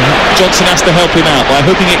clearance, and Johnson has to help him out by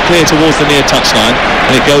hooking it clear towards the near touchline,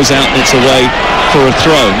 and it goes out and it's away for a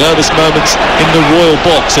throw. Nervous moments in the Royal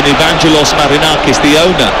box, and Evangelos Marinakis, the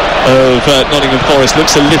owner of Nottingham Forest,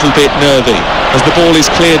 looks a little bit nervy as the ball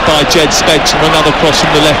is cleared by Jed Spence, and another cross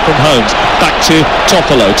from the left from Holmes. Back to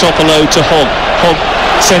Toffolo to Hogg. Hogg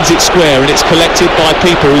sends it square, and it's collected by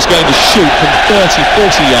Pieper, who's going to shoot from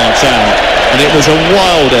 30-40 yards out, and it was a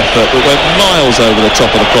wild effort that went miles over the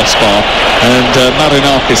top of the crossbar, and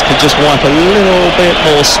Marinakis can just wipe a little bit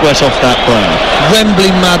more sweat off that brow.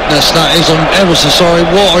 Wembley madness, that is. I'm ever so sorry.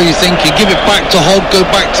 What are you thinking? Give it back to Hogg, go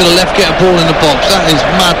back to the left, get a ball in the box. That is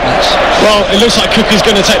madness. Well, it looks like Cook is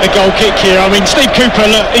going to take the goal kick here. I mean, Steve Cooper,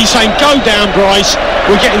 look, he's saying, go down, Bryce,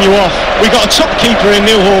 we're getting you off. We've got a top keeper in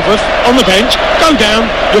Neil Horvath on the bench. Go down,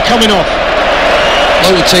 you're coming off.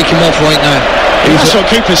 I would take him off right now. That's what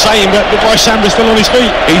Cooper's saying, but Bryce Sambra's still on his feet.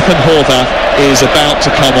 Ethan Horvath is about to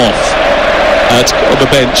come off on the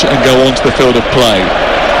bench and go onto the field of play.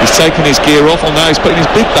 He's taken his gear off, and now he's putting his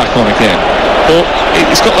bib back on again. Well,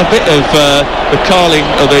 it's got a bit of the Carling,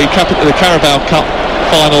 or the Carabao Cup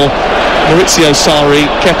final, Maurizio Sarri,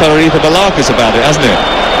 Kepa Arrizabalagas about it, hasn't it?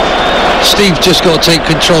 Steve's just got to take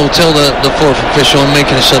control, tell the fourth official I'm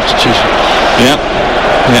making a substitution. Yeah.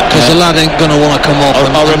 Because the lad ain't going to want to come off.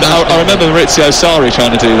 I remember Maurizio Sarri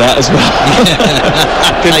trying to do that as well.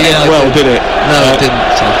 Didn't end well, did it? No, it didn't.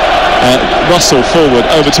 Russell forward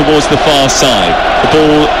over towards the far side. The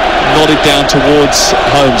ball nodded down towards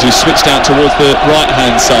Holmes, who switched out towards the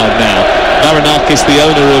right-hand side now. Marinakis, the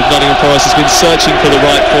owner of Nottingham Forest, has been searching for the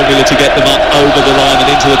right formula to get them up over the line and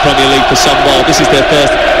into the Premier League for some while. This is their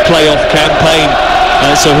first playoff campaign.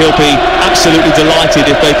 So he'll be absolutely delighted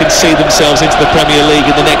if they can see themselves into the Premier League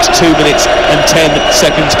in the next 2 minutes and 10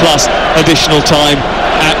 seconds plus additional time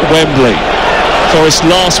at Wembley. Forest's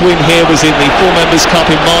last win here was in the Four Members Cup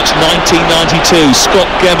in March 1992. Scott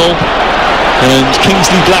Gemmell and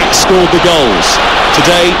Kingsley Black scored the goals.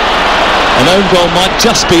 Today, an own goal might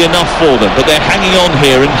just be enough for them, but they're hanging on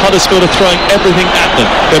here, and Huddersfield are throwing everything at them.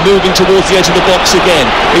 They're moving towards the edge of the box again.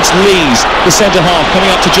 It's Lees, the centre-half,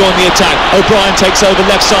 coming up to join the attack. O'Brien takes over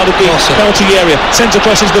left side of the penalty area, sends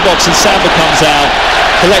across into the box, and Samba comes out,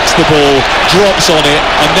 collects the ball, drops on it,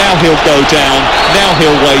 and now he'll go down, now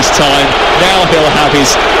he'll waste time, now he'll have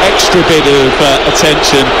his extra bit of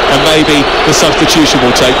attention, and maybe the substitution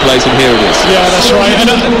will take place, and here it is. Yeah, that's right. And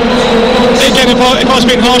again, if I was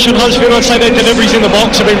being harsh on Huddersfield, I'd say their deliveries in the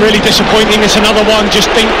box have been really disappointing. It's another one just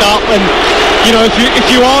dinked up, and you know, if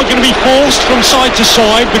you are going to be forced from side to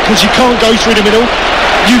side because you can't go through the middle,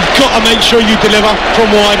 you've got to make sure you deliver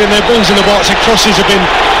from wide, and their balls in the box and crosses have been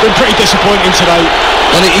pretty disappointing today.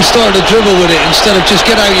 And he started to dribble with it instead of just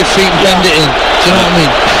get out your feet and bend it in. Do you know what I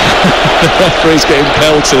mean? The referee's getting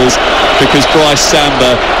pelters because Bryce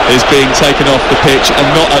Samba is being taken off the pitch and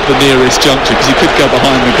not at the nearest juncture, because he could go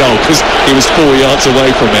behind the goal because he was 4 yards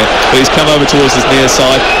away from it, but he's come over towards his near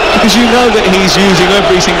side because you know that he's using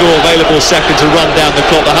every single available second to run down the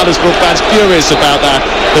clock. The Huddersfield fans furious about that.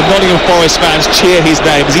 The Nottingham Forest fans cheer his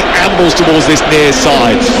name as he ambles towards this near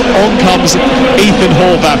side. On comes Ethan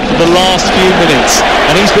Horvath for the last few minutes,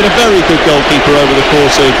 and he's been a very good goalkeeper over the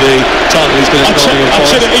course of the time that he's been at Nottingham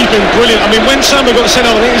Forest. I'd say that he's been brilliant. I mean, when Samba got sent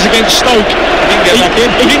out, I think it was against Stoke,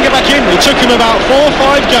 he didn't get back in. It took him about 4 or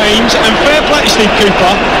 5 games, and fair play to Steve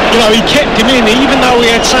Cooper, you know, he kept him in even though he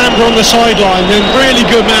had Samba on the sideline, and really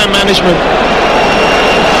good man management.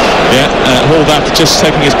 Yeah, Horvath just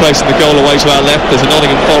taking his place in the goal away to our left. There's a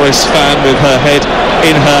Nottingham Forest fan with her head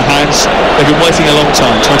in her hands. They've been waiting a long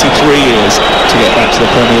time, 23 years, to get back to the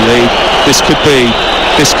Premier League. This could be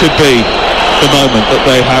the moment that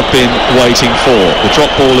they have been waiting for. The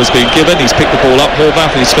drop ball has been given. He's picked the ball up,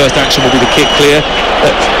 Horvath, and his first action will be the kick clear.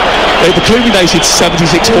 They've accumulated 76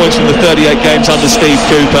 points from the 38 games under Steve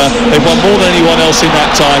Cooper. They've won more than anyone else in that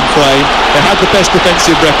time frame. They had the best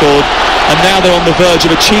defensive record, and now they're on the verge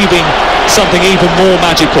of achieving something even more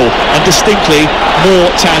magical and distinctly more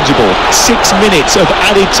tangible. 6 minutes of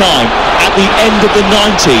added time at the end of the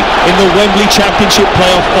 90 in the Wembley Championship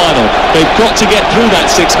playoff final. They've got to get through that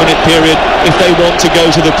 6-minute period if they want to go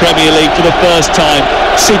to the Premier League for the first time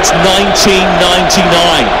since 1999.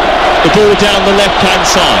 The ball down the left-hand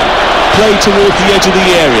side, played towards the edge of the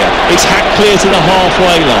area. It's hacked clear to the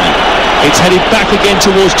halfway line. It's headed back again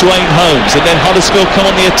towards Dwayne Holmes, and then Huddersfield come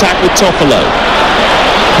on the attack with Toffolo.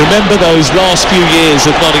 Remember those last few years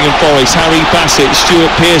of Nottingham Forest, Harry Bassett, Stuart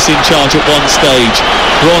Pearce in charge at one stage,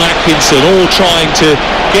 Ron Atkinson, all trying to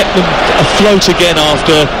get them afloat again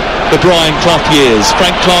after the Brian Clough years.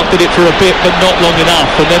 Frank Clark did it for a bit, but not long enough,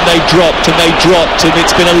 and then they dropped, and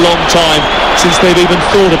it's been a long time since they've even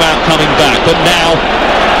thought about coming back. But now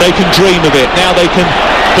they can dream of it. Now they can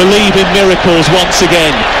believe in miracles once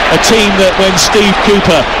again. A team that when Steve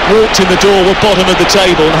Cooper walked in the door were bottom of the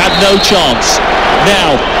table and had no chance,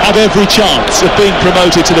 now have every chance of being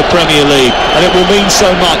promoted to the Premier League, and it will mean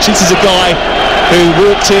so much. This is a guy who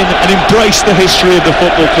walked in and embraced the history of the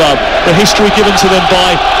football club, the history given to them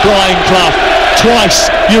by Brian Clough, twice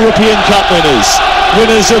European Cup winners,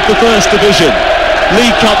 winners of the First Division,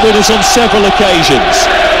 League Cup winners on several occasions,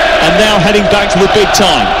 and now heading back to the big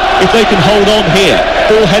time. If they can hold on here,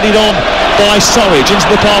 ball headed on by Surridge into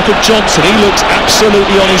the path of Johnson. He looks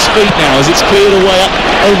absolutely on his feet now as it's cleared away up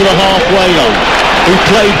over the halfway line. We've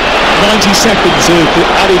played 90 seconds of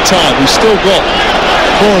added time. We've still got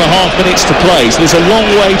 4.5 minutes to play, so there's a long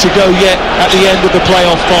way to go yet at the end of the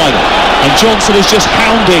playoff final. And Johnson is just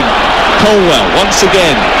hounding Colwell once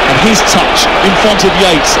again, and his touch in front of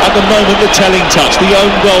Yates, at the moment the telling touch, the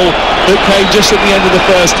own goal that came just at the end of the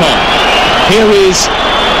first half. Here is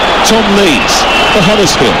Tom Lees for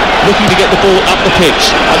Huddersfield, looking to get the ball up the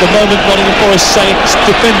pitch. At the moment, Nottingham Forest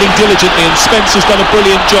defending diligently, and Spencer's done a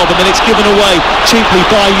brilliant job, and then it's given away cheaply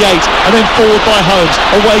by Yates, and then forward by Holmes,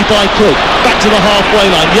 away by Cook, back to the halfway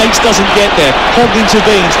line. Yates doesn't get there, Hogg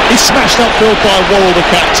intervenes, he's smashed upfield by Worrell, the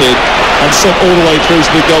captain, and sent all the way through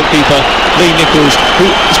to the goalkeeper, Lee Nichols, who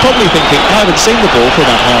is probably thinking, I haven't seen the ball for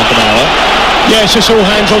about half an hour. Yeah, it's just all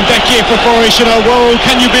hands on deck here for Forest. You know, Worrell,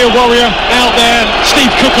 can you be a warrior out there?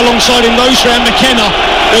 Steve Cook alongside him, those around McKenna.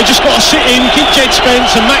 They've just got to sit in, keep Jed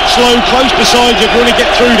Spence and Max Lowe close beside you if you want to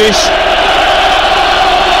get through this.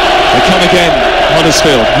 They come again,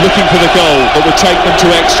 Huddersfield, looking for the goal that would take them to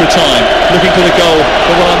extra time, looking for the goal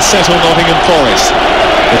that will unsettle Nottingham Forest.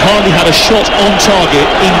 They've hardly had a shot on target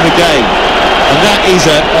in the game, and that is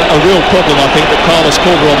a real problem, I think, that Carlos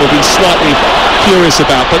Corberan will be slightly curious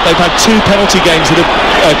about. But they've had 2 penalty games that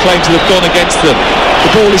have claimed to have gone against them. The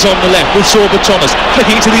ball is on the left with Sorba Thomas,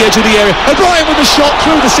 flicking it to the edge of the area. O'Brien with a shot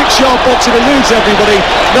through the 6-yard box, and eludes everybody.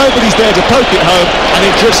 Nobody's there to poke it home, and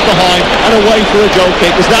it drifts behind and away for a goal kick.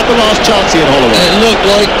 Was that the last chance, Ian Holloway? It looked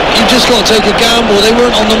like you just got to take a gamble. They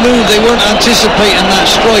weren't on the move, they weren't anticipating that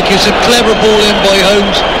strike. It's a clever ball in by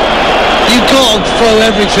Holmes. You've got to throw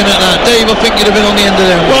everything at that. Dave, I think you'd have been on the end of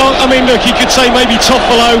there. Well, I mean, look, you could say maybe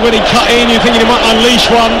Toffolo when he cut in, you're thinking he might unleash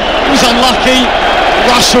one. He was unlucky.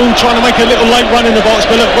 Russell trying to make a little late run in the box,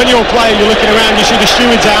 but look, when you're a player, you're looking around, you see the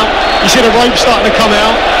stewards out, you see the rope starting to come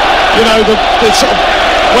out. You know, the sort of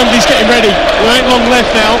Wembley's getting ready. There ain't long left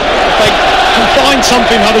now. They can find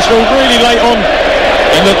something, Huddersfield, really late on.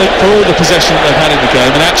 And look, for all the possession that they've had in the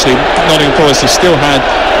game, and actually Nottingham Forest have still had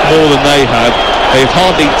more than they have, they've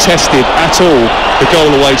hardly tested at all the goal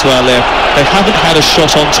away to our left. They haven't had a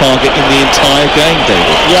shot on target in the entire game,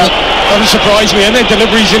 David. Yeah, doesn't surprise me. And their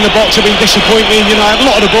deliveries in the box have been disappointing. You know, had a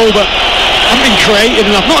lot of the ball, but haven't been creative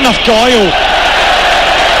enough. Not enough guile.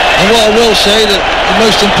 And what I will say, that the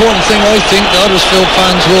most important thing I think the Huddersfield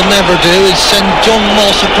fans will never do is send John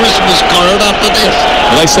Moss a Christmas card after this.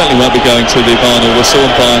 Well, they certainly won't be going to the vinyl whistle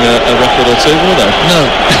and buying a record or two, will they? No.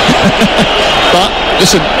 But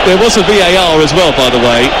listen, there was a VAR as well, by the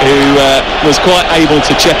way, who was quite able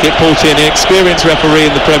to check it. Paul Tierney, experienced referee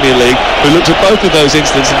in the Premier League, who looked at both of those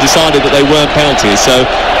incidents and decided that they weren't penalties. So,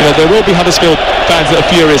 you know, there will be Huddersfield fans that are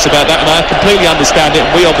furious about that, and I completely understand it.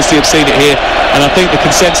 We obviously have seen it here, and I think the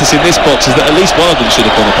consensus in this box is that at least one of them should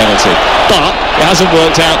have been a penalty. But it hasn't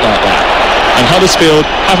worked out like that. And Huddersfield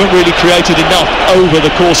haven't really created enough over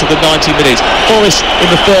the course of the 90 minutes. Forest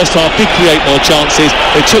in the first half did create more chances.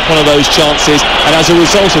 They took one of those chances, and as a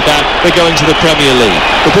result of that, they're going to the Premier League.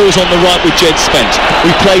 The ball's on the right with Jed Spence.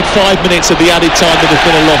 We've played 5 minutes of the added time that has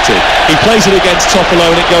been allotted. He plays it against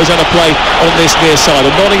Toffolo, and it goes on a play on this near side.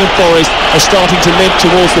 And Nottingham Forest are starting to limp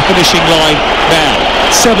towards the finishing line now.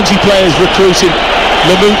 70 players recruited.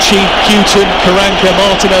 Lamucci, Houghton, Karanka,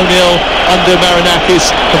 Martin O'Neill under Marinakis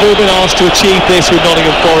have all been asked to achieve this with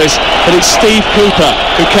Nottingham Forest, but it's Steve Cooper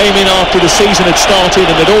who came in after the season had started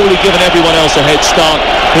and had already given everyone else a head start,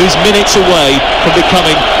 who's minutes away from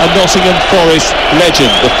becoming a Nottingham Forest legend.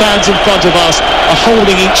 The fans in front of us are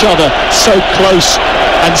holding each other so close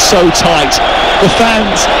and so tight. The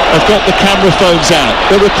fans have got the camera phones out.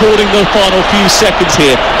 They're recording the final few seconds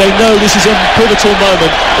here. They know this is a pivotal moment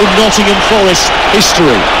in Nottingham Forest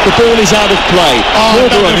history. The ball is out of play.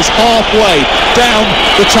 Corberan is halfway down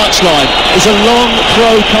the touchline. There's a long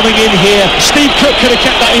throw coming in here. Steve Cook could have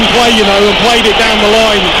kept that in play, you know, and played it down the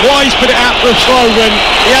line. Why he's put it out for a throw when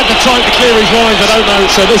he had the time to clear his lines, I don't know.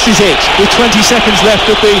 So this is it, with 20 seconds left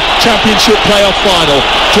of the Championship playoff final.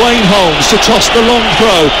 Dwayne Holmes to toss the long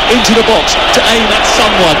throw into the box to aim at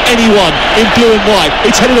someone, anyone in blue and white.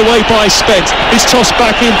 It's headed away by Spence. It's tossed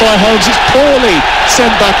back in by Holmes. It's poorly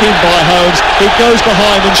sent back in by Holmes. It goes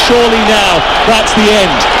behind, and surely now that's the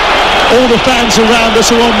end. All the fans around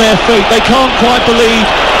us are on their feet. They can't quite believe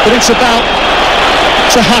that it's about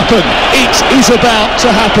to happen. It is about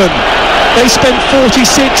to happen. They spent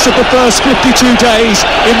 46 of the first 52 days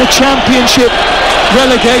in the Championship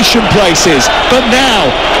relegation places, but now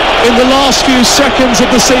in the last few seconds of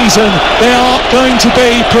the season, they are going to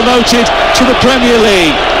be promoted to the Premier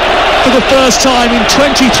League. For the first time in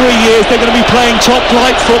 23 years, they're going to be playing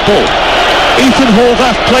top-flight football. Ethan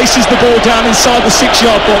Horvath places the ball down inside the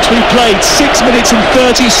 6-yard box. We've played 6 minutes and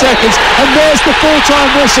 30 seconds, and there's the full-time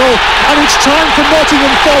whistle, and it's time for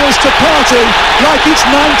Nottingham Forest to party like it's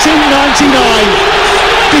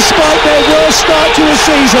 1999. Despite their worst start to a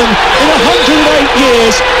season in 108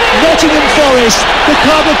 years, Nottingham Forest, the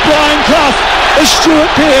club of Brian Clough, of Stuart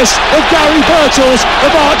Pearce, of Gary Birtles,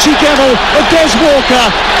 of Archie Gemmill, of Des Walker,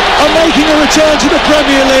 are making a return to the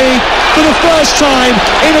Premier League for the first time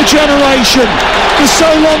in a generation. For so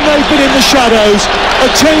long they've been in the shadows, a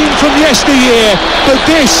team from yesteryear, but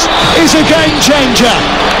this is a game changer.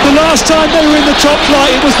 The last time they were in the top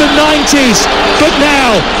flight it was the 90s, but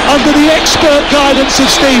now, under the expert guidance of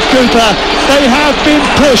Steve Cooper, they have been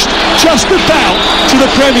pushed just about to the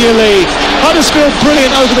Premier League. Huddersfield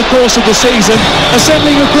brilliant over the course of the season,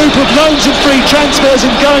 assembling a group of loans and free transfers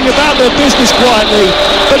and going about their business quietly,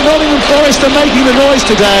 but Nottingham Forest are making the noise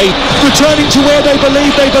today, returning to where they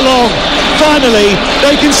believe they belong. Finally,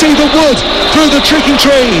 they can see the wood through the tricky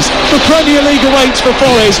trees. The Premier League awaits for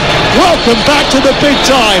Forest. Welcome back to the big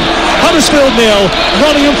time. Huddersfield 0,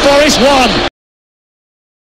 Nottingham Forest 1.